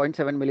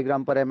 0.7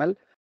 milligram per ml.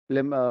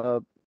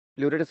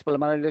 Pleuratus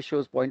pulmonalis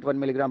shows 0.1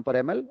 milligram per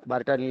ml.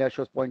 Bartonella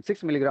shows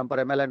 0.6 milligram per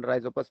ml, and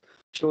Rhizopus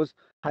shows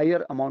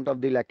higher amount of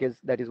the lacase,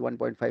 that is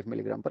 1.5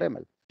 milligram per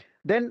ml.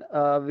 Then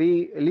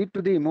we lead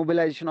to the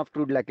immobilization of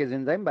crude lacase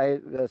enzyme by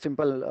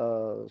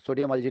simple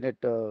sodium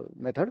alginate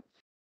method.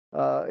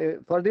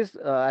 For this,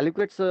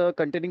 aliquots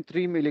containing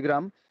 3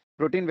 milligram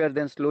protein were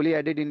then slowly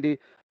added in the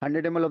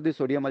 100 ml of the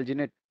sodium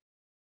alginate,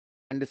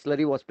 and the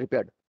slurry was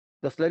prepared.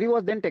 The slurry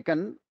was then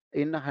taken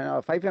in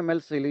 5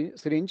 ml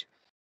syringe.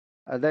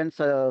 Then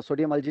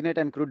sodium alginate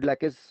and crude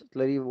lacase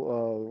slurry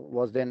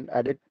was then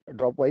added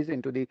dropwise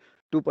into the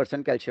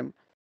 2% calcium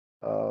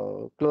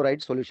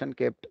chloride solution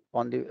kept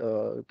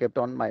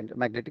on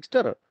magnetic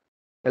stirrer.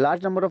 A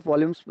large number of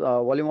volume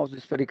of the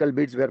spherical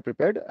beads were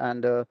prepared,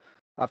 and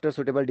after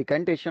suitable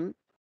decantation,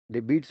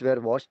 the beads were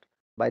washed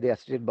by the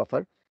acetate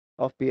buffer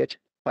of pH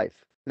 5.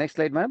 Next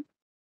slide, ma'am.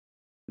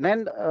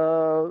 Then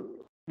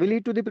we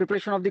lead to the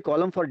preparation of the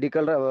column for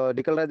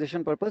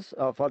decolorization purpose.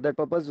 For that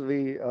purpose,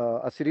 we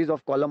a series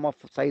of column of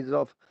size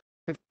of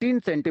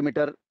 15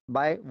 centimeter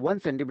by 1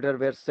 centimeter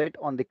were set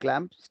on the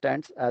clamp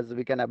stands, as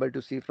we can able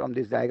to see from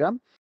this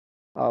diagram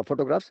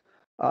photographs.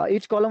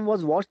 Each column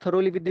was washed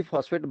thoroughly with the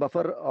phosphate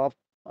buffer of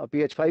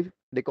pH 5.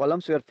 The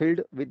columns were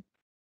filled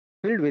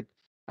with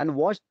and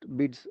washed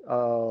beads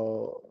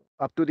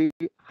up to the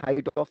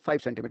height of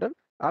 5 centimeter.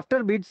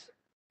 After beads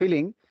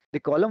filling, the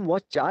column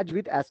was charged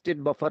with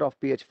acetate buffer of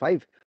pH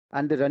 5,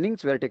 and the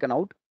runnings were taken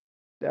out.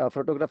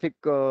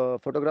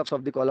 Photographs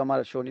of the column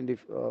are shown in the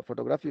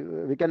photograph.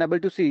 We can able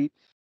to see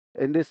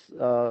in this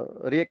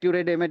reactive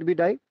red MHB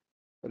dye,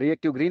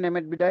 reactive green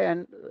MHB dye,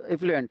 and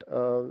effluent,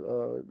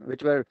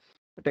 which were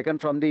taken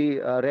from the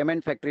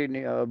Raymond factory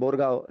near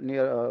Borgao,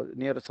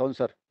 near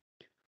Saunsar.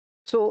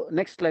 So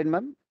next slide,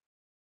 ma'am.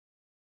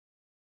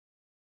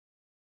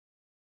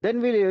 Then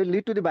we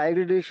lead to the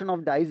biodegradation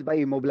of dyes by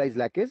immobilized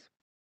lacase.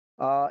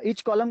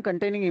 Each column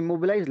containing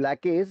immobilized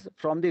lacase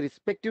from the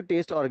respective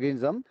taste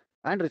organism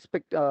and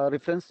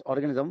reference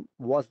organism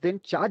was then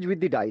charged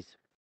with the dyes.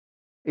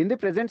 In the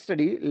present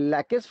study,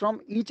 lacase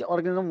from each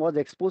organism was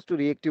exposed to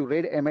reactive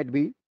red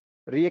M8B,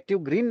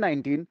 reactive green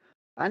 19,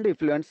 and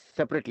effluents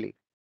separately.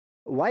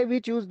 Why we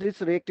choose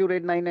this reactive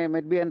red 9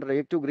 M8B and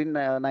reactive green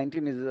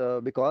 19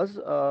 is because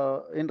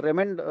in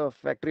Raymond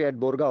factory at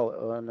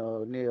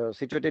Borgao,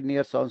 situated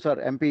near Saunsar,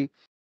 MP,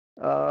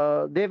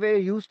 they were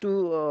used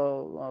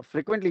to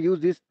frequently use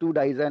these two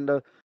dyes, and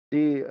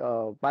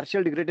the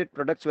partial degraded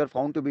products were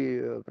found to be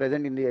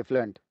present in the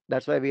effluent.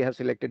 That's why we have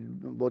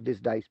selected both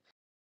these dyes.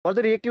 For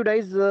the reactive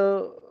dyes,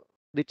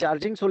 the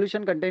charging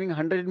solution containing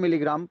 100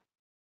 milligram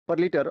per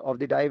liter of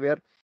the dye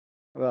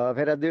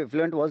whereas the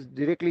effluent was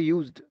directly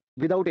used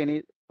without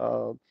any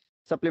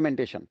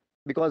supplementation,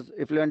 because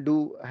effluent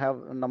do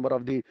have a number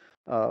of the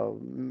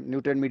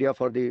nutrient media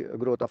for the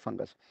growth of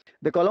fungus.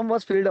 The column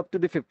was filled up to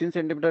the 15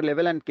 centimeter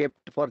level and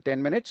kept for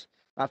 10 minutes.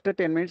 After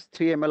 10 minutes,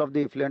 3 ml of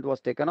the effluent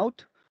was taken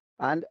out,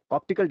 and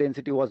optical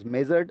density was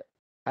measured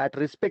at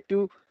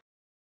respective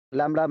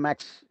lambda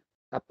max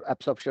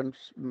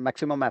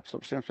maximum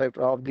absorption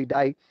of the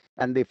dye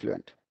and the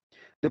effluent.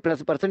 The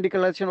percent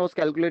decolorization was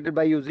calculated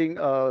by using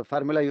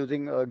formula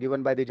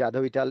given by the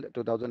Jadhav et al.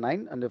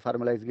 2009, and the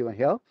formula is given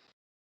here.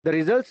 The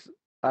results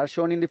are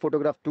shown in the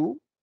photograph 2.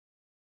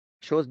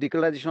 Shows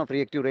decolorization of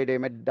reactive red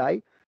AMAT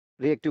dye,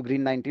 reactive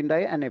green 19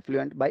 dye, and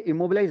effluent by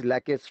immobilized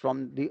lacase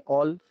from the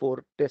all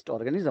 4 test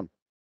organism.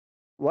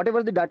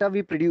 Whatever the data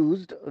we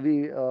produced,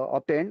 we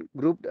obtained,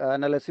 grouped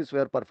analysis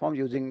were performed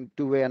using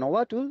two-way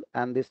ANOVA tool,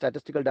 and the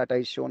statistical data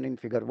is shown in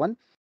figure 1,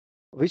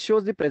 which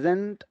shows the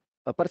present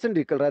percent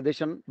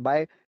decolorization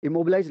by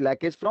immobilized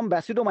lacase from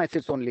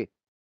basidomycetes only,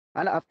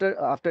 and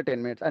after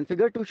 10 minutes. And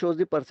figure 2 shows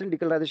the percent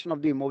decolorization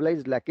of the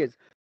immobilized lacase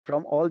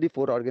from all the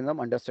 4 organisms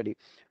under study.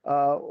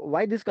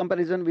 Why this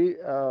comparison we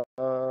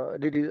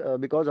did is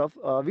because of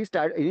we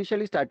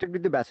initially started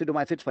with the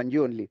basidomycetes fungi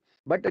only,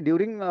 but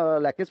during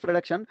lactase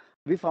production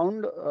we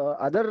found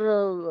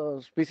other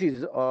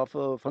species of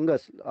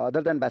fungus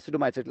other than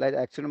basidomycetes like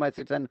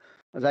actinomycetes and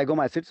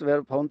zygomycetes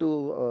were found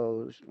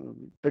to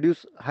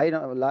produce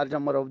large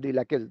number of the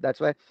lactase. That's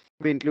why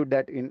we include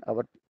that in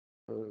our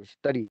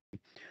study.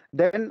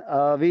 Then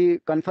we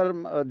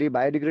confirm the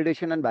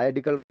biodegradation and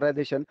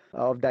biodecolorization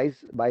of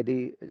dyes by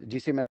the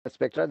GCMS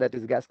spectra, that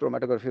is gas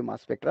chromatography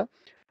mass spectra.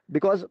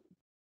 Because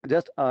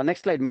just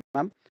next slide,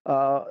 ma'am.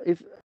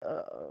 If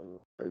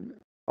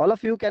all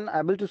of you can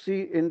able to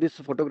see in this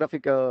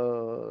photographic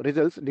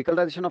results,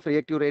 decolorization of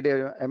reactive red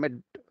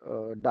amide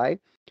dye,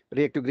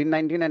 reactive green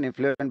 19, and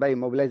influenced by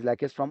immobilized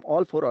lacase from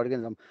all 4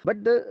 organisms.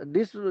 But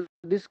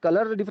this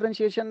color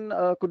differentiation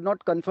could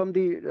not confirm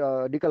the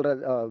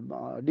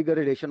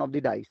degradation of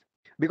the dyes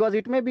because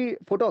it may be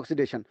photo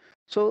oxidation.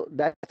 So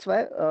that's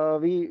why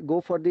we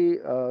go for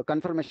the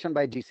confirmation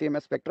by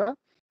GCMS spectra.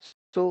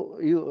 So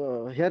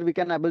here we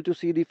can able to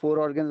see the 4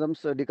 organisms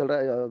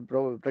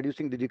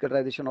producing the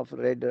decolorization of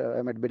red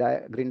amide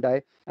dye, green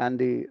dye, and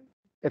the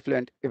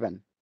effluent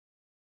event.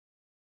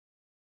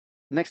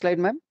 Next slide,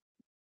 ma'am.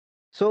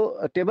 So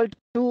table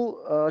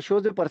 2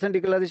 shows the percent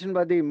decolorization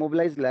by the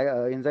immobilized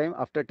enzyme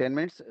after 10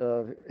 minutes.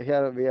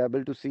 Here we are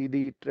able to see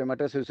the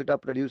Trematus suscita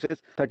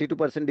produces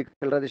 32%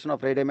 decolorization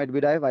of red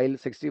amide dye, while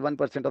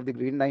 61% of the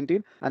green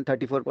 19 and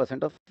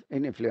 34% of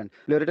in effluent.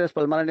 Pleuretus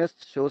pulmonaris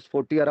shows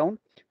 40 around,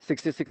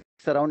 66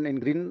 around in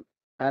green,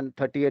 and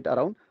 38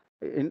 around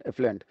in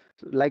effluent.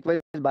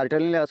 Likewise,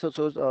 Bartolini also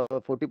shows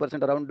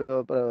 40% around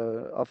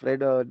of red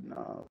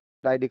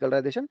dye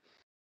decolorization.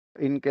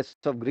 In case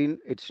of green,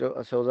 it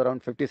shows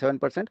around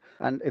 57%,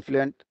 and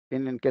effluent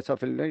in case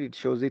of effluent, it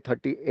shows the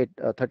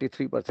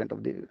 33%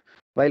 of the.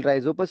 While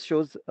rhizopus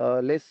shows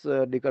less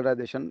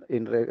decolorization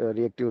in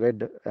reactive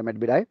red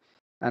amide dye,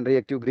 and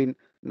reactive green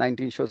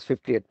 19 shows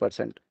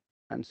 58%,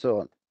 and so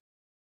on.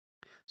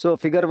 So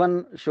figure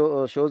 1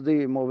 shows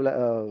the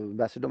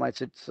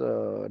basidomycetes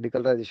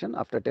decolorization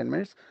after 10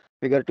 minutes.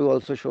 Figure 2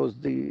 also shows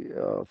the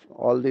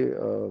all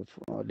the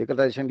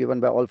decolorization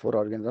given by all 4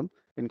 organisms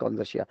in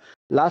consortia.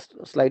 Last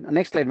slide,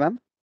 next slide, ma'am.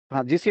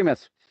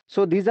 GCMS.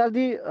 So these are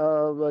the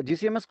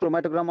GCMS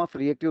chromatogram of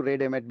reactive red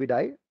amide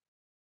dye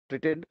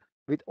treated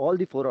with all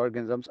the 4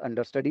 organisms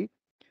under study.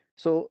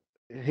 So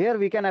here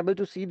we can able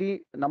to see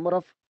the number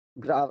of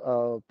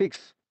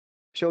peaks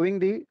showing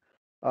the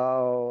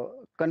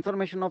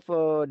confirmation of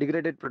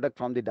degraded product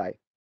from the dye.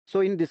 So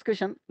in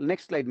discussion,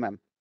 next slide, ma'am.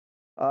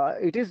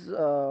 It is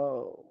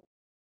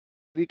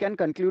we can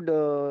conclude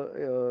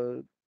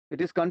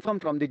it is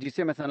confirmed from the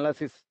GCMS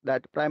analysis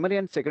that primary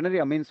and secondary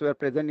amines were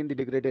present in the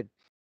degraded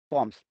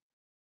forms,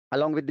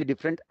 along with the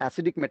different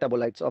acidic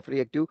metabolites of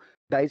reactive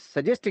dyes,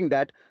 suggesting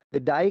that the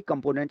dye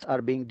components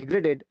are being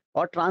degraded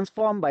or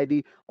transformed by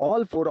the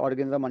all 4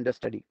 organisms under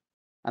study.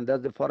 And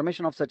thus the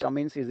formation of such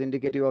amines is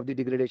indicative of the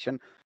degradation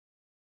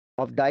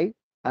of dye.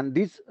 And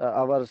this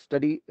our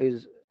study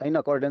is in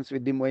accordance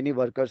with the Moini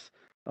workers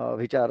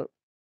which are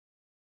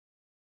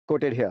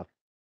quoted here.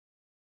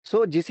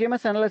 So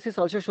GCMS analysis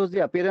also shows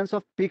the appearance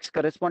of peaks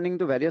corresponding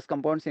to various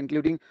compounds,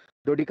 including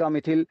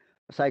dodecamethyl,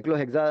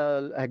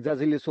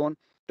 cyclohexazolizone,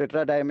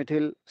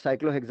 tetradimethyl,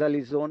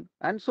 cyclohexalizone,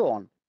 and so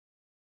on.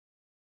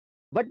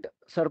 But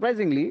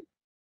surprisingly,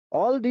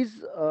 all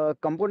these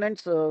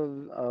components,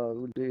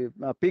 the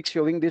peaks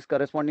showing these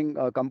corresponding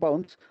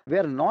compounds,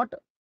 were not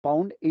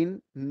found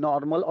in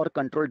normal or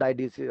controlled dye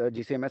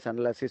GCMS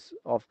analysis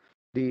of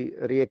the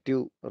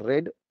reactive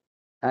red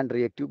and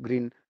reactive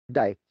green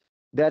dye.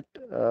 That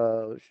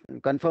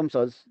confirms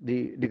us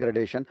the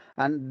degradation,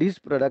 and these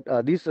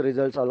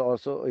results are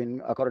also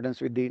in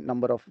accordance with the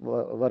number of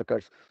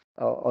workers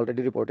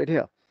already reported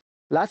here.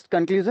 Last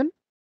conclusion.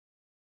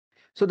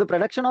 So the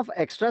production of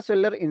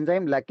extracellular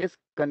enzyme lactase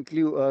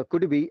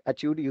could be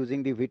achieved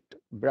using the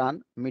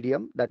Witt-Bran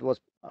medium that was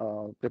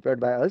prepared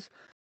by us,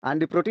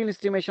 and the protein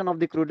estimation of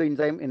the crude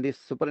enzyme in this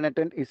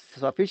supernatant is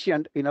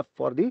sufficient enough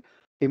for the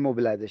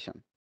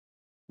immobilization.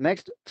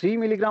 Next, 3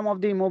 milligram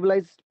of the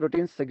immobilized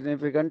protein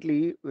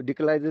significantly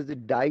decolorizes the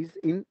dyes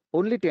in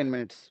only 10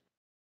 minutes.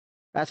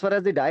 As far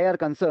as the dye are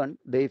concerned,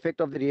 the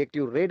effect of the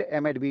reactive red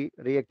amide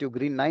reactive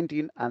green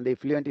 19, and the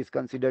effluent is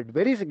considered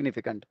very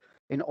significant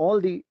in all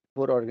the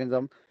 4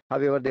 organisms.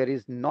 However, there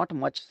is not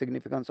much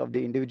significance of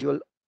the individual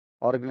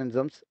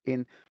organisms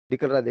in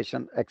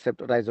decolorization except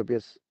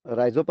Rhizopus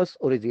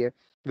oryzae,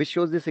 which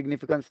shows the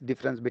significance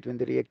difference between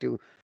the reactive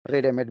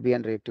red amide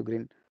and reactive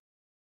green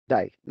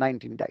dye,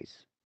 19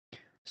 dyes.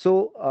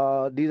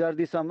 So these are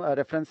the some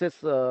references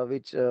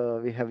which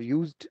we have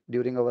used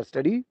during our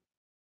study.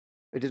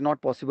 It is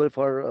not possible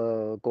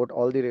for quote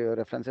all the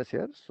references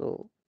here.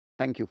 So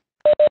thank you.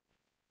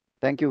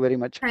 Thank you very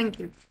much. Thank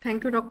you.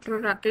 Thank you, Dr.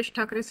 Rakesh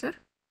Thakre, sir.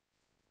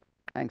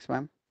 Thanks,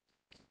 ma'am.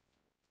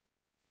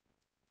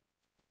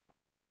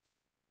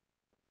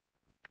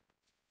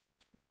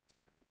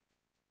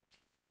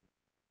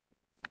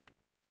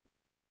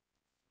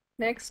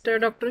 Next,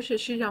 Dr.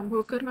 Shashi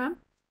Jambulkar, ma'am.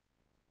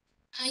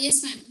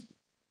 Yes, ma'am.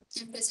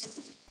 I'm present.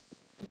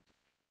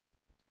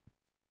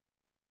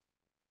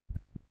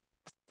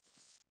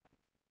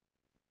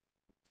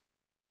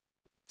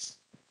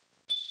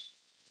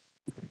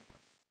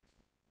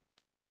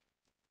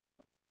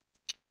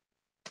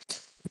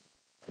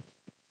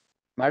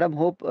 Madam,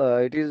 hope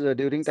it is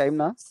during time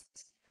now.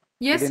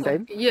 Yes, Within sir.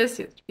 time. Yes,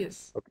 yes,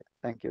 yes. Okay.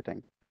 Thank you.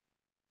 Thank you.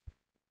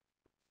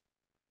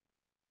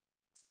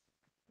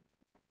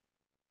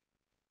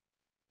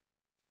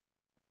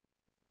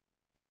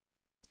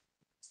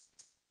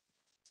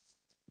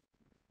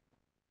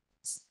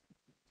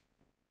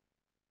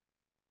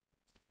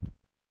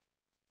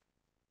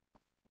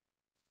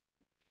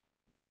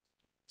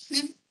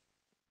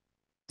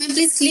 Ma'am,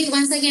 please click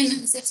once again, ma'am.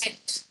 It's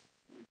effect.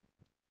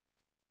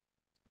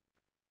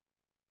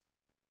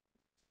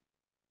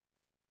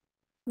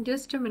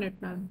 Just a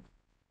minute, ma'am.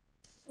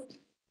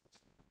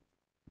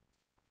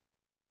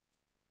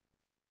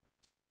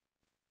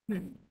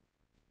 Hmm.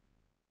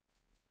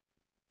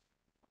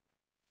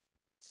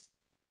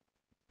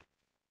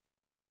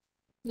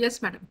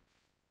 Yes, madam.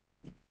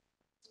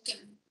 Okay.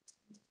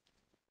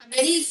 A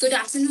very good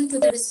afternoon to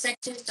the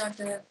respected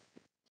Dr.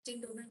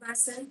 Tindogar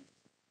sir,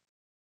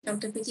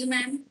 Dr. Piti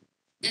ma'am,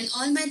 and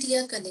all my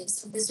dear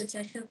colleagues of this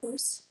refresher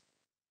course.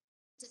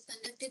 It is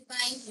conducted by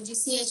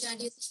UGC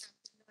HRD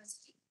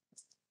University.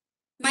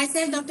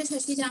 Myself, Dr.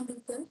 Shashi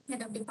Jamdulkar,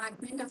 Head of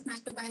Department of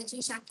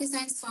Microbiology, Shakti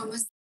Science,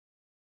 Commerce,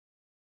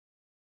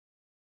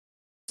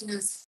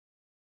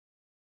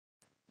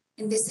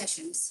 in these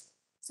sessions.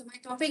 So my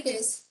topic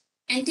is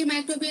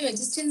antimicrobial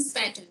resistance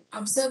pattern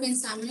observed in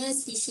Salmonella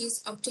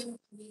species obtained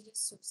from various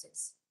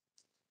sources.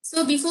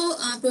 So before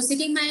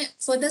proceeding my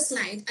further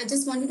slide, I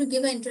just wanted to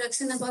give an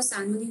introduction about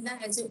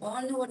Salmonella. As you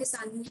all know what is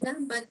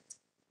Salmonella, but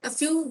a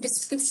few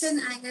description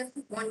I have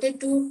wanted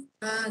to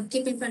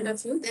keep in front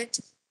of you that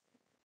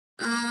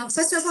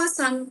first of all,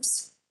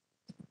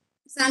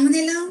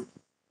 Salmonella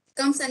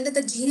comes under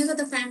the genus of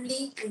the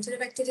family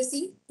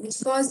Enterobacteriaceae,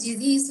 which cause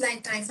disease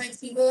like typhoid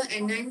fever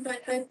and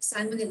 9.5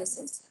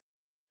 salmonellosis.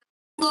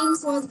 Name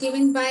was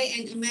given by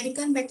an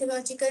American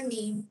bacteriological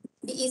name,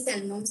 D.E.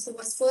 Salmons, who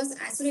was first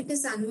isolated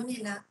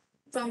Salmonella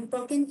from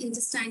porcine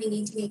intestine in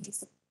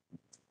 1884.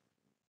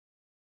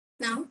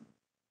 Now,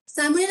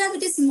 Salmonella,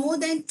 which is more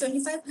than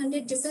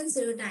 2,500 different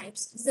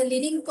serotypes, is the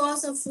leading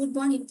cause of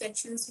foodborne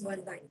infections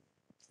worldwide.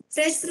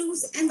 Fresh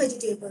fruits and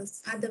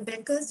vegetables are the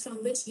vectors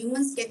from which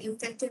humans get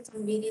infected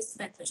from various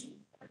pathogens.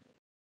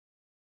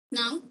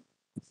 Now,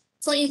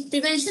 for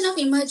prevention of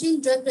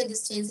emerging drug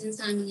resistance in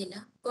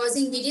Salmonella,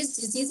 causing various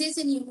diseases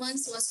in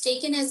humans was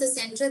taken as the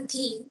central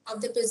theme of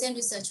the present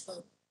research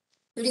work.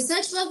 The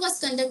research work was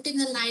conducted in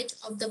the light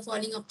of the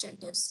following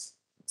objectives.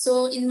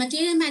 So in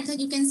material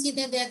method, you can see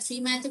that there are three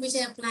methods which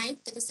are applied,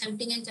 that is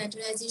sampling and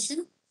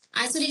characterization,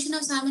 isolation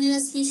of Salmonella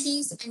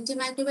species,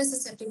 antimicrobial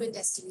susceptibility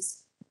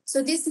testings.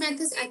 So these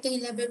methods I can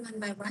elaborate one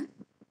by one.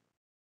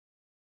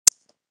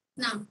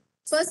 Now,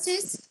 first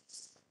is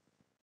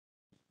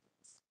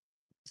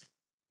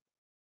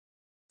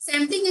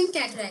sampling and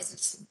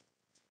categorization.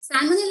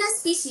 Salmonella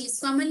species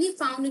commonly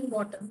found in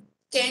water,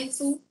 canned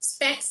food,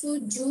 packed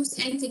food, juice,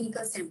 and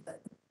clinical sample.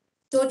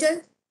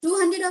 Total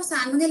 200 of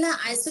Salmonella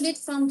isolate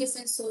from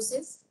different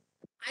sources.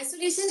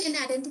 Isolation and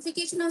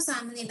identification of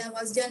Salmonella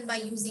was done by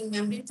using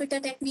membrane filter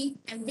technique,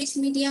 enriched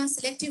media,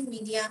 selective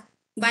media,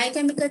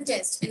 biochemical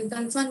test, and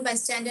confirmed by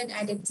standard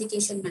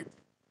identification method.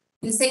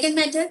 In second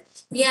method,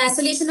 via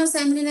isolation of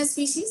Salmonella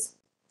species,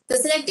 the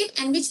selective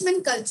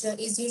enrichment culture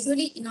is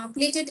usually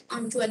inoculated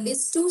onto a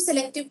list 2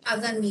 selective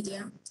agar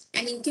media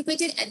and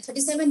incubated at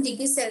 37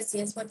 degrees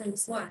Celsius for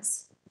 24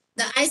 hours.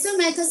 The ISO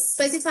method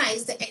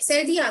specifies the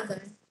XLD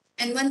agar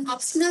and one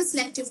optional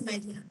selective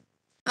media.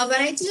 A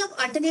variety of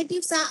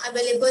alternatives are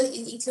available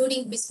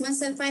including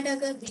bismuth sulfide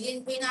agar,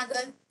 brilliant green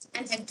agar,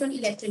 and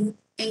electron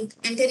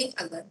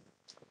enteric agar.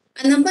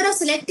 A number of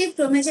selective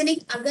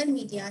chromogenic agar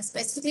media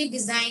specifically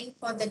designed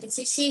for the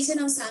differentiation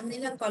of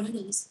Salmonella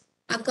colonies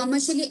are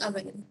commercially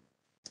available.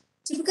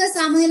 Typical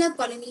Salmonella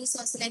colonies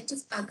or selective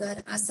agar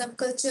are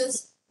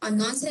subcultures or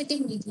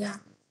non-selective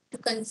media to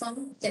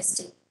confirm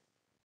testing.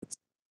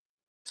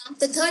 Now,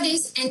 the third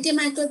is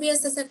antimicrobial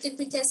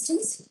susceptibility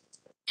testings.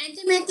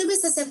 Antimicrobial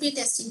susceptibility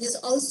testing is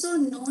also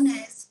known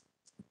as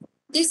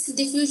Disk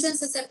diffusion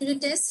susceptibility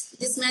test.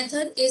 This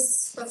method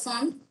is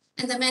performed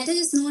and the method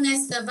is known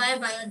as the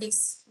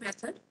BioDix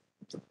method.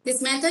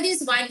 This method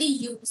is widely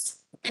used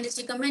and is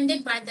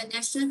recommended by the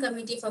National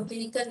Committee for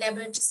Clinical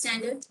Laboratory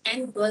Standards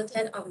and World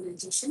Health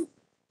Organization.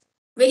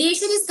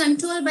 Variation is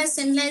controlled by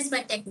standardized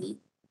by technique.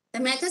 The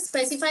method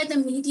specifies the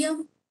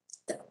medium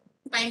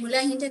by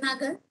Muller-Hinton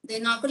agar, the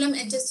inoculum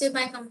adjusted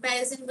by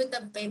comparison with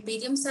the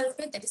barium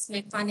sulfate, that is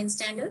McFarlane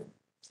standard.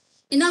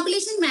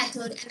 Inoculation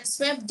method and a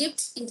swab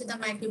dipped into the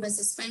microbial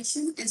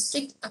suspension and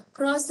streaked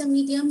across the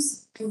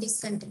mediums and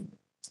discontent.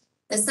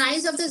 The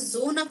size of the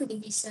zone of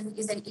inhibition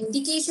is an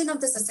indication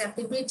of the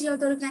susceptibility of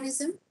the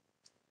organism.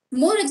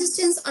 More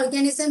resistant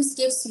organisms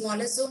give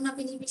smaller zone of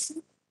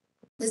inhibition.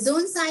 The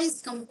zone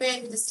size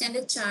compared with the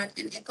standard chart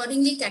and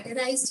accordingly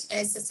categorized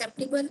as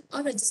susceptible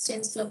or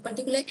resistant to a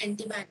particular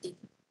antibiotic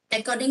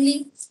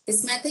Accordingly,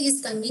 this method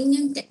is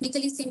convenient,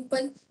 technically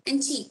simple,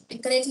 and cheap,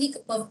 and correctly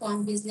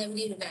performed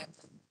reasonably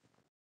reliable.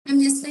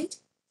 Next slide.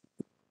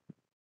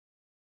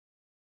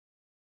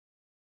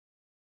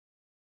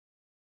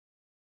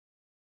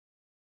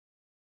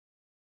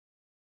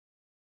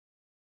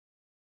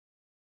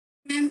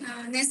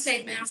 Ma'am, next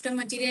slide, ma'am, after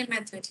material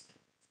method.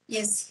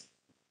 Yes.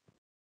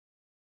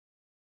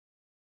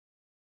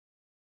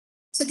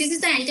 So this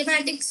is the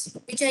antibiotics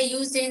which I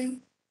used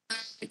in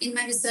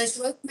my research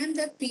work. Ma'am,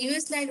 the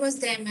previous slide was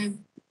there,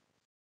 ma'am.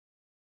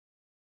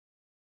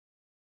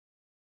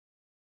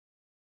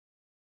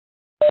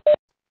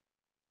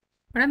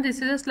 Madam,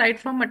 this is a slide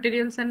from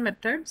materials and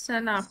methods,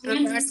 and after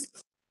Ma'am, that,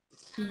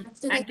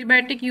 after that,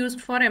 antibiotic used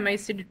for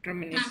MIC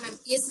determination. ma'am,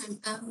 yes,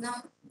 ma'am.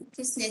 Now,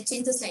 please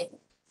change the slide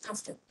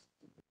after.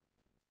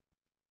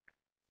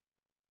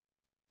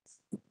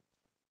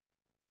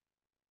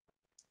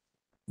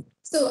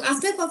 So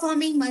after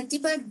performing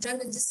multiple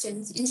drug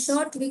resistance, in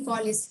short we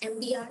call it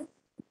MDR,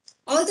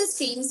 all the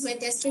strains were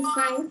tested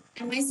by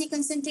MIC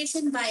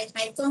concentration by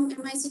HICOM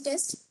MIC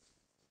test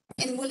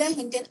and Muller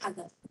Hinton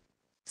agar.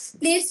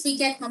 Plates we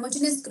get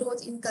homogeneous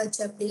growth in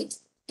culture plate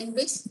in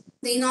which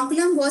the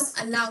inoculum was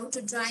allowed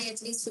to dry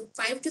at least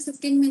 5 to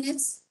 15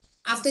 minutes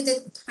after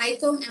the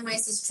HICOM MIC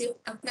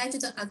strip applied to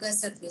the agar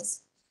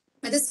surface.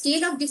 By the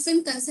scale of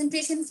different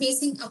concentration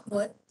facing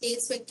upward,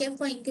 plates were kept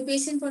for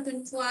incubation for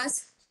 24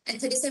 hours at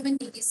 37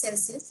 degrees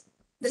Celsius.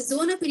 The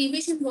zone of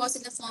inhibition was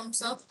in the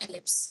forms of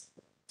ellipse.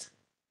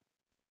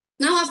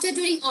 Now, after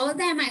doing all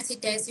the MIC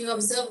tests, we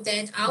observed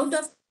that out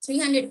of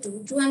 300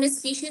 to 200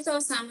 species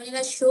of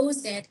Salmonella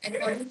shows that,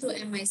 according to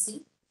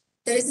MIC,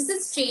 the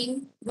resistant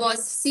strain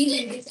was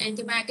seen in this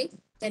antibiotic,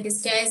 that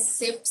is gas,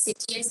 SIP,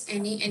 CTS,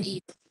 NA, and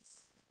E.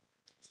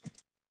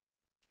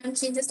 Can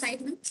change the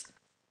slide, ma'am?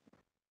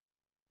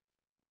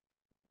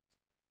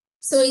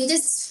 So in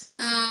this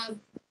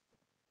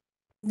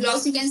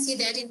blocks, you can see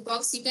that in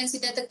box, you can see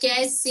that the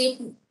gas, SIP,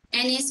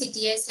 NA,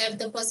 CTS have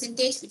the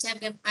percentage which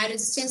have a high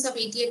resistance of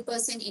 88%,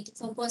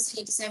 84%,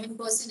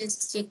 87%,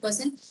 and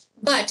 68%.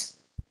 But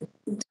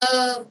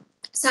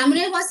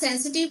Salmonella was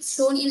sensitive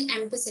shown in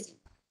ampicillin.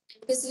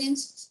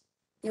 Ampicillin,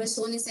 they were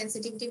shown in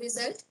sensitivity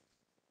result.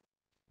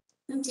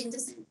 Now change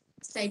the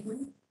slide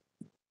one.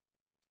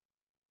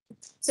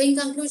 So in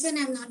conclusion,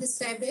 I have not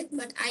described it,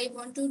 but I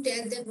want to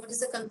tell them what is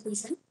the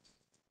conclusion.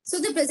 So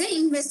the present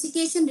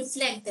investigation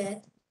reflect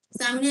that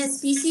Salmonella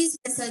species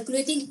are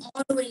circulating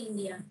all over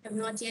India have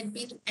not yet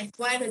been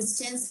acquired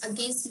resistance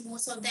against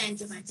most of the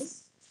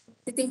antibiotics.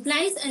 It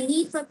implies a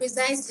need for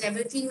precise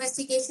laboratory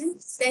investigation,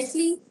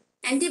 especially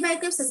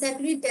antibiotic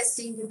susceptibility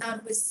testing,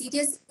 without which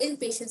serious ill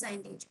patients are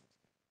endangered.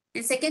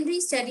 And secondary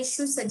studies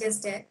should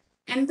suggest that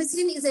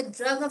ampicillin is a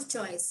drug of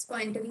choice for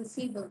entering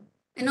fever,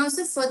 and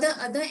also further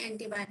other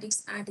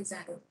antibiotics are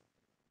desirable.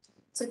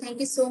 So thank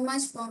you so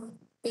much for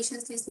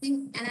patience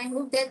listening, and I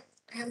hope that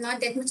I have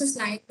not that much of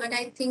slide, but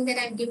I think that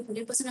I've given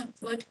 100%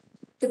 effort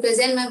to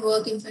present my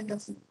work in front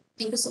of you.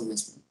 Thank you so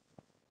much.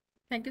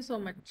 Thank you so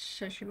much,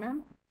 Shashi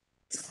ma'am.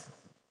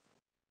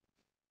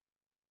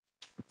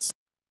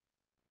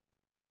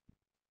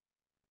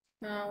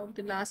 Now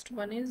the last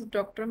one is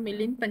Dr.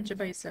 Milind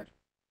Panchabhai sir.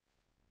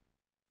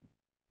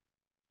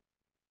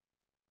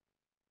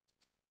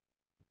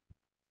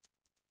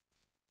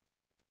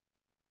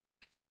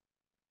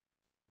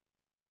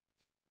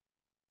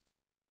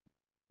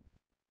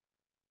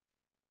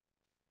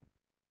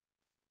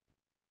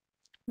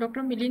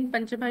 Dr. Milind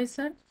Panchabhai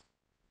sir.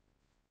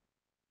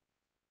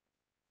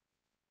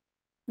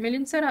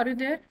 Milind sir, are you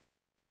there?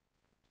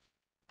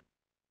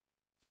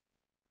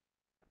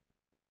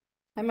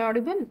 Am I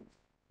audible?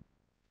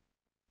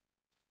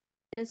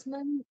 Yes,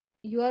 ma'am.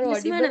 You are Yes,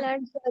 audible madam.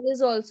 and sir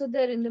is also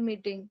there in the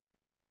meeting.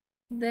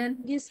 Then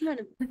Yes,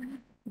 madam.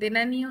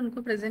 देना नहीं है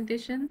उनको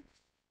presentation.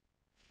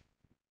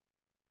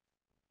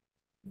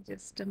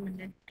 Just a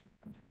minute.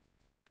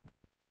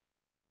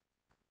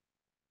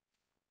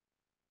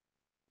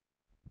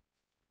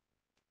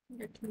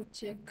 Let me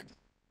check.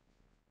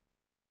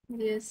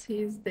 Yes,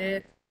 he is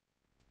there.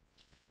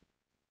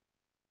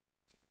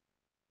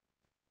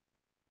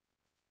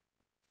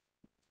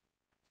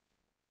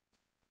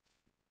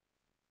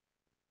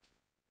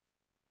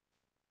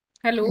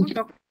 Hello,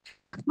 doctor.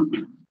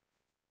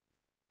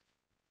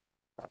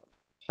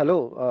 Hello,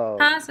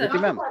 हाँ sir.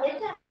 Priti ma'am.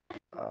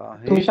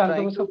 He तुम्ही is शांत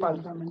trying बसा to,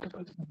 5-10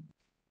 मिनिटं.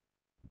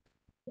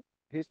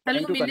 he is Hello,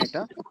 trying to connect.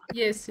 Milind.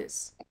 Yes,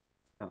 yes.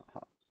 हाँ.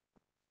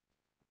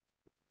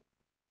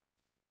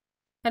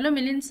 Hello,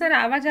 Milind sir,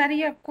 आवाज आ रही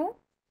है आपको?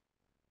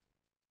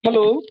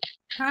 हॅलो.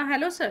 हाँ,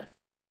 hello sir.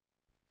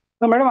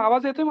 मॅडम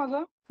आवाज येतोय माझा?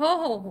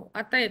 हो,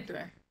 आता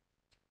येतोय.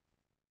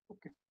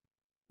 Okay.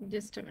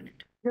 Just a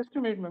minute. Just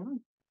minute ma'am.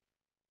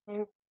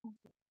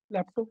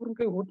 लॅपटॉपवरून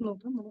काही होत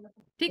नव्हतं म्हणून.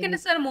 ठीक आहे ना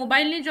सर,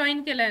 मोबाईलने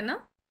जॉईन केलाय ना?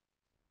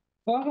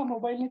 हा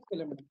मोबाईलनेच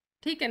केलं मॅडम.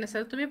 ठीक आहे ना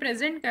सर, तुम्ही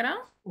प्रेझेंट करा.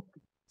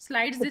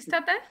 स्लाइड्स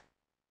दिसतात आहे?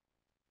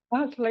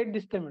 हा स्लाइड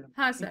दिसते मॅडम.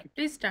 हाँ sir,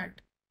 please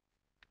start.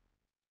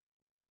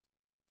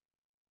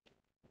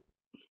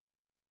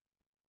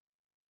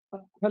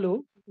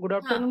 Hello, good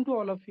afternoon to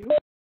all of you.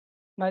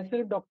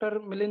 Myself, Dr.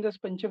 Milinder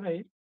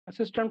Panchabhai,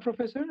 Assistant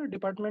Professor,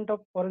 Department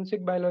of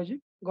Forensic Biology,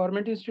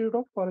 Government Institute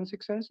of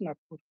Forensic Science,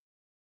 Nagpur.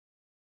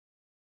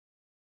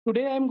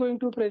 Today I am going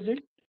to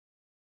present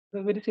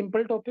a very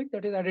simple topic,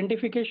 that is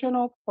identification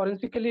of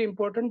forensically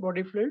important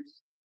body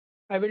fluids.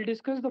 I will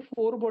discuss the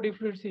 4 body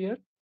fluids here.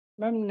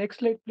 Ma'am, next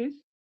slide,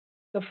 please.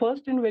 The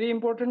first and very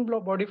important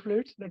body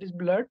fluids, that is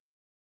blood.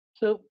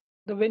 So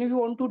when you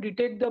want to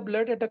detect the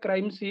blood at a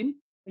crime scene,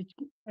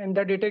 and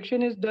the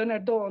detection is done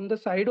at on the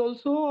side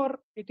also, or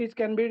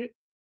can be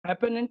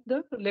happen in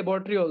the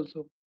laboratory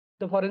also,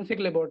 the forensic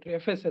laboratory,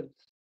 FSLs.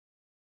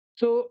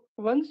 So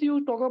once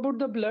you talk about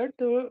the blood,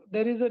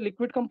 there is a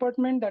liquid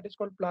compartment that is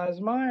called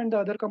plasma, and the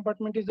other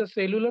compartment is the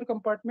cellular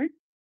compartment.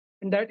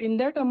 And that in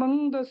that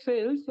among the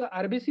cells, the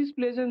RBCs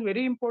plays a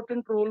very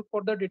important role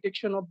for the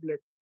detection of blood.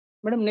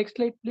 Madam, next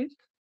slide, please.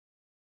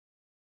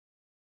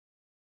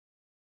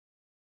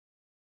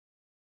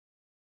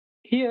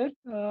 Here,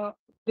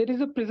 there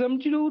is a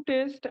presumptive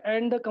test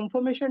and the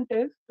confirmation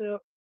test.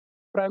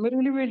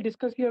 Primarily, we'll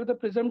discuss here the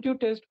presumptive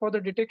test for the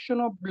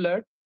detection of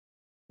blood.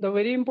 The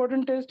very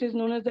important test is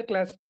known as the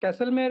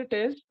Kastle-Meyer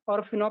test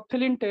or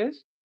phenolphthalein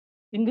test.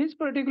 In this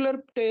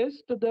particular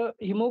test, the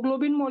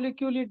hemoglobin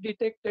molecule is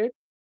detected,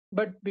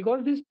 but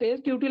because this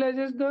test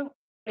utilizes the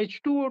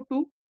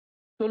H2O2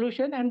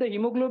 solution, and the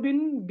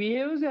hemoglobin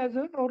behaves as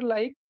a or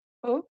like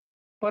a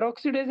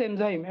peroxidase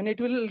enzyme, and it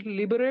will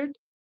liberate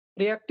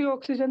reactive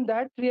oxygen.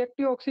 That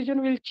reactive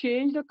oxygen will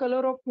change the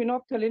color of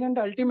phenolphthalein, and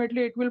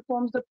ultimately it will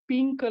form the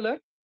pink color,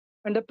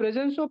 and the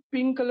presence of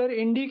pink color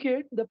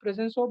indicate the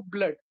presence of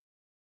blood.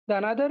 The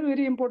another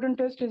very important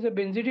test is a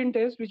benzidine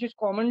test, which is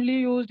commonly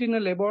used in a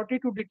laboratory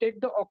to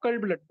detect the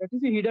occult blood, that is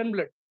the hidden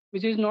blood,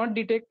 which is not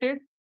detected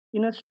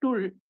in a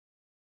stool.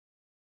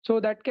 So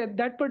that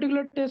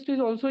particular test is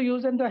also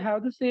used, and they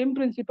have the same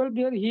principle.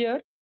 Here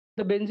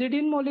the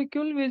benzidine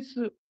molecule is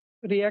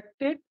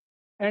reacted,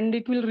 and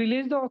it will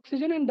release the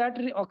oxygen, and that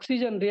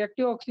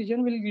reactive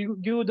oxygen will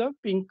give the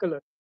pink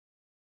color.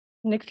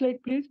 Next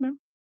slide, please, ma'am.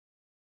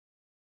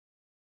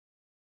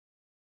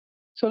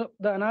 So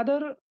the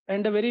another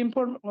and a very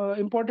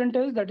important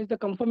test, that is the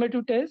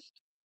confirmative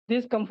test.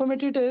 This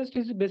confirmative test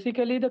is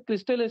basically the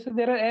crystallization.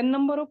 There are n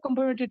number of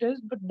confirmative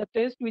tests, but the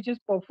test which is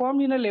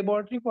performed in a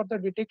laboratory for the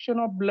detection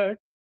of blood,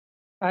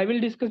 I will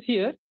discuss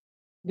here.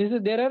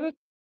 There are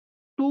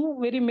 2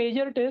 very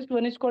major tests.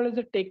 One is called as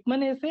the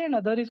Tekman assay, and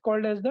other is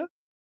called as the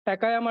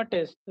Takayama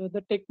test. So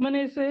the Tekman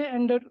assay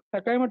and the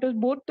Takayama test,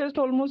 both tests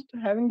almost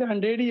having the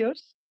 100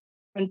 years,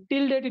 and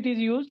till date it is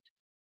used.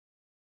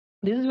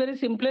 This is very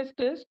simplest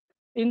test.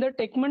 In the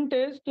Tekman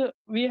test,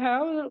 we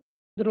have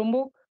the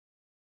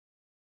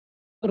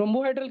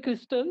rhombohedral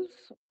crystals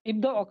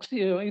if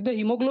the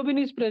hemoglobin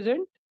is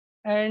present,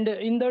 and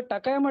in the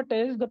Takayama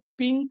test, the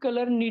pink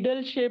color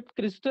needle shaped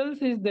crystals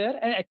is there,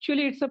 and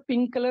actually it's a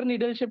pink color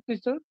needle shaped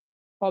crystal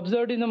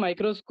observed in the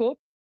microscope.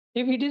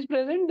 If it is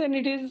present, then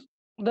it is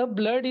the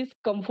blood is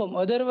confirmed.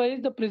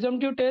 Otherwise, the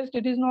presumptive test,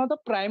 it is not the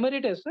primary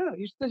test.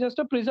 It's just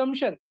a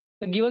presumption.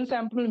 The given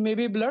sample may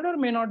be blood or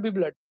may not be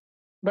blood.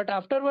 But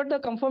afterward, the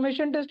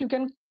confirmation test, you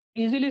can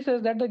easily say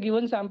that the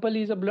given sample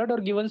is a blood or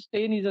given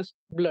stain is a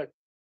blood.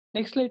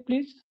 Next slide,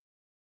 please.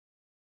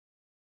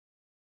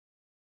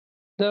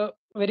 The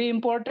very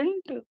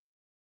important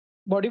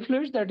body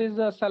fluids, that is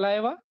the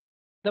saliva.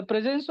 The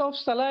presence of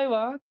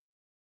saliva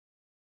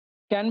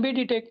can be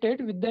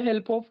detected with the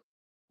help of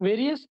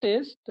various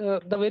tests.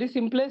 The very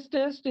simplest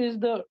test is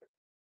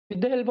with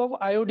the help of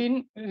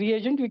iodine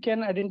reagent, we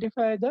can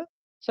identify the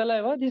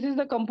saliva. This is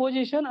the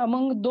composition.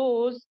 Among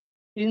those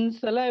in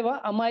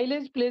saliva,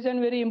 amylase plays a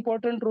very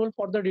important role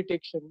for the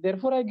detection.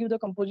 Therefore, I give the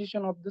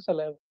composition of the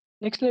saliva.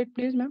 Next slide,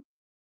 please, ma'am.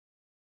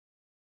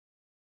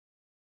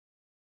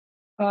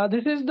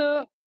 This is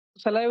the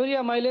salivary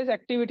amylase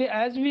activity.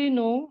 As we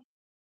know,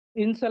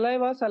 in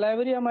saliva,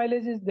 salivary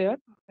amylase is there,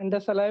 and the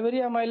salivary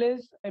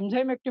amylase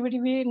enzyme activity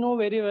we know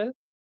very well.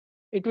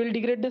 It will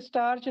degrade the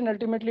starch, and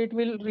ultimately it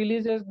will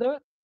release as the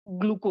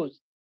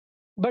glucose.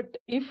 But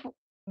if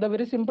the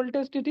very simple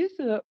test it is,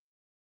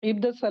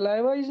 if the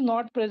saliva is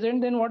not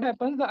present, then what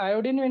happens? The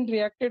iodine, when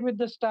reacted with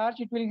the starch,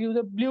 it will give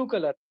the blue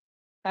color.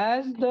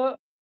 As the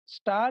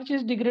starch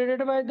is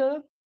degraded by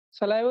the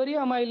salivary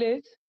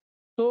amylase,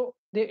 so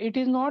it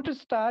is not a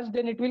starch,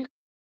 then it will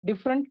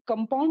different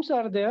compounds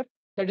are there,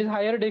 that is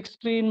higher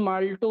dextrin,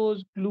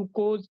 maltose,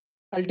 glucose,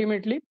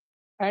 ultimately,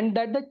 and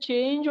that the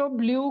change of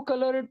blue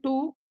color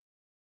to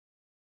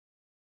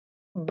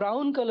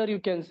brown color, you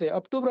can say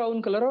up to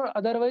brown color, or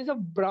otherwise a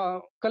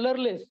brown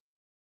colorless,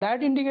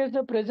 that indicates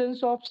the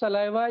presence of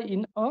saliva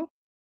in a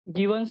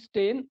given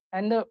stain.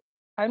 And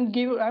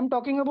I'm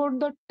talking about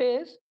the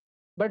taste,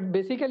 but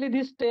basically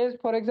this taste,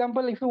 for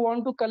example, if you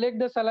want to collect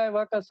the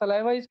saliva, because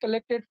saliva is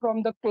collected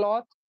from the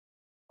cloth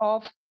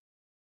of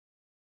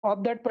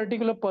that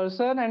particular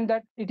person, and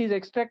that it is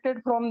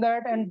extracted from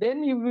that, and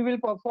then we will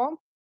perform,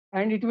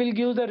 and it will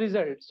give the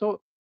result.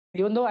 So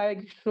even though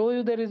I show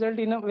you the result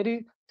in a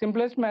very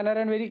simplest manner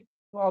and very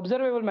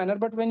observable manner,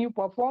 but when you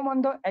perform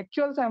on the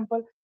actual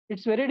sample,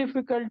 it's very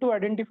difficult to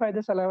identify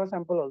the saliva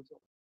sample also.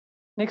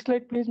 Next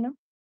slide, please, ma'am.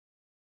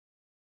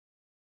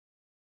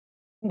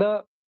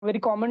 the very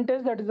common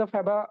test, that is the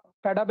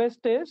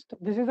FADA-based test.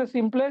 This is the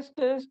simplest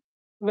test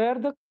where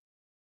the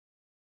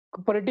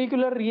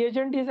particular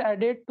reagent is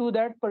added to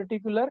that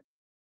particular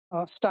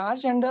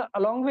starch, and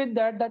along with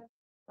that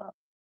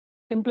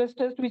simplest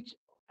test, which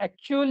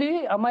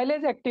actually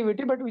amylase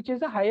activity, but which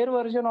is a higher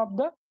version of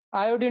the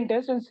iodine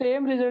test, and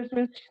same results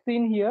will be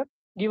seen here,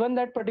 given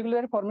that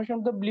particular formation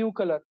of the blue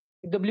color.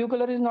 If the blue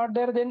color is not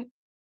there, then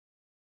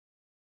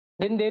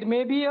there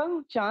may be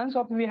a chance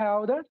of we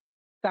have the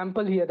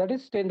sample here, that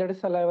is stain, that is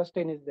saliva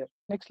stain is there.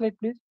 Next slide,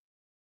 please.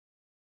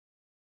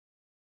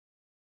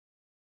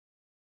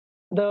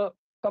 The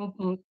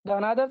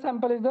another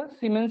sample is the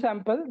semen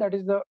sample. That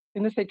is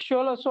in the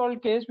sexual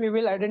assault case, we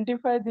will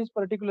identify this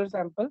particular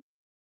sample.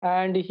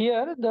 And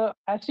here the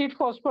acid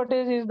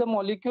phosphatase is the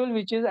molecule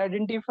which is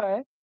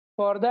identified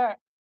for the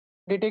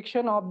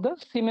detection of the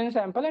semen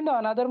sample, and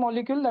another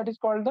molecule that is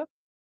called the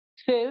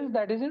cells,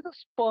 that is the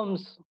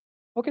sperms.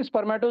 Okay,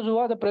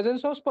 spermatozoa. The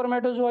presence of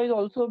spermatozoa is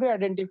also be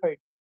identified.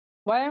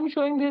 Why I am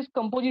showing this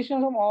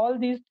composition of all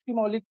these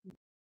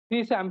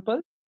three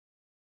samples?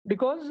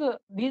 Because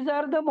these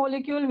are the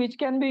molecule which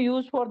can be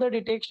used for the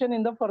detection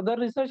in the further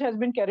research has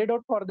been carried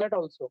out for that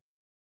also.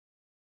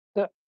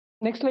 The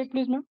next slide,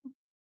 please, ma'am.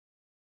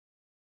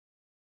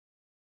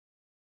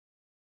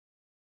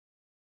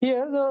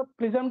 Here, the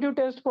presumptive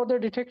test for the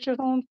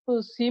detection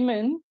of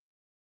semen.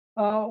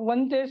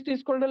 One test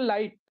is called a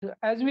light.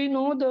 As we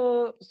know,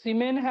 the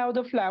semen have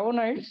the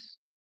flavonoids,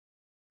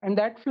 and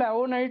that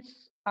flavonoids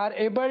are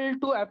able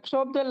to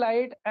absorb the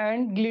light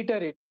and glitter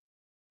it.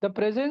 The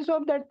presence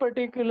of that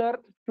particular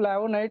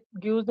flavonoid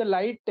gives the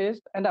light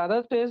test, and the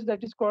other test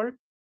that is called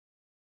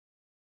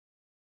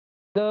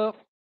the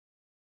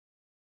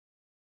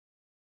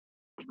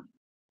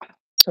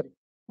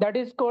that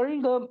is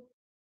called the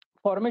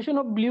formation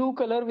of blue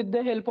color with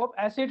the help of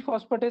acid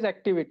phosphatase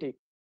activity.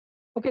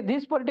 Okay,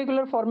 this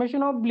particular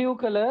formation of blue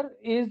color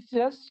is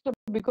just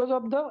because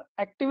of the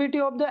activity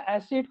of the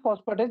acid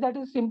phosphatase. That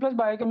is simplest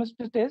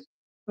biochemistry test,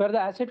 where the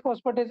acid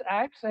phosphatase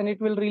acts and it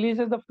will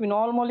releases the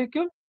phenol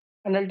molecule,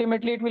 and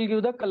ultimately it will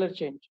give the color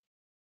change.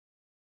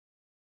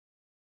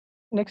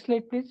 Next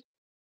slide, please.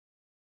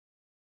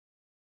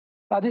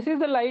 This is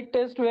the light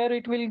test where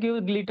it will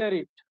give glitter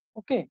it.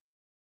 Okay,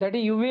 that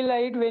is UV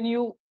light. When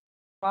you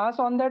pass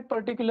on that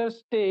particular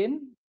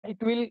stain, it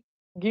will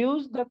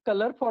gives the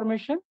color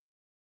formation,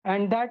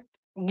 and that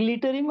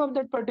glittering of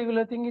that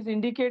particular thing is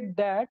indicate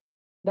that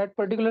that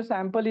particular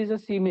sample is a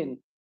semen.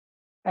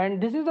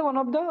 And this is the one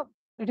of the,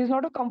 it is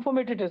not a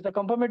confirmatory test. The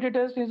confirmatory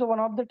test is one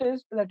of the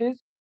tests that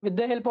is with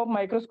the help of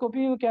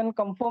microscopy you can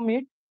confirm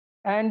it,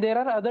 and there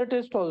are other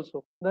tests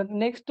also. The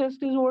next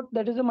test is what,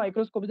 that is a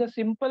microscopy. The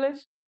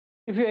simplest,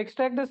 if you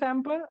extract the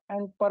sample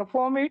and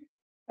perform it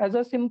as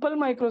a simple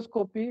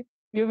microscopy,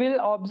 you will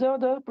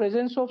observe the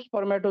presence of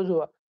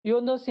spermatozoa.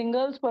 Even the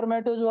single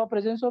spermatozoa,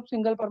 presence of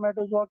single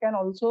spermatozoa can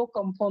also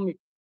confirm it.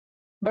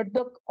 But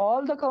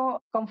all the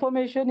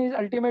confirmation is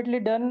ultimately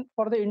done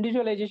for the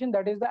individualization,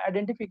 that is the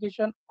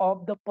identification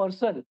of the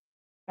person,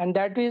 and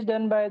that is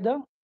done by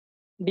the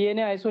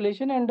DNA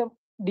isolation and the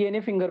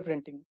DNA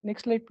fingerprinting.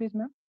 Next slide, please,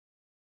 ma'am.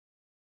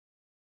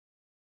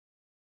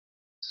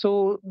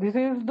 So this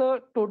is the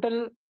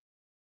total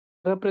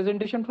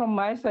representation from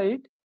my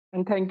side,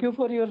 and thank you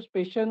for your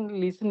patient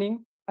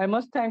listening. I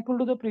must thankful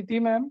to the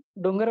Preeti ma'am,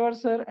 Dongarwar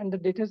sir, and the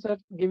Data sir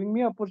giving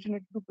me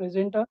opportunity to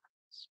present a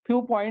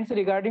few points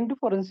regarding to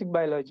forensic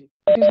biology.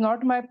 It is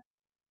not my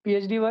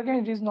PhD work,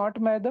 and it is not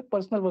my the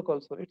personal work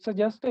also. It's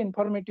just an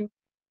informative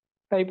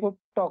type of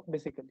talk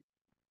basically.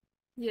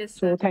 Yes, So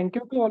sir. thank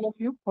you to all of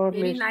you for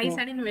Very nice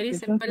and in very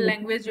simple listening.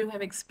 language you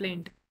have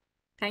explained.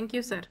 Thank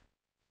you, sir.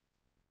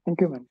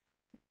 Thank you, ma'am.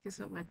 Thank you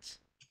so much.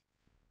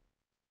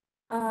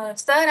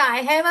 Sir,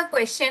 I have a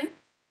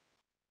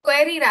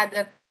query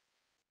rather.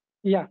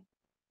 Yeah.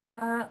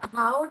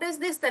 How does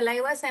this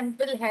saliva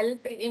sample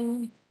help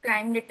in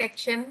crime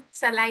detection?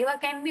 Saliva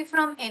can be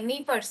from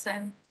any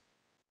person.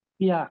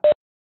 Yeah.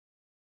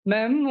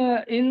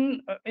 Ma'am,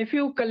 if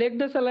you collect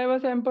the saliva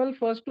sample,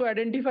 first to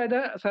identify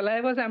the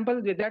saliva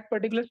sample, that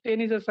particular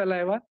stain is a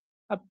saliva.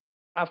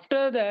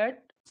 After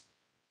that,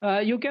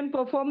 you can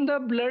perform the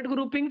blood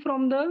grouping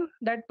from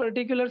that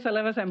particular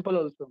saliva sample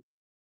also.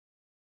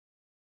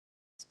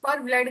 For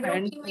blood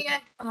grouping, we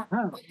are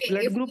okay.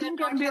 Blood If grouping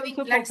we are can be not having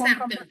also blood performed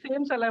sample, from the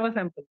same saliva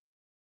sample.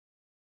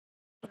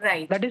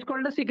 Right. That is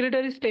called the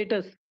secretory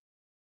status.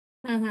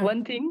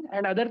 One thing,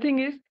 and other thing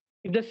is,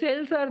 if the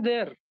cells are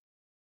there,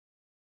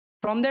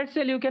 from that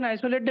cell you can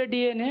isolate the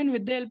DNA, and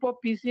with the help of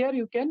PCR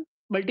you can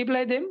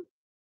multiply them.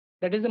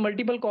 That is the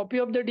multiple copy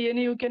of the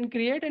DNA you can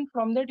create, and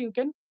from that you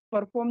can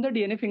perform the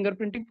DNA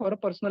fingerprinting for a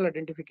personal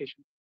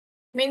identification.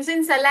 Means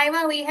in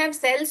saliva we have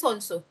cells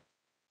also.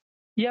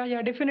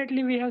 Yeah,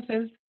 definitely we have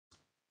cells.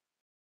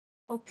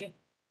 Okay.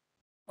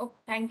 Oh,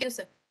 thank you,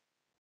 sir.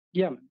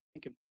 Yeah, ma'am.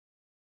 Thank you.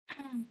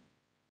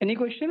 Any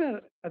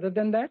question other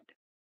than that?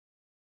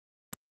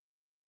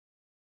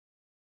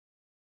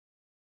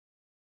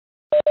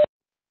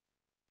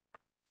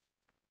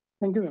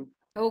 Thank you, ma'am.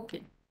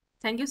 Okay.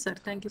 Thank you, sir.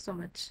 Thank you so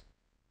much.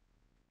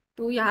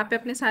 तो यहाँ पे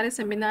अपने सारे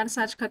seminars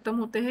आज खत्म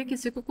होते हैं।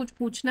 किसी को कुछ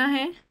पूछना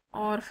है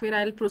और फिर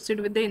I will proceed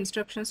with the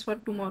instructions for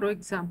tomorrow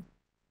exam.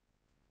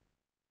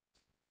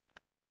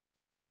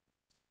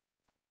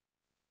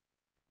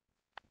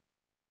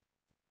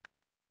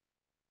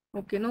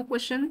 Okay, no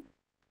question?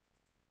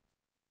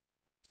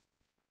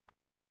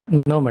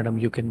 No, madam,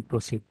 you can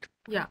proceed.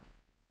 या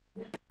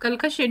कल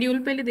का शेड्यूल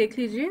पहले देख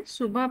लीजिए।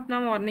 सुबह अपना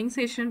मॉर्निंग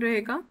सेशन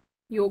रहेगा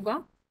yoga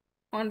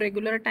on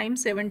regular time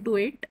 7 to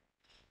 8.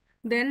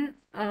 Then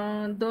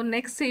the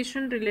next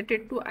session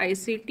related to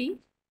ICT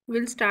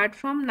will start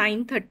from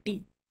 9:30.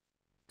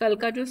 कल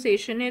का जो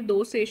सेशन है,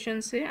 2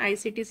 सेशन है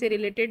आईसीटी से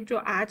रिलेटेड जो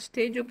आज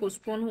थे, जो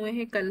पोस्टपोन हुए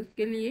हैं कल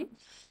के लिए,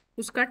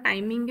 उसका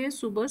टाइमिंग है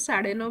सुबह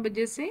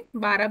 9:30 से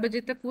 12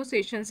 बजे तक वो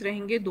सेशंस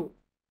रहेंगे 2।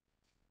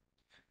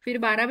 फिर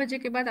 12 बजे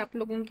के बाद आप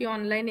लोगों की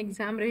ऑनलाइन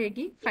एग्जाम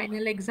रहेगी,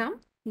 फाइनल एग्जाम,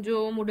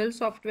 जो मूडल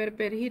सॉफ्टवेयर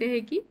पर ही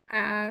रहेगी।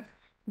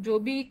 जो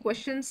भी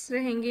क्वेश्चंस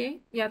रहेंगे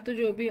या तो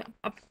जो भी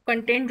अब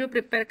कंटेंट जो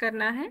प्रिपेयर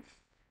करना है,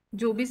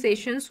 जो भी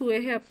सेशंस हुए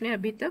हैं अपने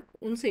अभी तक,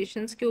 उन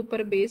सेशंस के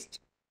ऊपर based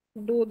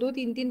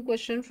 2-3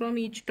 question from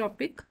each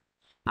topic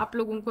आप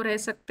लोगों को रह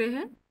सकते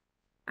हैं,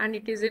 and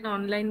it is in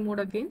online mode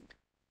again.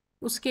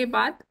 उसके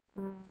बाद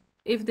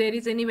if there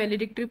is any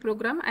valedictory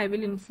programme I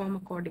will inform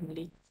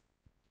accordingly.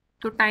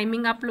 तो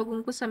टाइमिंग आप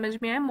लोगों को समझ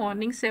में आया।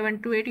 Morning 7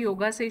 to 8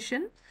 yoga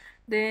session,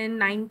 then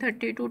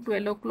 9:30 to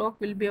 12 o'clock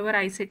will be our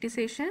ICT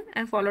session,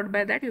 and followed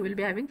by that you will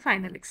be having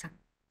final exam.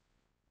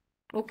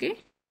 Okay?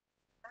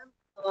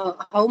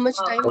 How much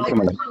time Okay,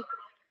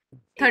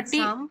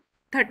 madam.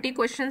 30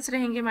 questions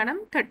रहेंगे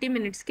madam, 30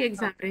 minutes की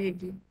exam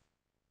रहेगी।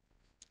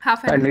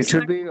 Half an And it our.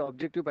 should be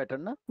objective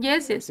pattern, na?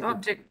 Yes yes,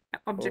 ICT.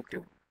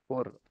 Objective.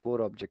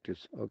 Four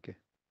objectives. Okay.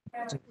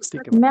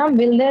 Ma'am,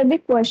 will there be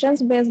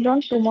questions based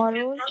on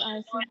tomorrow's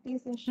ICT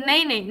session?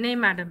 नहीं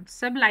madam,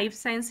 सब life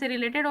science से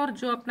related, और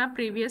जो अपना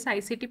previous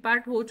ICT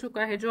part हो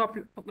चुका है, जो आप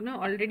लोगों ने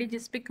ऑलरेडी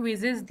जिस पे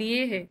क्विजेस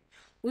दिए हैं,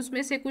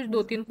 उसमें से कुछ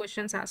 2-3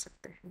 क्वेश्चंस आ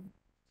सकते हैं।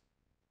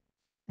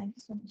 Thank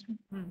you so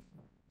much.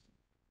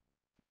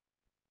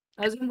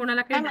 अजून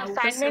कोणाला काही डाउट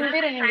असेल? असाइनमेंट भी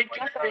रहेंगे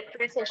क्या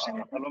कल सेशन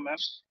में? Hello ma'am.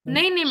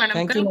 नहीं मैडम,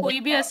 Thank कल you, madam. कोई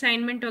भी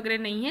असाइनमेंट वगैरह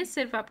नहीं है,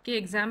 सिर्फ आपकी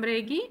एग्जाम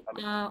रहेगी।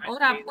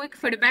 और आपको एक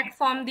फीडबैक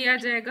फॉर्म दिया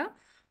जाएगा,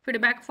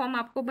 फीडबैक फॉर्म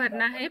आपको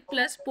भरना है,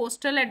 प्लस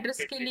पोस्टल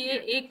एड्रेस के लिए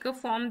एक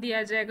फॉर्म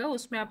दिया जाएगा,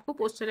 उसमें आपको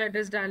पोस्टल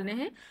एड्रेस डालने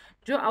हैं,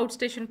 जो आउट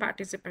स्टेशन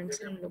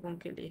पार्टिसिपेंट्स हैं उन लोगों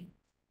के लिए।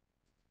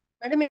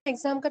 मैडम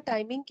एग्जाम का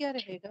टाइमिंग क्या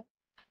रहेगा?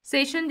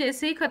 सेशन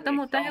जैसे ही खत्म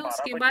होता है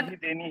उसके बाद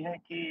देनी है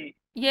कि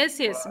यस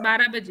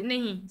 12 बजे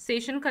नहीं,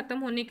 सेशन खत्म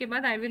होने के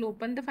बाद I will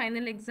open the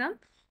final exam,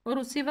 और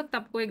उसी वक्त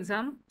आपको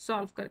एग्जाम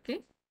सॉल्व करके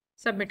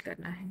सबमिट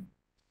करना है।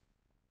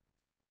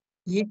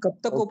 ये कब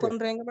तक Okay. ओपन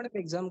रहेंगे मैडम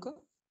एग्जाम का?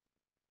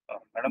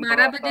 मैडम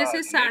 12 बजे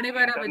से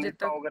 12:30 बजे इंटरनेट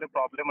का तक। अगर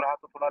प्रॉब्लम रहा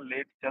तो थोड़ा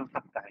लेट चल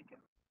सकता है क्या?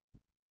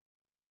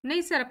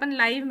 नहीं सर, अपन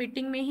लाइव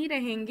मीटिंग में ही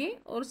रहेंगे,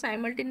 और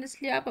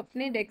साइमल्टेनियसली आप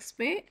अपने डेस्क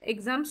पे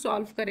एग्जाम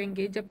सॉल्व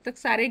करेंगे। जब तक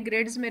सारे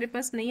ग्रेड्स मेरे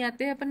पास नहीं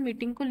आते हैं, अपन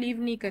मीटिंग को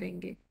लीव नहीं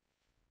करेंगे।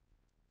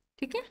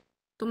 ठीक है?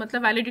 तो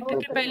मतलब वैलिडिटी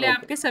के पहले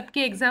आपके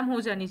सबकी एग्जाम हो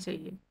जानी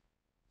चाहिए।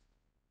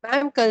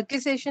 मैम कल के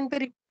सेशन पे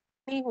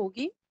रिपोर्ट नहीं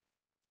होगी?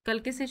 कल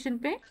के सेशन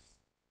पे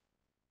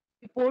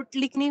रिपोर्ट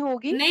लिखनी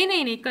होगी?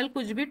 नहीं, कल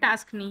कुछ भी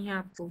टास्क नहीं है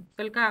आपको,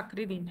 कल का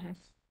आखिरी दिन है।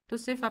 तो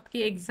सिर्फ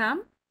आपकी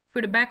एग्जाम,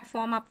 फीडबैक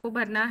फॉर्म आपको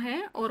भरना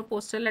है, और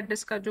पोस्टल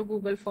एड्रेस का जो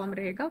गूगल फॉर्म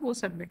रहेगा वो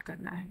सबमिट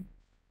करना है।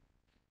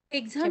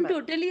 Exam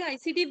totally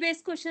ICT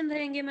based question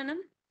रहेंगे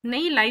मैडम?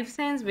 नहीं, life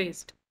science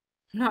based,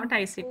 not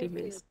ICT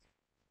based.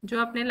 जो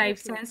अपने लाइफ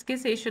साइंस के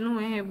सेशन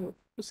हुए हैं वो,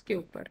 उसके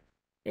ऊपर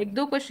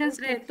 1-2 क्वेश्चंस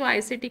रहे तो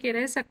आईसीटी के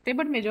रह सकते हैं,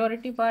 बट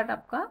मेजोरिटी पार्ट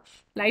आपका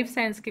लाइफ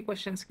साइंस के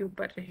क्वेश्चंस के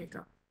ऊपर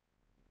रहेगा।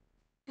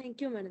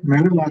 Thank you madam.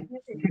 मैडम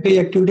काही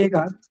ऍक्टिव्हिटी आहे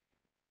का?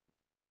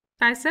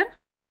 काय सर?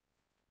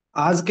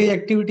 आज काही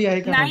ऍक्टिव्हिटी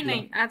आहे का म्हटलं?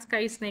 नाही, आज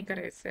काहीच नाही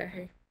करायचं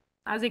आहे,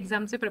 आज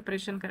एक्झामचे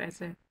प्रिपरेशन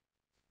करायचं आहे।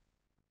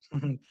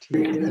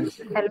 ठीक आहे.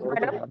 Hello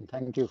madam.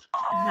 Thank you.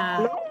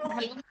 हाँ,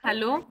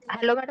 हॅलो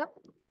हेलो मैडम।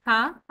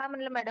 हाँ हा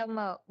म्हणलं मॅडम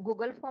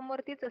गुगल फॉर्म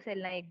वरतीच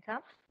असेल ना एक्झाम?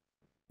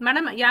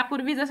 मॅडम,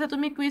 यापूर्वी जसं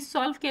तुम्ही क्विज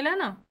सॉल्व केला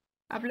ना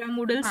आपल्या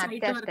मूडल हा,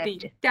 साईट त्याच वरती,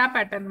 टाईपचे. त्या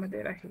पॅटर्न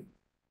मध्ये राहील।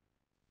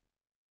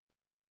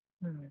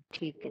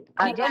 ठीक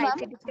आहे. ज्या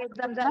आयसीटीची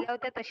एक्झाम झाल्या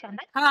होत्या तशा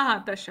ना? हा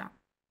तशा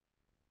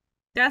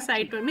त्या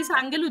साईटवर मी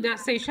सांगेल उद्या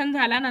सेशन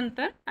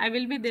झाल्यानंतर, I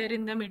will be there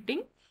in the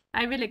meeting,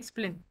 I will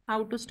explain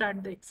how to start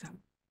the exam.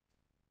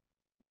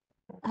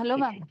 Hello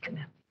ma'am.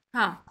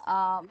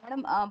 हा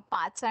मॅडम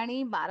 5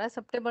 आणि 12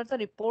 सप्टेंबरचं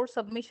रिपोर्ट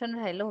सबमिशन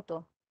राहिलं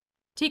होतं.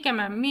 ठीक आहे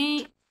मॅम,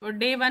 मी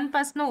डे 1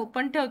 पासून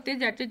ओपन ठेवते,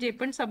 ज्याचे जे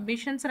पण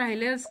सबमिशन्स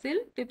राहिले असतील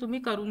ते तुम्ही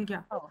करून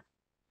घ्या।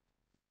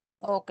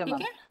 ओके ठीक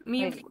मॅम. आहे,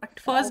 मी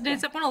फर्स्ट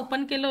डेचं पण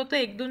ओपन केलं होतं,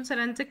 1-2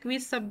 सरांचे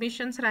क्विज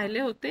सबमिशन्स राहिले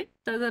होते,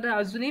 तर जर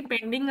अजूनही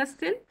पेंडिंग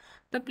असतील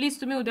तर प्लीज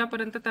तुम्ही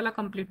उद्यापर्यंत त्याला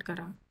कंप्लीट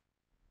करा।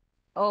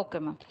 Okay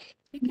ma'am.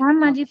 मॅम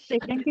माझी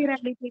सेकंड ईयर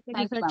आली थी एका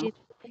Thank you, दिवसाची।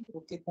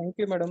 Okay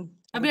thank you madam.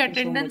 अभी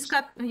अटेंडेंस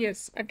का,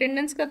 यस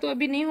अटेंडेंस का तो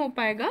अभी नहीं हो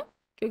पाएगा,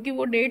 क्योंकि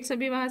वो डेट्स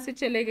अभी वहां से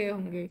चले गए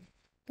होंगे,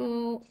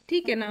 तो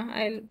ठीक है ना,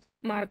 I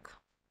mark.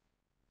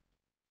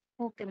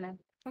 Okay ma'am.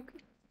 Okay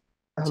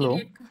hello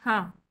चलिए,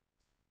 हाँ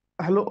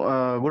हॅलो,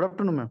 गुड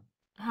आफ्टरनून मॅम.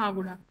 हाँ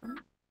गुड आफ्टरनून.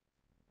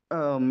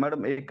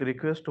 मॅडम एक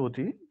रिक्वेस्ट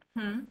होती.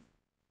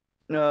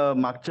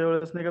 मागच्या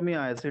वेळेस नाही का मी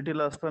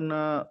ICT-ला असताना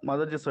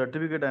माझं जे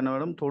सर्टिफिकेट आहे ना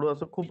मॅडम, थोडं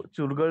असं खूप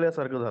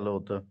चुरगळल्यासारखं झालं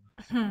होतं.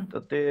 तर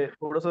ते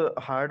थोडंसं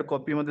हार्ड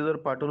कॉपीमध्ये जर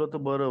पाठवलं तर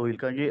बरं होईल,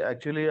 कारण की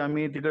ऍक्च्युली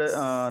आम्ही तिकडे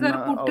सर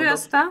कुठे आउट ऑफ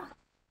असता?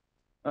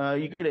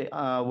 इकडे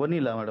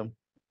वनीला मॅडम.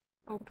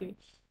 ओके.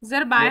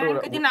 जर बाय हँड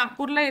बरोबर. कधी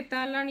नागपूरला येता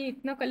आलं आणि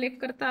इथनं कलेक्ट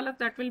करता आलं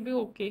दॅट विल बी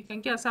ओके,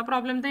 कारण की असा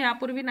प्रॉब्लेम तर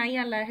यापूर्वी नाही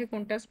आला आहे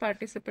कोणत्याच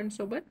पार्टिसिपेंट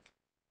सोबत.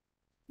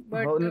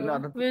 हो बट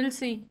आता विल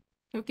सी,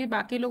 क्योंकि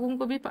बाकी लोगों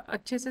को भी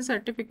अच्छे से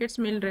सर्टिफिकेट्स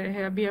मिल रहे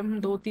हैं. अभी हम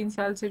 2-3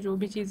 साल से जो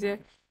भी चीज़ें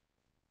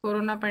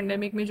कोरोना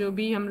पेंडेमिक में जो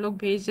भी हम लोग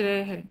भेज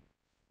रहे हैं,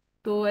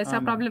 तो ऐसा हाँ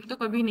मैम. प्रॉब्लम तो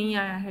कभी नहीं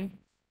आया है.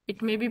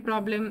 It may be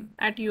problem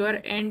at your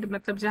and,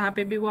 मतलब जहाँ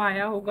पे भी वो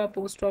आया होगा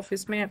पोस्ट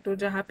ऑफिस में, तो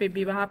जहाँ पे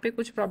भी वहाँ पे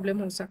कुछ प्रॉब्लम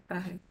हो सकता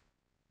है.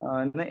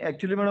 नाही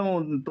ऍक्च्युली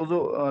मॅडम, तो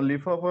जो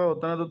लिफाफा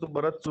होता ना तो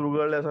बराच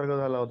चुरगळल्यासारखा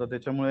झाला होता,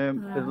 त्याच्यामुळे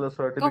त्याचं तो हो,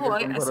 सर्टिफिकेट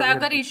पण ऐसा परत अगर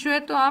घेतलं. इश्यू है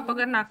तो आप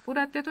अगर नागपुर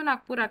आते हैं तो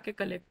नागपुर आके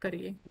कलेक्ट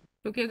करिए,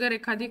 क्योंकि अगर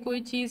एखादी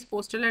कोई चीज़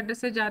पोस्टल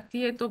एड्रेस से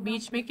जाती है तो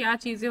बीच में क्या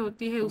चीज़ें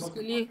होती है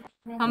उसके लिए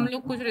हम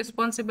लोग कुछ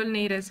रिस्पॉन्सिबल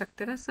नहीं रह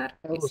सकते ना सर.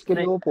 उसके लिए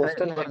नाही वो नाही,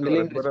 पोस्टल बरोबर आहे,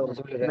 हैंडलिंग बरोबर.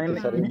 रिस्पॉन्सिबल नाही रहते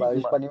हैं सर, ये नाही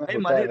बारिश पानी में नाही,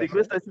 होता माझी है वैसे.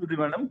 रिक्वेस्ट अशी होती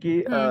मॅडम की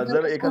हम्म. जर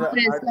उसको एखादा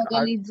प्रेस लगा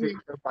हार्ड लीजिए.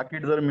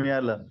 पाकिट जर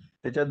मिळालं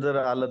त्याच्यात जर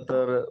आलं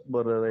तर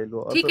बरं राहील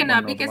बुवा, ठीक है असं ना.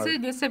 म्हणणं अभी होतं माझं. कैसे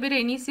जैसे अभी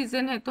रेनी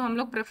सीजन है तो हम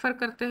लोग प्रेफर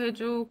करते हैं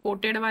जो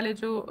कोटेड वाले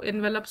जो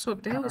एनवेलप्स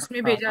होते हैं हाँ उसमें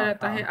हाँ भेजा हाँ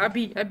जाता है हाँ.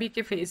 अभी अभी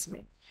के फेज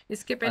में.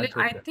 इसके पहले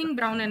अच्छा आई अच्छा अच्छा. थिंक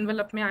ब्राउन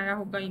एनवेलप में आया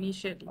होगा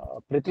इनिशियली.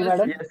 प्रीति बस.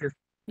 Madam. Yes yes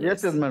yes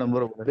yes yes. Madam,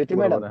 बरोबर आहे, प्रीति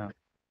बरोबर मैडम. आहे.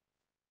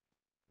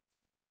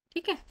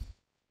 ठीक है.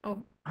 ओ,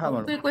 हाँ और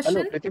मॅडम. कोई हॅलो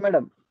क्वेश्चन? प्रीति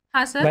मैडम.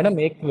 हाँ सर. मॅडम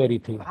एक क्वेरी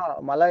थी. हा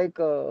मला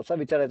एक असं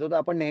विचारायचं होतं,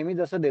 आपण नेहमी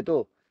जसं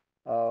देतो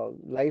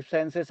लाईफ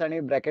सायन्सेस आणि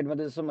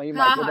ब्रॅकेटमध्ये जसं मी हाँ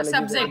हाँ,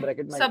 मायक्रोबायोलॉजी जसं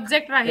ब्रॅकेट सब्जेक्ट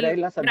सब्जेक्ट ते राहील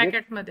राहील ना सब्जेक्ट.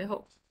 ब्रॅकेटमध्ये.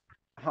 हो.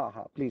 हा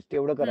हा प्लीज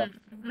तेवढं करा.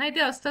 नाही ते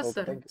असतंच ओके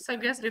सर, थँक्यू.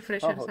 सगळ्याच हो हो ते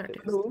रिफ्रेशरसाठी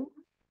हॅलो असतं.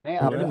 नाही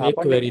मॅडम एक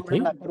आपण क्वेरी देतो ना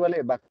थी.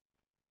 नागपूरवाले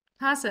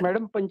हाँ सर.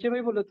 मॅडम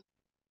पंचेबाई बोलत.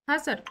 हाँ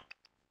सर.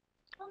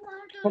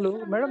 हॅलो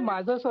मॅडम,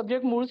 माझा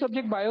मूळ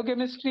सब्जेक्ट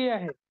बायोकेमिस्ट्री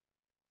आहे.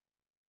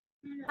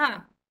 हाँ.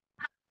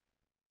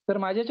 तर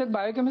माझ्या याच्यात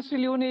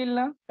बायोकेमिस्ट्री लिहून येईल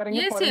ना, कारण की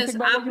यस यस, फॉरेन्सिक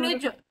बायोलॉजी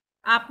मध्ये.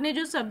 आपने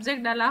जो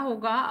सब्जेक्ट डाला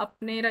होगा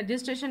अपने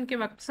रजिस्ट्रेशन के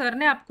वक्त, सर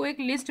ने आपको एक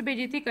लिस्ट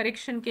भेजी थी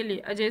करेक्शन के लिए,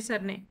 अजय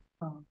सर ने.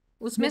 हाँ,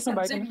 उसमें येस ना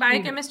सब्जेक्ट बायोकेमिस्ट्री लिहिलं.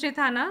 बायोकेमिस्ट्री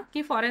था ना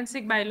कि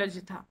फॉरेंसिक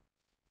बायोलॉजी था?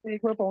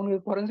 एक वेळ पाहून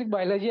फॉरेन्सिक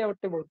बायोलॉजी आहे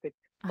वाटते बहुतेक.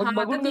 हाँ, तर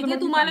बघून घेतो तिथे मग मी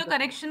तुम्हाला सांगतो.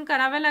 करेक्शन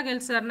करावे लागेल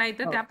सर, नाही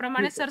तर हो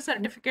त्याप्रमाणे ठीक सर आहे.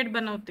 सर्टिफिकेट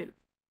बनवतील.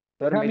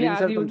 तर हा मी मिलिंद आज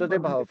सर येऊन तुमचं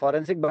बघून ते घेतो.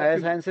 Forensic copy.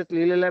 बायोसायन्सेस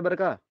लिहिलेलं आहे बरं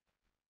का.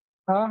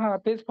 हा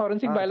तेच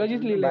फॉरेन्सिक हा तर बायोलॉजीच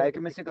तुम्ही लिहिलंय वाटते ते.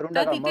 बायोकेमिस्ट्री करून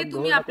तर टाका, तिथे मग तुम्ही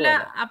घोळ नको आपल्या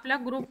व्हायला. आपल्या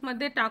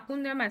ग्रुपमध्ये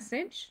टाकून द्या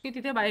मेसेज की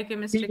तिथे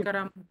बायोकेमिस्ट्री ठीक आहे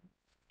करा म्हणून.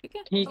 ठीक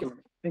है. ठीक आहे मॅडम,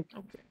 थँक्यू.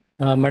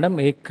 ओके. मैडम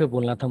एक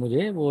बोलना था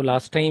मुझे, वो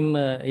लास्ट टाइम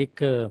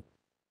एक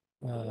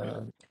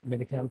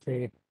मेरे ख्याल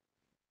से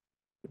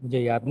मुझे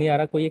याद नहीं आ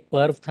रहा, कोई एक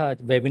पर्व था,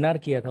 वेबिनार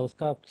किया था,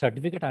 उसका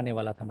सर्टिफिकेट आने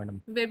वाला था मैडम.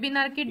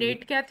 वेबिनार की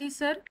डेट क्या थी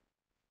सर?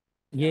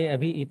 ये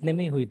अभी इतने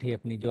में ही हुई थी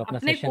अपनी जो अपना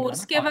अपने सेशन था कोर्स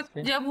ना के 5 वक्त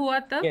से. जब हुआ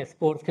तब? ये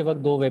स्पोर्ट्स के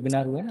वक्त 2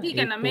 वेबिनार हुए ना, ठीक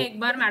है ना, एक मैं तो एक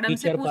बार मैडम से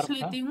टीचर पूछ पर्व था.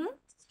 लेती हूँ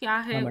क्या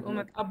है, हाँ मैडम.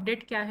 मतलब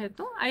अपडेट क्या है,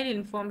 तो I will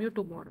inform you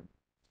tomorrow.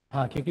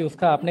 हाँ, क्योंकि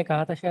उसका आपने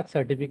कहा था शायद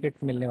सर्टिफिकेट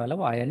मिलने वाला,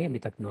 वो आया नहीं अभी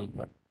तक मेल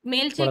पर.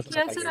 मेल थोड़ा चेक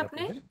सा किया सर बताइएगा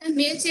आपने? प्लीज.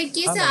 मेल चेक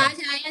किए हाँ सर, मैडम.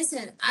 आज आया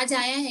सर, आज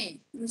आया है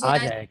मुझे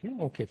आज आज। आया क्या?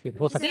 ओके, फिर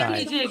हो सकता देख है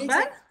लीजिए आएगा. एक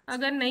बार,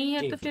 अगर नहीं है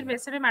जी तो जी फिर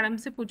वैसे मैं मैडम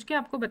से पूछ के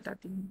आपको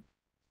बताती हूँ.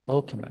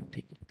 ओके मैम,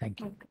 ठीक है,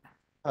 thank you. Okay.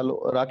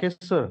 Hello Rakesh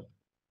sir.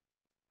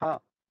 हाँ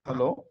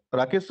हेलो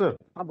राकेश सर.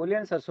 हाँ बोलिए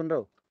ना सर, सुन रहा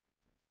हूँ.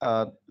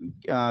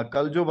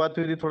 कल जो बात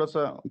हुई थी थोड़ा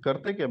सा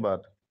करते क्या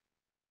बात?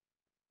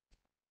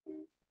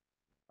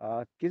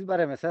 किस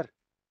बारे में सर?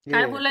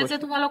 काय ये बोलायचं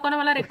क्वेश्चन. तुम्हाला लोकांना?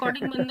 मला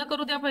रेकॉर्डिंग बंद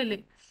करू द्या पहिले.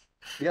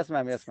 Yes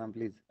ma'am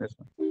please. Yes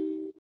ma'am.